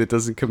movie that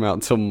doesn't come out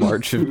until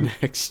March of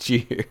next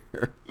year.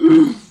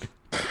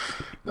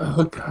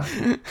 Oh, God.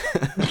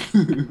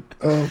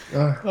 Oh,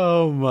 God.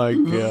 Oh, my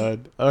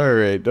God. All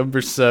right,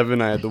 number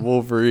 7, I had the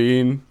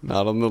Wolverine,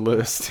 not on the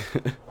list.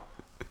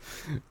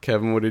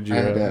 Kevin, what did you I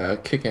have?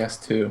 had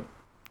Kick-Ass 2.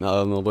 Not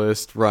on the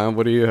list. Ryan,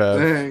 what do you have?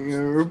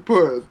 Hangover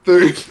Part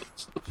 3.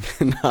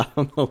 Not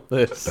on the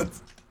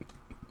list.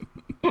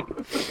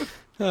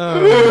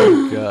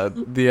 Oh, my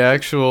God. The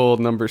actual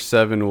number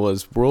 7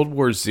 was World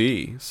War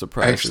Z, I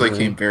surprisingly. actually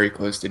came very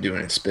close to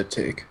doing a spit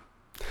take.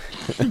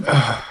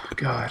 Oh,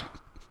 God.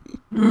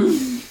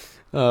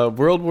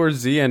 World War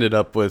Z ended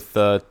up with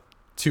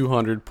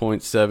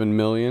 $200.7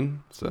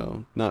 million,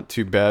 so not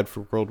too bad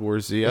for World War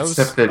Z. I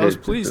was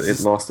pleased. It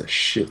lost a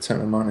shit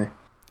ton of money.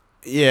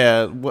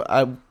 Yeah,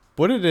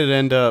 what did it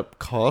end up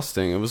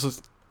costing? It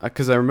was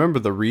because I remember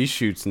the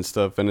reshoots and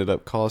stuff ended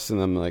up costing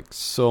them like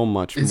so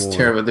much more. It's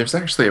terrible. There's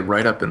actually a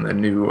write-up in the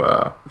new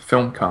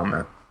film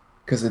comment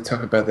because they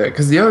talk about that.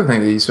 Because the other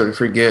thing that you sort of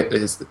forget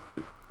is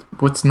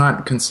what's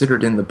not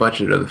considered in the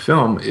budget of the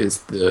film is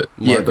the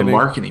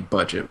marketing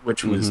budget,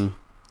 which was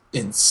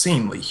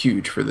insanely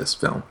huge for this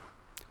film.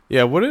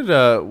 Yeah, what did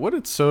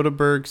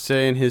Soderbergh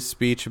say in his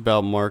speech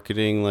about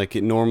marketing? Like,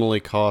 it normally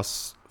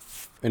costs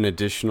an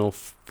additional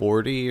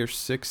 40 or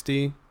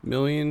 60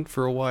 million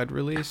for a wide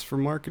release for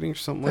marketing or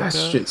something like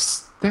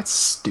that. That's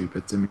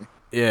stupid to me.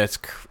 Yeah,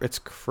 it's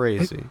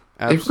crazy.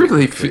 I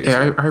really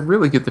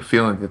get the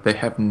feeling that they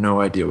have no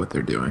idea what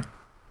they're doing.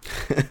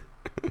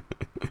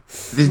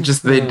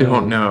 They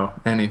don't know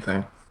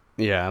anything.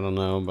 Yeah, I don't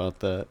know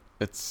about that.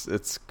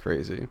 It's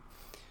crazy.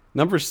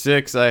 Number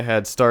 6, I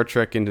had Star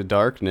Trek Into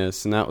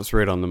Darkness, and that was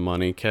right on the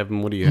money.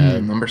 Kevin, what do you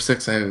have? Number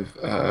 6, I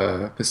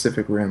have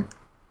Pacific Rim.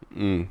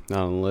 Not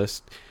on the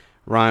list.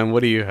 Ryan,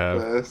 what do you have?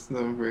 That's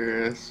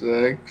number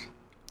 6.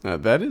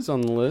 That is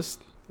on the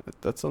list.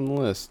 That's on the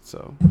list.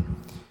 So,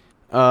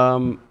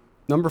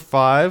 number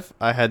 5,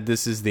 I had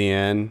This Is the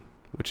End,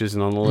 which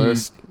isn't on the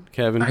list.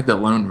 Kevin, I had The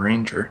Lone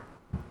Ranger.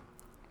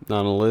 Not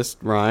on the list.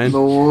 Ryan,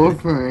 The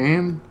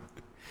Wolfman.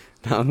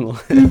 Not on the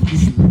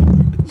list.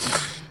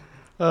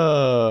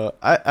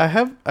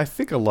 I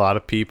think a lot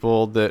of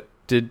people that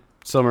did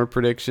summer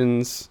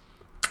predictions,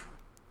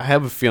 I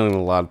have a feeling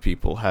a lot of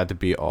people had to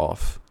be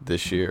off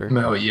this year.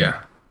 Oh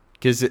yeah,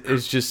 because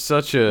it's just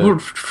such a. Well,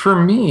 for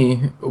me,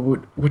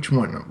 which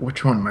one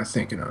am I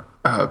thinking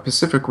of?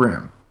 Pacific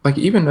Rim. Like,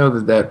 even though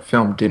that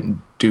film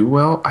didn't do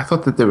well, I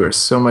thought that there was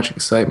so much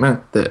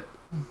excitement that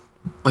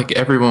like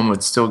everyone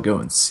would still go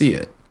and see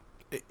it.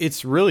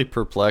 It's really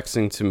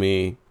perplexing to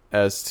me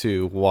as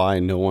to why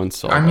no one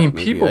saw it. I mean,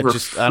 people were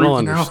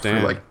freaking out for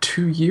like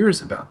 2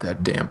 years about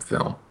that damn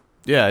film.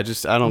 Yeah,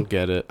 I don't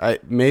get it.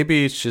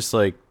 Maybe it's just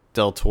like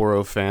Del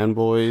Toro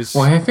fanboys.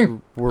 Well, I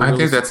think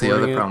that's the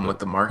other problem with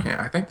the marketing.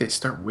 I think they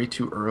start way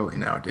too early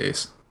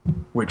nowadays,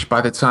 which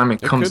by the time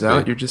it comes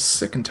out, you're just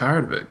sick and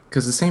tired of it.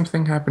 Because the same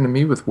thing happened to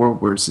me with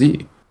World War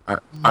Z.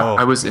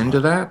 I was into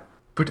that,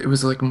 but it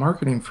was like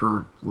marketing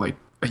for like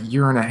a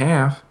year and a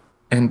half.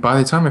 And by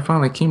the time it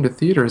finally came to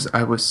theaters,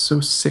 I was so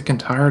sick and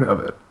tired of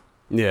it.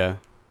 Yeah.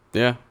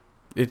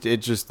 It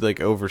just like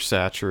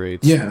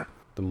oversaturates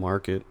the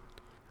market.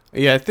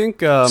 Yeah, I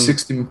think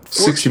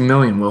 60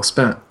 million well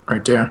spent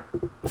right there.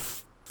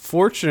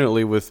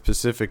 Fortunately, with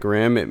Pacific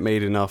Rim, it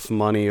made enough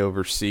money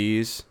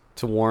overseas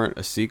to warrant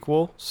a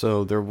sequel.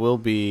 So there will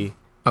be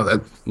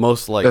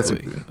most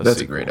likely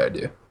that's a great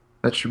idea.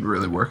 That should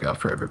really work out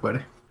for everybody.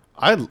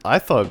 I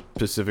thought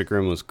Pacific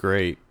Rim was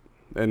great,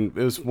 and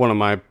it was one of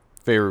my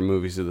favorite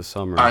movies of the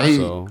summer.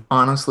 I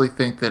honestly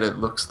think that it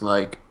looks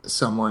like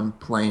someone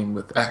playing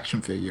with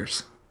action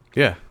figures.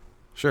 Yeah,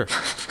 sure.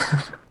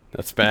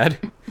 That's bad.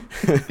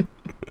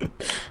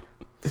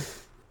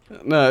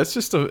 No,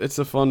 it's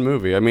a fun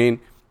movie. I mean,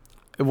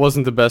 it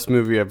wasn't the best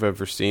movie I've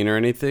ever seen or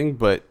anything,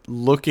 but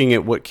looking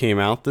at what came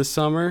out this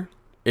summer,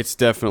 it's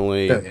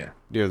definitely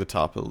near the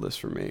top of the list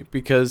for me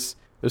because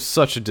it was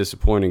such a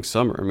disappointing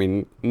summer. I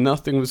mean,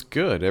 nothing was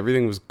good.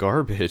 Everything was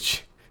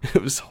garbage.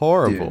 It was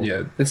horrible.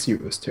 Yeah, this year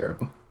was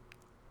terrible.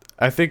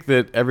 I think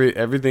that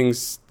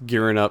everything's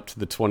gearing up to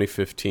the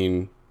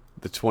 2015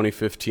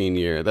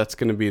 year. That's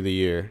going to be the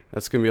year.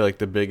 That's going to be like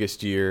the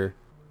biggest year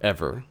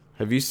ever.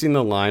 Have you seen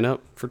the lineup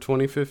for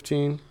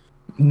 2015?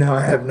 No,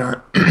 I have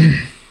not.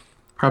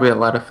 Probably a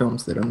lot of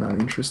films that I'm not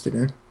interested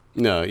in.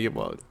 No,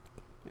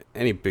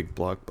 any big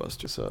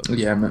blockbusters up.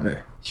 Yeah, I'm not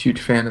a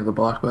huge fan of the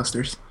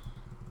blockbusters.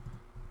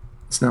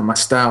 It's not my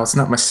style. It's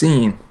not my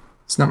scene.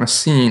 It's not my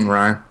scene,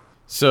 Ryan.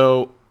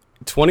 So,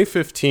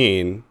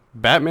 2015,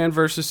 Batman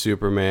vs.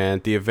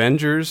 Superman, The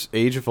Avengers,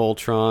 Age of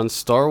Ultron,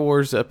 Star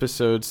Wars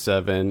Episode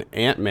 7,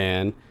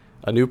 Ant-Man,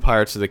 A New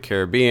Pirates of the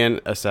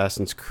Caribbean,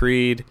 Assassin's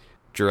Creed,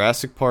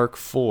 Jurassic Park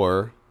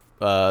 4,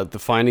 the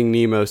Finding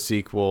Nemo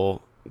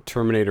sequel,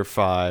 Terminator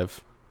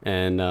 5,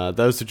 and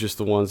those are just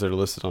the ones that are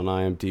listed on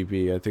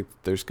IMDb. I think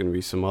there's going to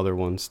be some other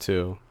ones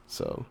too.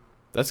 So,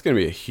 that's going to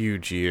be a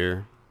huge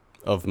year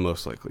of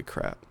most likely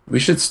crap. We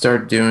should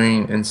start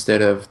doing,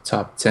 instead of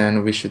top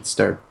 10, we should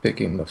start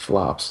picking the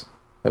flops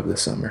of the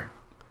summer.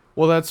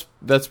 Well,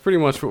 that's pretty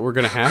much what we're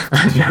going to have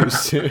to do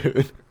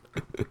soon.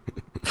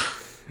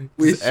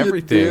 We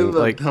should do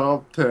the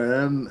top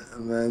 10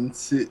 and then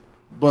see,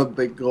 but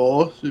the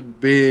goal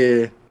should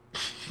be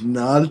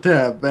not to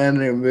have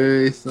any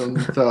movies on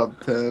the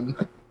top 10.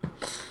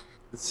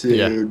 See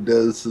who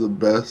does the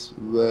best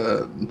with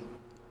that.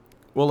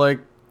 Well,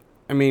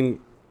 I mean,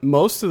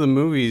 most of the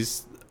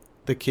movies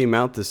that came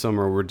out this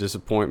summer were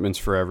disappointments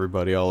for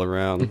everybody all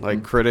around. Mm-hmm.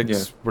 Like,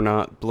 critics were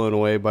not blown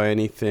away by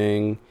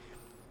anything.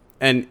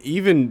 And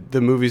even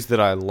the movies that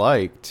I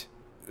liked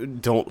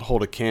don't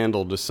hold a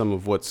candle to some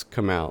of what's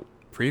come out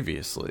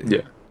previously.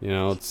 Yeah. You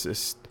know, it's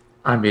just...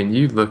 I mean,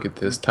 you look at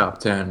this top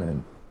 10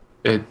 and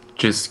it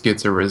just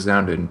gets a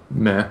resounding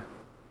meh.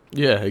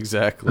 Yeah,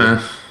 exactly.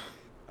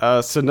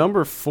 So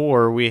number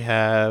 4, we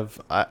have,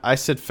 I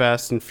said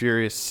Fast and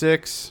Furious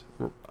 6.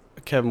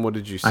 Kevin, what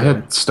did you say? I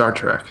had Star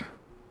Trek.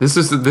 This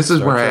is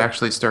where I Trek.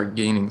 actually start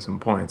gaining some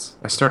points.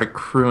 I start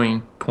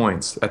accruing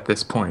points at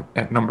this point,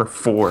 at number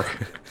 4.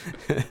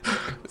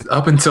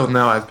 Up until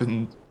now, I've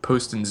been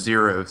posting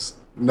zeros.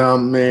 Not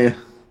me.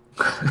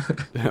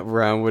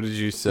 Ryan, what did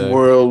you say?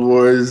 World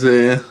War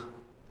Z.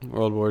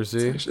 World War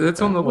Z?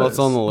 It's on the Well, list. it's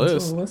on the list.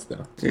 It's on the list,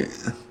 though.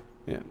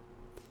 Yeah.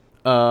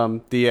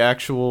 The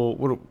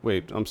actual,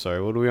 wait, I'm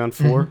sorry, what are we on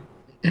 4?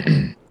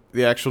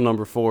 The actual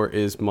number 4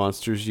 is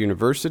Monsters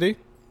University.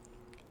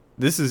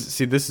 This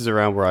is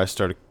around where I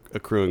started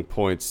accruing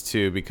points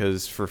too,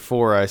 because for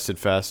 4 I said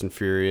Fast and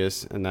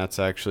Furious, and that's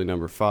actually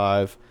number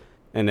 5.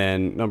 And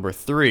then number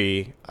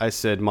 3, I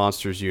said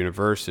Monsters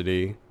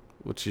University,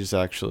 which is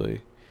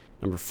actually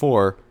number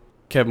 4.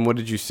 Kevin, what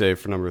did you say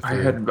for number 3?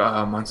 I had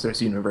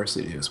Monsters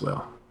University as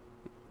well.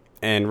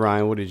 And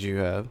Ryan, what did you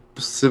have?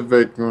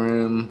 Pacific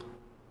Rim.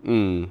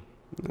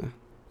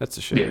 That's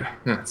a shame. Yeah,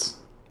 that's.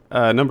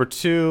 Number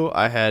 2,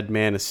 I had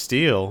Man of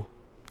Steel.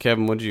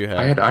 Kevin, what did you have?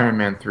 I had Iron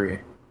Man 3.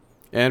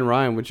 And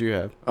Ryan, what did you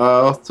have? I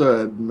also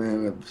had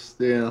Man of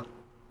Steel.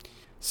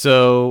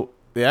 So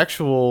the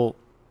actual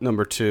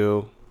number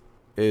 2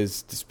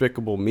 is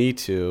Despicable Me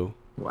 2.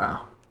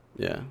 Wow.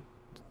 Yeah.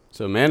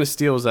 So Man of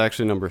Steel is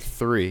actually number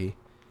 3.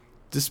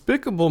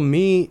 Despicable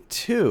Me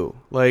 2.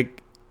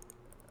 Like,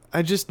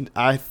 I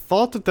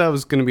thought that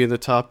was going to be in the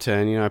top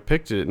 10. You know, I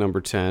picked it at number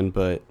 10,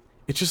 but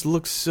it just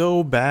looks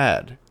so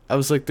bad. I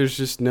was like, there's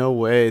just no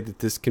way that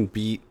this can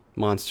beat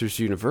Monsters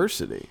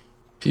University.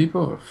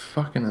 People are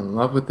fucking in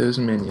love with those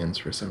minions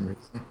for some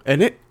reason.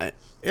 And it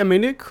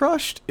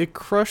crushed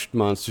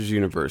Monsters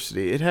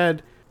University. It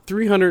had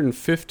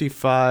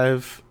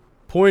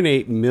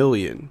 355.8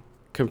 million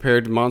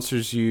compared to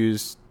Monsters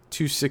U's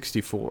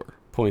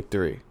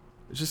 264.3.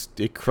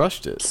 It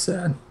crushed it.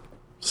 Sad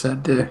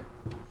day.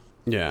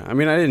 Yeah, I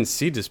mean, I didn't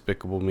see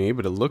Despicable Me,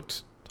 but it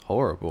looked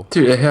horrible.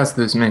 Dude, it has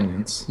those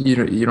minions. You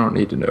don't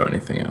need to know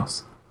anything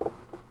else.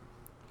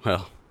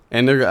 Well,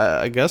 and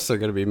I guess they're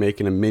going to be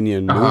making a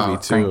Minion movie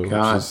too. Thank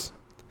God.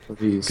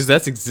 Please. Because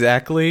that's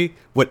exactly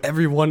what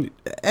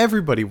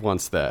everybody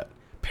wants. That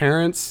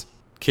parents,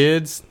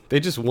 kids, they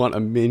just want a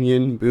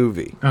Minion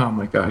movie. Oh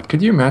my God!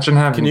 Could you imagine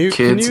having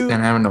kids and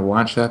having to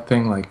watch that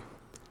thing like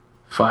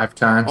 5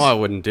 times? Oh, I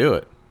wouldn't do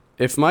it.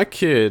 If my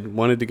kid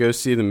wanted to go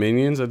see the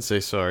Minions, I'd say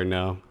sorry,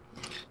 no.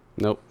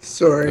 Nope.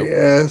 Sorry,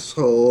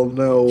 asshole.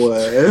 No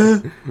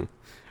way.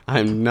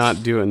 I'm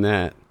not doing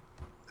that.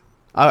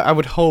 I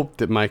would hope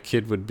that my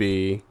kid would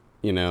be,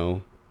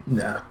 No.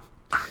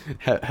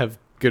 have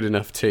good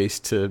enough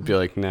taste to be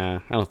like, nah,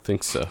 I don't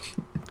think so.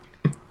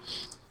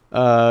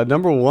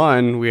 Number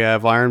 1, we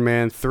have Iron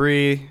Man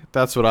 3.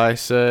 That's what I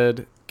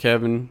said.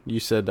 Kevin, you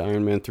said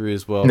Iron Man 3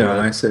 as well. No, right?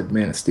 I said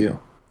Man of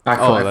Steel.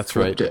 That's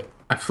right.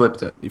 I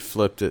flipped it. You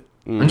flipped it.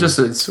 I'm just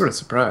sort of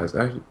surprised.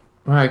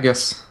 I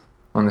guess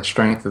on the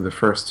strength of the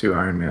first 2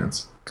 Iron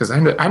Mans. Because I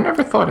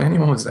never thought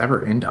anyone was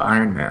ever into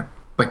Iron Man.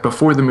 Like,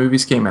 before the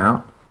movies came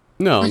out.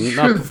 No,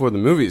 not before the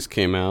movies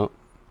came out.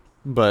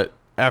 But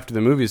after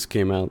the movies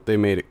came out, they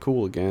made it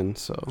cool again,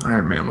 so...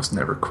 Iron Man was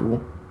never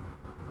cool.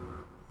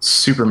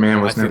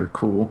 Superman was never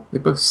cool. They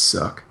both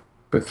suck.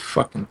 Both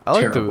fucking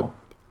terrible.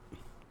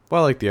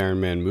 I like the Iron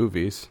Man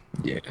movies.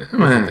 Yeah.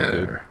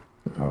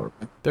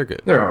 They're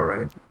good. They're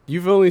alright.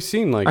 You've only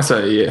seen, like, I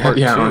saw, part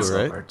 2, I saw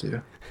right? part 2.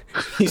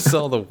 You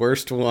saw the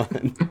worst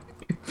one.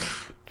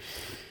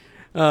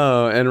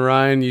 Oh, and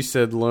Ryan, you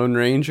said Lone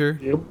Ranger?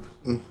 Yep.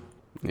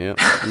 Yep.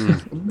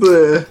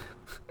 But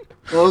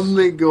let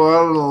me go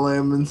out on a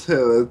limb and say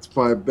that's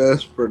my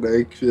best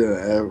prediction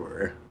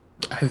ever.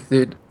 I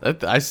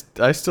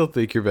I still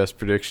think your best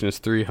prediction is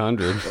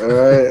 300.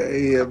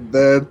 Yeah,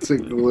 that's a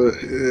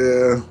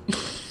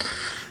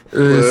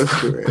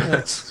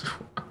yeah.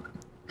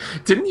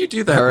 Didn't you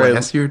do that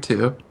last year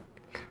too?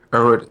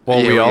 Or what?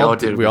 Well, yeah,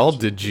 we all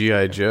did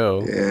G.I.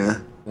 Joe. Yeah.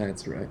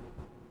 That's right.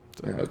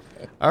 Okay.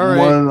 All right.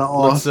 What an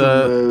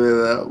awesome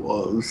movie that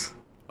was.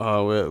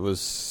 Oh, it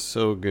was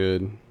so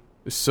good.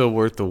 It's so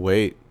worth the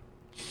wait.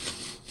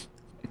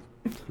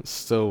 It's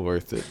so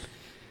worth it.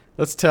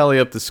 Let's tally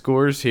up the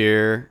scores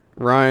here.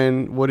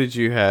 Ryan, what did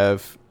you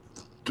have?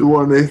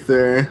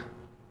 23.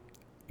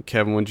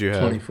 Kevin, what did you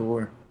have?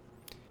 24.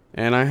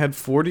 And I had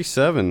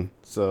 47.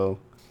 So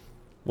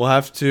we'll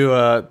have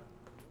to...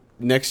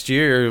 next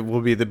year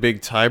will be the big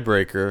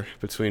tiebreaker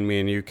between me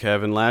and you,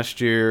 Kevin. Last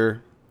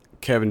year,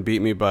 Kevin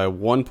beat me by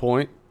 1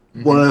 point.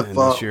 What if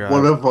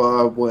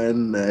I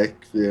win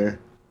next year?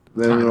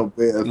 Then it'll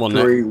be a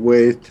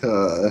 3-way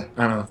tie.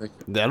 I don't think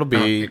that'll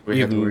be we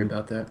have to worry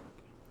about that.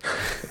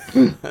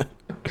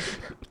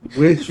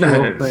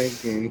 Wishful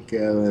thinking,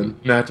 Kevin.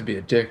 Not to be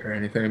a dick or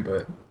anything,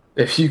 but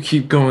if you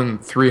keep going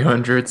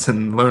 300s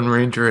and Lone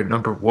Ranger at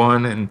number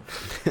 1 and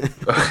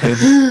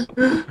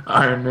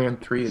Iron Man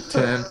 3 at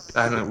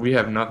 10, we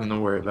have nothing to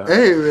worry about.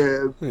 Hey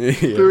man,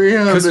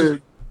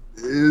 300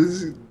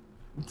 is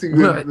too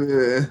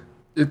good.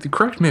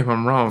 Correct me if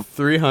I'm wrong.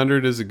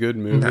 300 is a good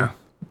movie.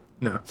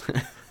 No.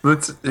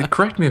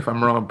 Correct me if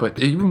I'm wrong, but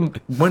even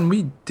when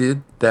we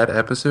did that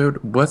episode,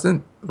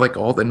 wasn't like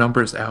all the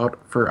numbers out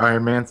for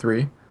Iron Man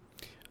 3?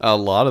 A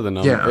lot of the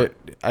numbers.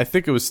 Yeah. I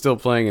think it was still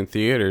playing in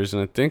theaters,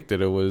 and I think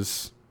that it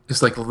was...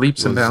 It's like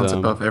leaps and bounds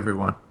above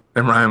everyone.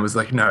 And Ryan was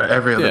like, no,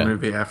 every other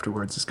movie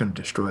afterwards is going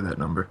to destroy that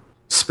number.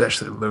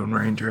 Especially Lone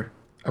Ranger.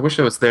 I wish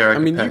I was there. I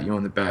could pat you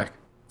on the back.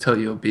 Tell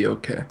you it'll be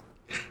okay.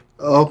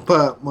 I'll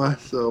pat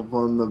myself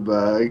on the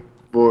back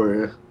for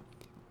you.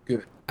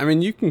 Good. I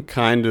mean, you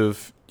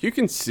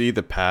can see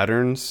the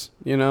patterns,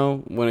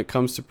 when it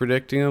comes to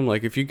predicting them.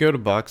 Like, if you go to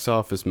Box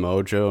Office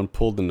Mojo and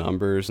pull the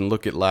numbers and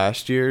look at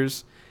last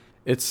year's,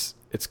 it's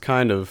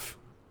kind of,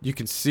 you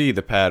can see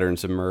the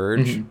patterns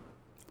emerge. Mm-hmm.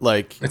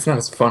 Like, it's not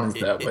as fun as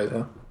that way,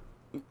 though.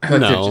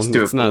 No,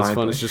 it's not as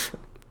fun. It's just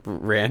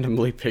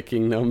randomly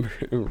picking movies.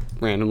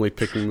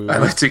 I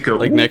like to go,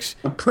 like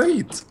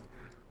plates.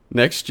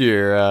 Next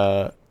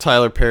year,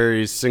 Tyler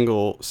Perry's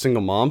Single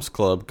Moms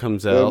Club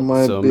comes out, that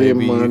might so be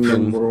maybe my you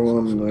can. number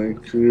one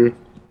next year.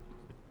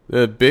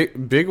 The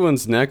big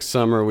ones next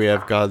summer. We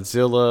have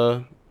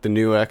Godzilla, the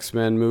new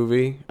X-Men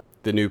movie,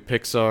 the new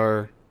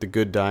Pixar, The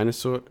Good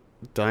Dinosaur.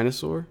 I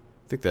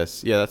think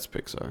that's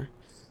Pixar.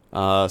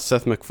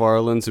 Seth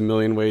MacFarlane's A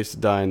Million Ways to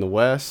Die in the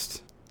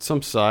West. Some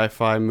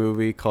sci-fi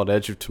movie called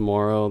Edge of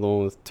Tomorrow, the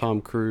one with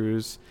Tom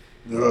Cruise.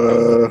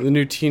 The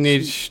new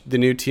Teenage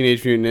Mutant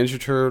Ninja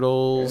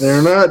Turtles.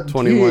 They're not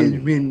 21.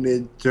 Teenage Mutant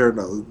Ninja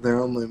Turtles. They're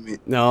only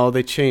No,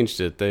 they changed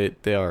it.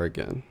 They are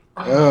again.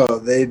 Oh,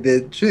 they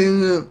did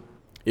change it?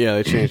 Yeah,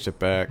 they changed it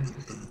back.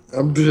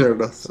 I'm sure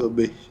that'll still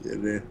be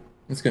shitty.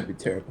 It's going to be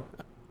terrible.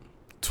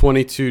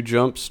 22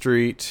 Jump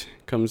Street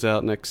comes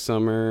out next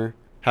summer.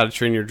 How to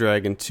Train Your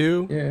Dragon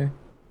 2. Yeah.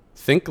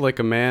 Think Like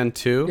a Man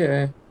 2.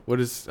 Yeah. What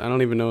is... I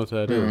don't even know what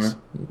that is.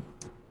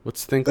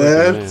 What's Think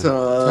That's, Like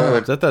a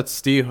Man? Is that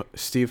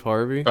Steve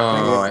Harvey?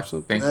 Oh, I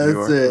think that's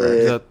you are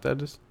correct.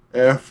 That is...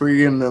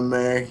 African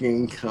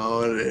American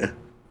comedy.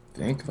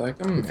 Think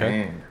Like a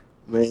Man.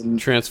 I mean,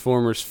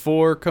 Transformers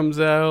 4 comes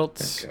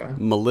out. Okay.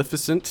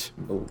 Maleficent.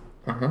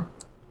 Uh-huh.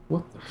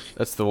 What the...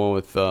 That's the one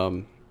with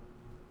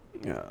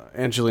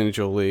Angelina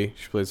Jolie.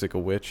 She plays like a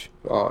witch.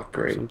 Oh,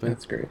 great. Something.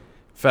 That's great.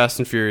 Fast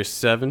and Furious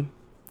 7.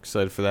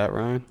 Excited for that,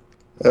 Ryan?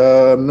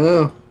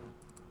 no.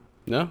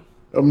 No?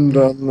 I'm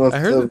done with I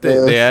heard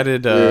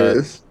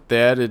that they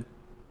added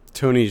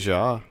Tony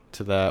Jaa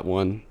to that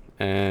one,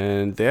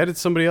 and they added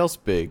somebody else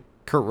big.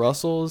 Kurt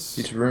Russell's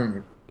He's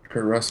rumored.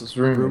 Kurt Russell's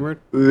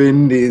rumored.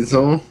 Vin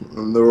Diesel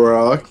and The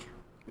Rock.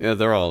 Yeah,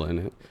 they're all in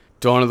it.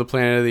 Dawn of the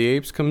Planet of the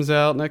Apes comes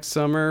out next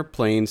summer.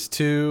 Planes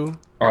 2.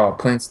 Oh,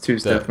 Planes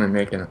 2's definitely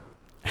making it.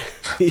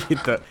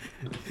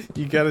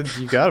 You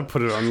gotta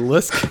put it on the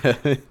list,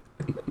 Kevin.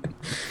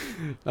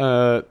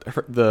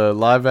 The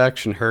live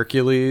action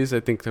Hercules,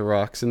 I think The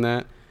Rock's in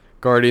that.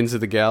 Guardians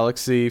of the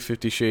Galaxy,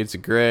 50 Shades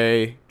of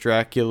Grey,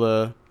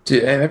 Dracula.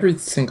 Dude, every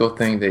single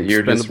thing that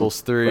you're Expendables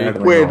just 3.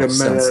 rattling Wait a off sounds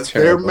minute,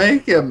 they're terrible.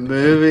 making a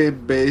movie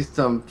based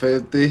on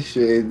 50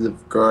 Shades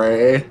of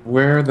Grey.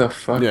 Where the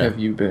fuck Yeah. have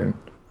you been?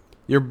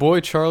 Your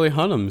boy Charlie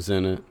Hunnam's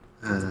in it.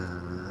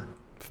 Uh,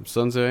 From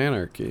Sons of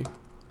Anarchy.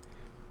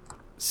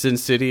 Sin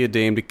City, A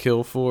Dame to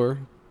Kill For.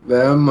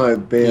 that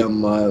might be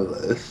on my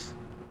list.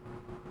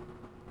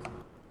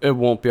 It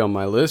won't be on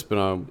my list, but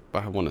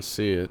I want to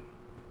see it.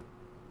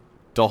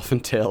 Dolphin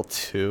Tale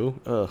 2.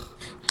 Ugh.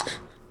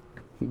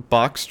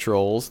 Box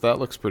Trolls. That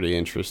looks pretty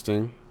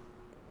interesting.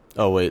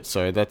 Oh, wait.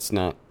 Sorry. That's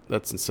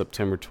in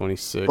September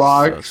 26th.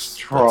 Box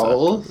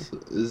Trolls?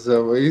 Is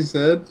that what you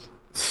said?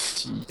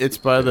 It's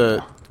by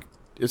the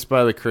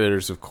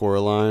creators of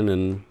Coraline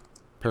and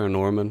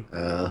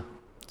Paranorman.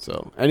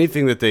 So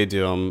anything that they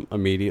do, I'm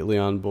immediately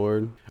on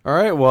board. All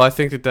right. Well, I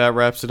think that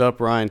wraps it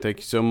up. Ryan, thank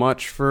you so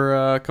much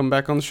for coming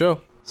back on the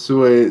show.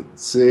 Sweet.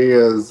 See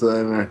you guys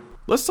later.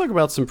 Let's talk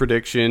about some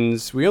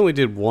predictions. We only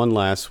did one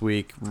last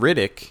week.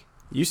 Riddick,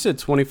 you said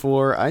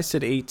 24. I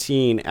said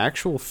 18.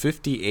 Actual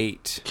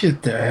 58.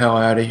 Get the hell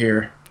out of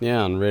here.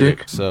 Yeah, on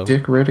Riddick.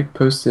 Dick Riddick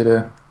posted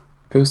a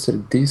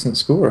decent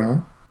score,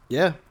 huh?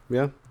 Yeah.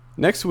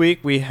 Next week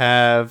we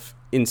have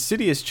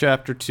Insidious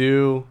Chapter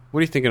 2. What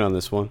are you thinking on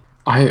this one?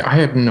 I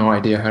have no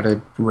idea how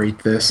to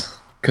rate this.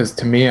 Because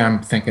to me,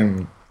 I'm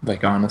thinking,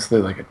 like,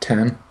 honestly, like a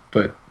 10.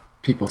 But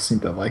people seem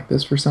to like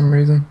this for some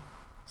reason.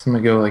 So I'm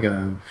going to go like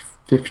a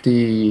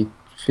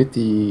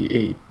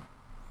 58.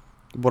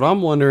 What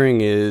I'm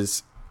wondering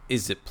is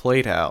it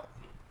played out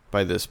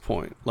by this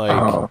point?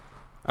 Like,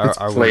 it's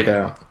played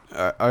out.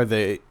 Are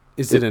they?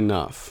 Is it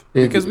enough?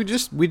 Because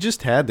we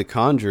just had The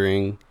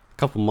Conjuring a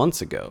couple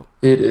months ago.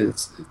 It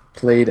is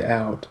played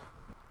out.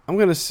 I'm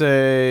gonna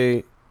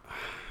say,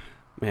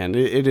 man,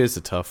 it is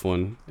a tough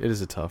one. It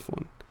is a tough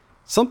one.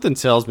 Something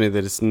tells me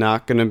that it's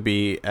not gonna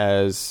be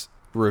as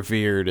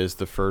revered as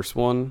the first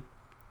one,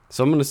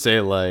 so I'm gonna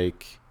say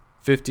like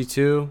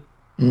 52.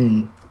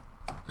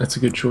 That's a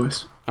good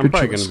choice. I'm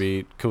probably going to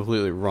be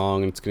completely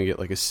wrong, and it's going to get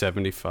like a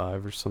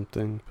 75 or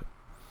something.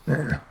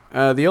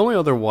 Yeah. The only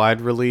other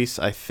wide release,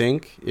 I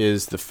think,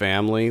 is The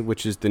Family,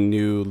 which is the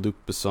new Luc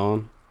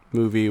Besson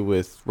movie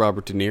with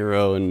Robert De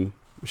Niro and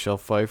Michelle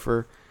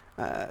Pfeiffer.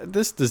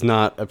 This does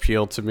not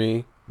appeal to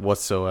me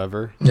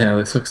whatsoever. Yeah,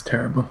 this looks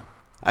terrible.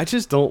 I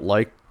just don't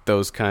like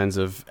those kinds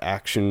of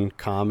action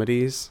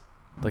comedies.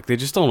 Like, they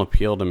just don't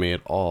appeal to me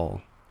at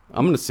all.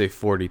 I'm going to say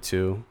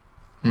 42.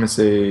 I'm going to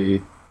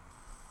say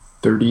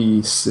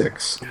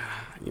 36.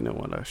 You know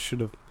what? I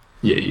should have...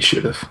 Yeah, you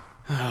should have.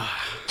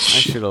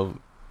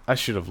 I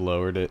should have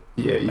lowered it.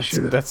 Yeah, you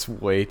should have. That's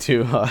way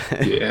too high.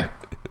 Yeah.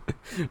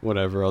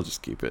 Whatever, I'll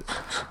just keep it.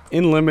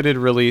 In limited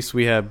release,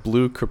 we have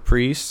Blue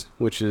Caprice,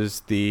 which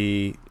is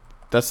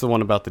that's the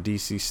one about the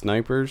DC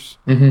snipers.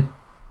 Mm-hmm.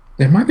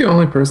 Am I the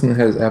only person that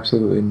has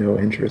absolutely no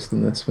interest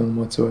in this film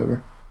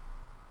whatsoever?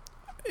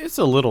 It's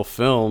a little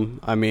film.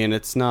 I mean,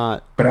 it's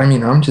not... But I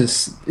mean, I'm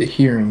just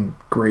hearing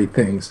great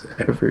things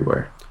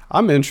everywhere.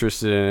 I'm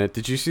interested in it.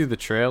 Did you see the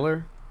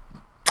trailer?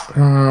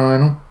 I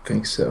don't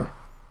think so.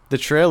 The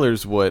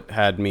trailer's what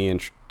had me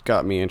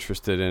got me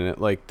interested in it.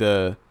 Like,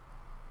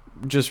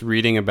 just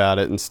reading about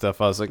it and stuff,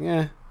 I was like,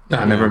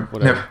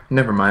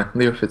 never mind.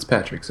 Leo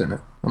Fitzpatrick's in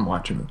it. I'm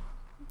watching it.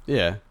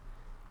 Yeah.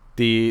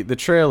 The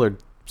trailer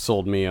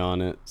sold me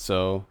on it,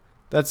 so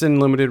that's in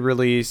limited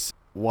release.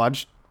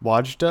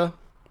 Wajda?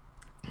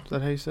 Is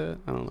that how you say it?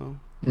 I don't know.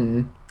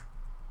 Mm-hmm.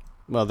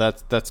 Well,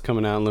 that's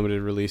coming out in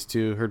limited release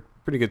too. Heard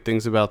pretty good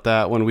things about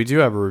that one. We do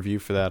have a review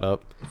for that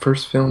up.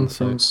 First film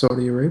from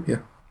Saudi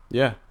Arabia.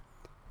 Yeah.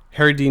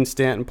 Harry Dean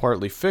Stanton,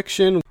 partly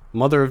fiction.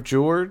 Mother of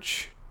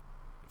George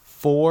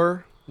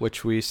 4,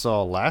 which we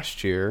saw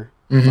last year,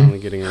 finally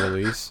getting a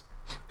release.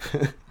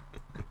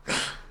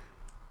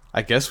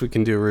 I guess we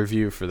can do a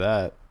review for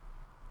that.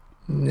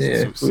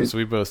 Yeah, since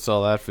we both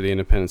saw that for the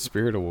Independent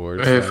Spirit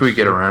Awards. If we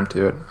get around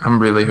to it.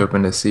 I'm really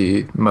hoping to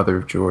see Mother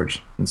of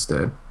George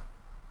instead.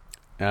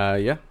 Yeah.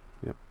 Yep.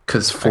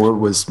 Because 4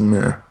 was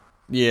meh.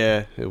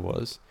 Yeah, it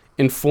was.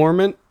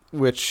 Informant,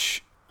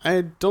 which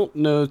I don't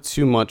know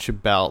too much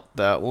about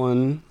that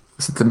one.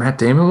 Is it the Matt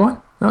Damon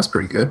one? That was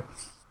pretty good.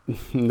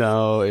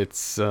 No,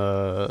 it's...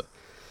 I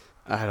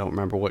don't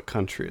remember what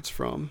country it's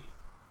from.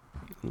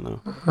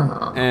 No.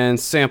 And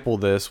Sample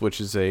This,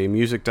 which is a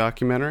music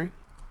documentary.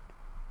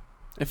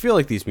 I feel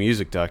like these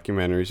music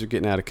documentaries are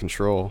getting out of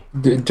control.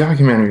 The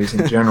documentaries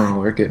in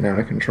general are getting out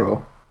of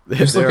control.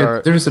 There's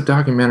a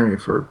documentary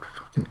for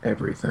fucking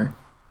everything.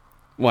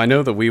 Well, I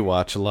know that we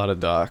watch a lot of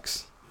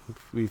docs.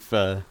 We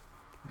get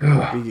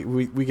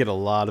a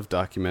lot of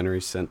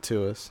documentaries sent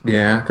to us.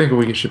 Yeah, I think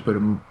we should put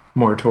a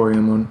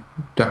moratorium on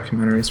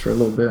documentaries for a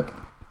little bit.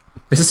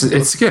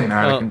 It's getting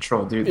out of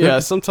control, dude. Yeah,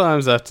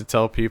 sometimes I have to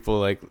tell people,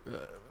 like,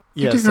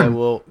 yes, I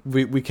will.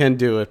 We can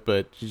do it,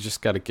 but you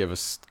just got to give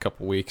us a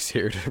couple weeks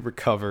here to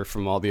recover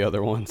from all the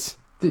other ones.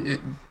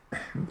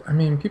 I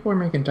mean, people are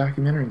making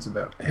documentaries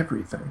about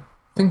everything.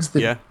 Things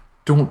that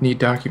don't need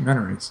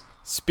documentaries.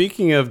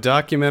 Speaking of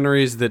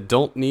documentaries that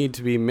don't need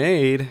to be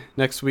made,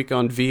 next week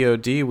on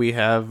VOD we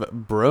have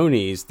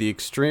Bronies, the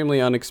extremely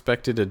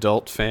unexpected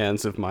adult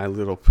fans of My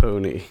Little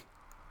Pony.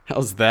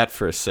 How's that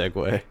for a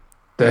segue?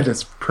 That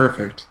is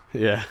perfect.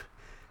 Yeah.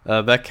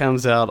 That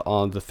comes out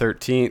on the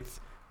 13th.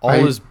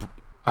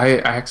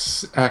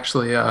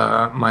 Actually,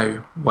 my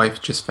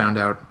wife just found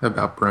out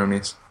about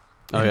Bronies.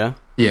 Oh, yeah?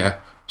 Yeah.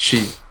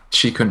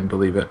 She couldn't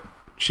believe it.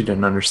 She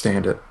didn't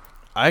understand it.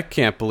 I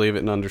can't believe it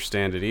and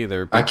understand it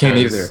either. I can't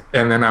either.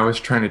 And then I was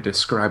trying to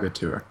describe it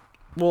to her.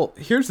 Well,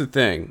 here's the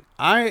thing.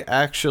 I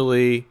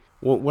actually,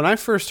 when I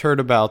first heard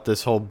about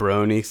this whole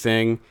brony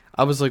thing,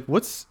 I was like,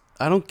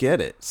 I don't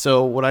get it.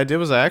 So what I did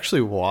was I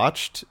actually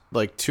watched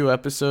like 2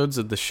 episodes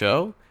of the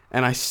show,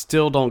 and I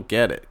still don't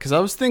get it. Because I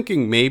was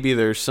thinking maybe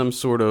there's some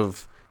sort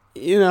of,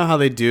 you know how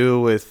they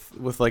do with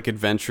like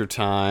Adventure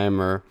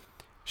Time or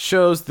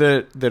shows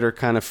that are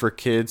kind of for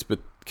kids, but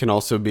can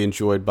also be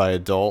enjoyed by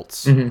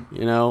adults, you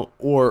know,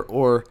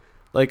 or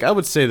like I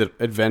would say that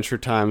Adventure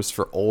Time's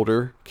for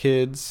older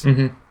kids.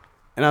 And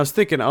I was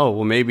thinking, oh,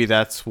 well, maybe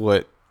that's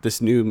what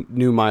this new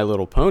My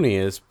Little Pony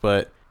is,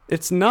 but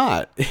it's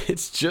not.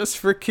 It's just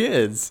for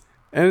kids,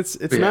 and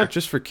it's not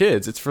just for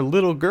kids. It's for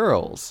little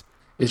girls.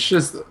 It's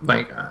just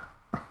like,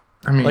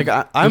 I mean, like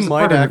I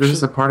might actually.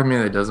 There's a part of me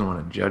that doesn't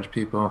want to judge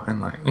people, and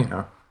like, you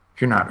know,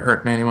 if you're not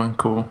hurting anyone,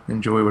 cool,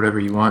 enjoy whatever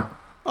you want.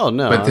 Oh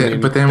no! But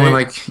then when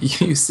like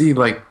you see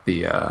like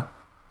the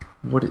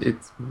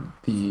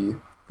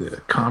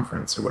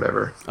conference or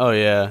whatever. Oh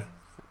yeah,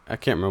 I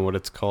can't remember what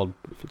it's called.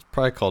 It's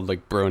probably called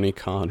like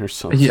BronyCon or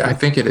something. Yeah, I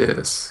think it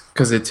is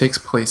because it takes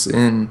place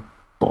in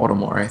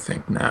Baltimore, I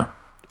think now.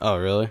 Oh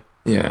really?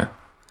 Yeah.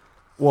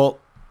 Well,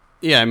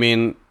 yeah. I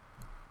mean,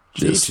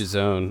 each his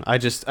own. I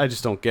just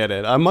don't get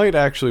it. I might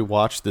actually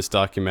watch this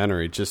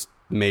documentary just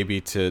maybe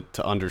to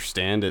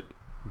understand it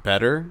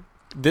better.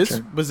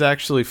 This was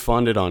actually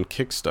funded on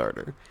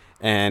Kickstarter,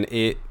 and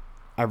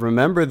I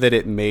remember that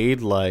it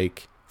made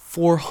like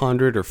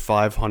 400 or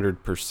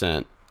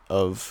 500%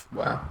 of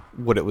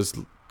what it was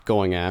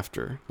going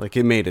after. Like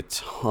it made a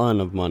ton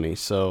of money,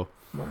 so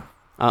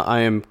I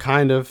am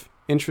kind of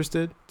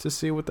interested to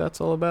see what that's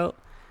all about.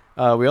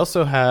 We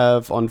also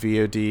have on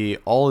VOD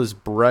All Is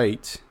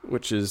Bright,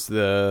 which is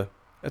the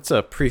It's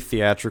a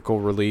pre-theatrical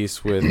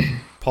release with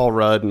Paul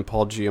Rudd and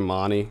Paul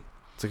Giamatti.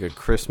 It's like a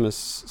Christmas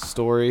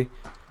story.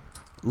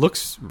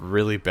 Looks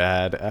really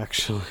bad,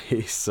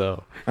 actually.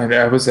 So I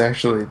was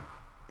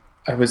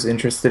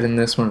interested in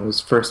this when it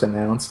was first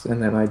announced,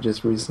 and then I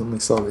just recently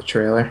saw the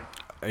trailer.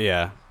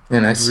 Yeah.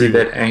 And I see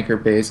that Anchor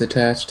Bay's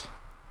attached,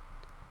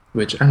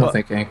 which I don't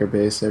think Anchor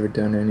Bay's ever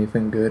done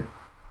anything good.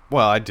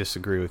 Well, I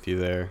disagree with you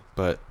there,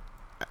 but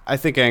I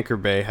think Anchor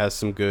Bay has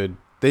some good...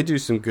 They do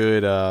some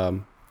good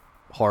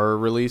horror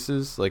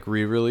releases, like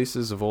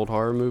re-releases of old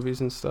horror movies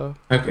and stuff.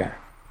 Okay.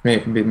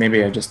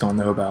 Maybe I just don't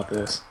know about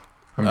this.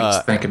 I'm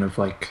just thinking of,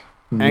 like...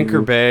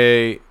 Anchor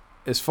Bay,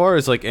 as far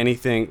as, like,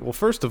 anything... Well,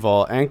 first of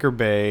all, Anchor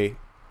Bay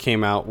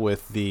came out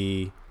with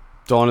the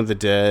Dawn of the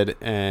Dead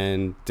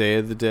and Day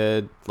of the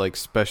Dead, like,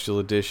 special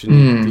edition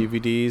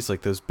DVDs,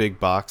 like those big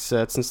box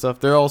sets and stuff.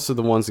 They're also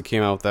the ones that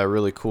came out with that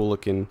really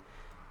cool-looking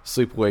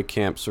Sleepaway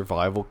Camp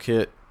survival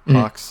kit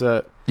box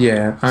set.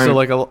 Yeah. So,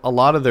 like, a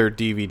lot of their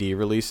DVD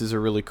releases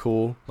are really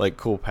cool, like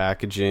cool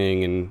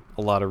packaging and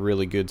a lot of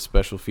really good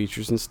special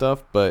features and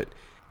stuff. But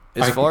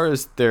as far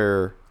as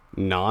their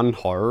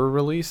non-horror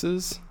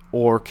releases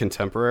or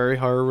contemporary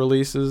horror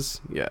releases,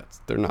 yeah,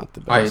 they're not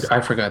the best.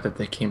 I forgot that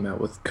they came out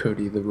with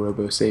Cody the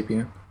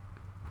Robo-Sapien.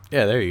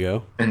 Yeah, there you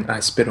go. And I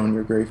Spit on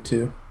Your Grave,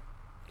 too.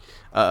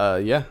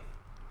 Yeah.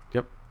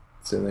 Yep.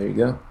 So there you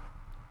go.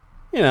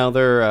 You know,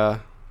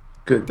 they're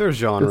good. They're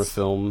genre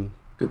film.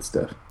 Good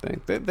stuff.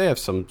 They have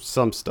some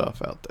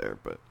stuff out there,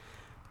 but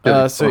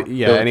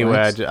Billy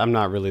anyway, I'm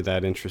not really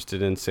that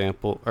interested in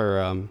Sample or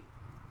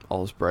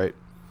All Is Bright.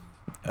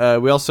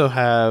 We also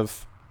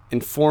have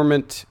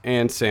Informant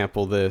and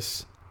Sample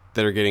This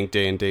that are getting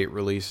day and date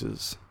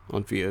releases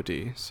on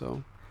VOD,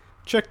 so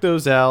check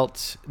those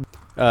out.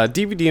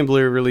 DVD and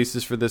Blu-ray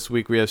releases for this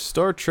week. We have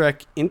Star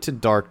Trek Into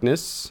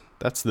Darkness.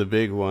 That's the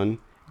big one.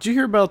 Did you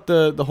hear about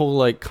the whole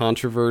like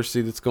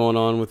controversy that's going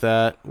on with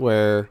that,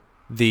 where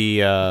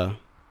the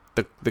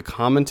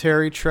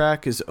commentary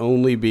track is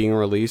only being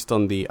released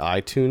on the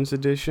iTunes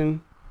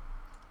edition?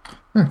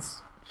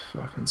 That's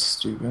fucking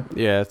stupid.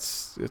 Yeah,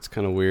 it's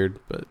kind of weird,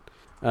 but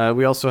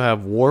we also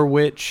have War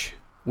Witch,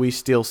 We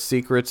Steal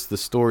Secrets, The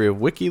Story of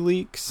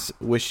WikiLeaks,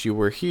 Wish You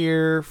Were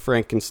Here,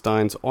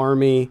 Frankenstein's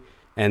Army,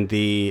 and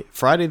the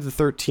Friday the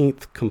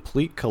 13th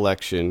Complete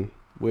Collection,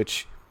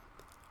 which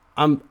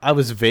I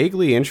was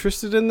vaguely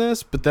interested in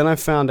this, but then I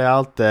found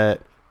out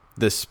that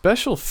the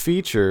special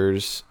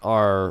features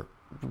are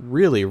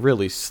really,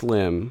 really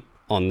slim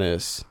on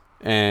this,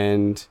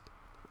 and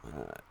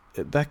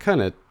that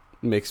kind of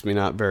makes me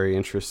not very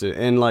interested.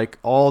 And like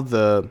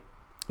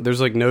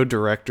there's like no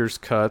director's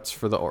cuts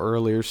for the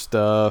earlier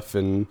stuff,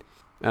 and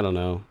I don't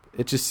know.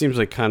 It just seems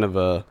like kind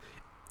of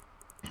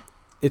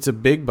it's a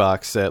big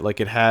box set. Like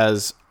it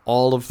has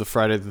all of the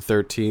Friday the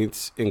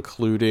 13th,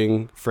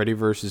 including Freddy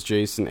vs.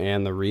 Jason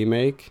and the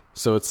remake.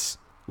 So it's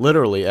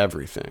literally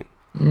everything.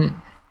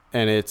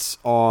 And it's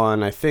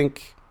on, I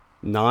think,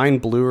 9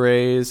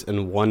 Blu-rays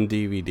and 1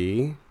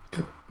 DVD.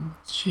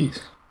 Jeez.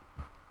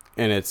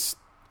 And it's,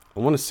 I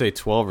want to say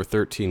 12 or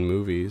 13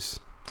 movies.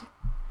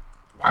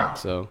 Wow.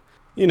 So,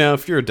 you know,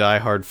 if you're a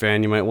diehard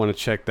fan, you might want to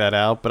check that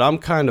out. But I'm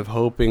kind of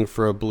hoping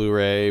for a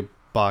Blu-ray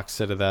box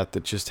set of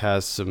that just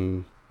has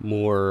some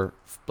more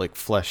like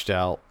fleshed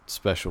out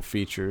special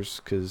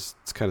features, because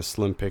it's kind of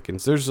slim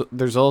pickings.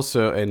 There's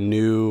also a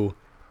new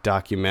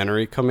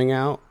documentary coming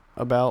out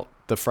about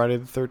the Friday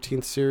the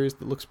 13th series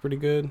that looks pretty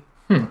good.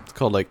 It's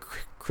called like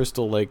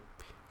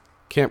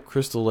Camp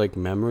Crystal Lake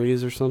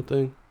Memories or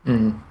something.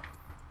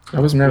 I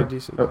was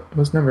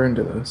never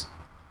into those.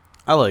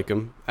 I like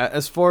them.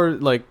 As far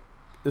as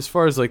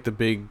like the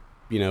big,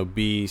 you know,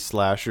 B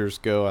slashers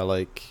go, I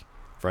like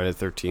Friday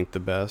the 13th the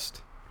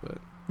best. But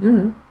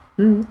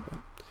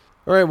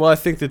all right, well, I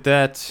think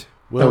that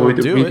will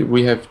do it.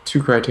 We have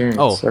 2 criterions.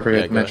 I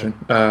forgot to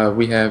mention.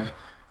 We have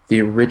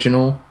the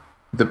original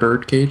The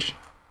Birdcage,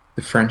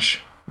 the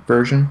French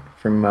version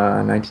from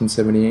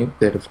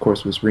 1978 that, of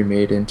course, was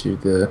remade into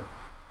the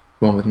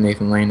one with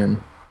Nathan Lane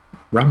and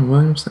Robin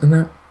Williams in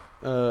that.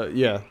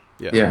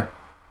 Yeah.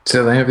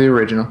 So they have the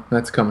original.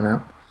 That's coming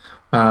out.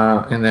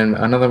 And then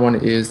another one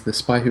is The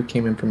Spy Who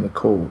Came In From the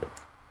Cold,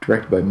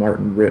 directed by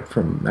Martin Ritt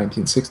from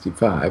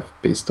 1965,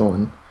 based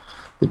on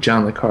the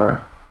John le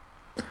Carre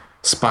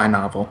spy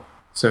novel.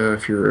 So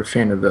if you're a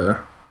fan of the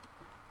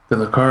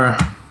le Carre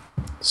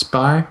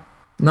spy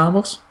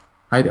novels,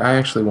 I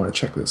actually want to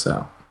check this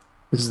out.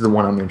 This is the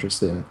one I'm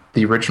interested in.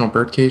 The original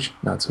Birdcage,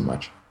 not so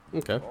much.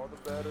 Okay.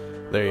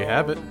 There you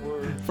have it.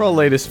 For all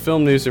latest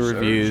film news and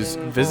reviews,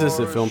 visit us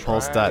at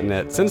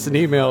filmpulse.net. Send us an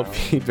email at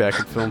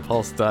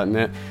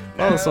feedback@filmpulse.net.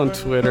 Follow us on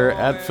Twitter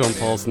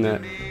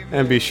 @filmpulsenet.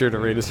 And be sure to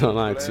rate us on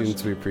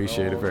iTunes. We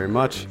appreciate it very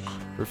much.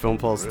 For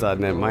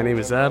filmpulse.net, my name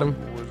is Adam.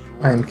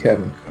 I'm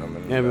Kevin.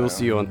 And we will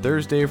see you on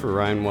Thursday for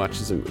Ryan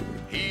Watches a Movie.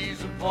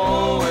 He's a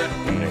poet,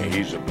 and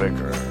he's a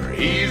picker.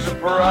 He's a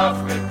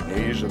prophet,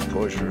 and he's a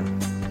pusher.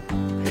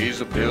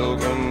 He's a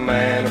pilgrim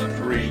and a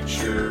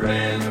preacher,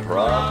 and the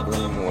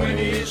problem when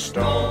he's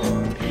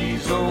stoned.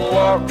 He's a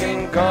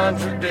walking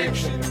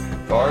contradiction.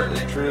 partly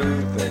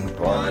truth and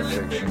partly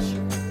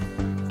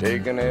fiction,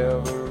 taking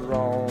ever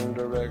wrong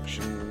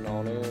direction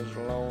on his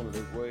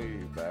lonely way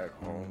back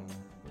home.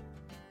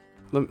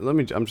 Let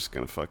me. I'm just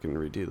gonna fucking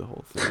redo the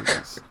whole thing.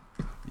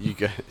 You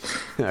guys,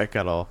 I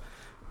got all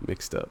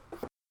mixed up.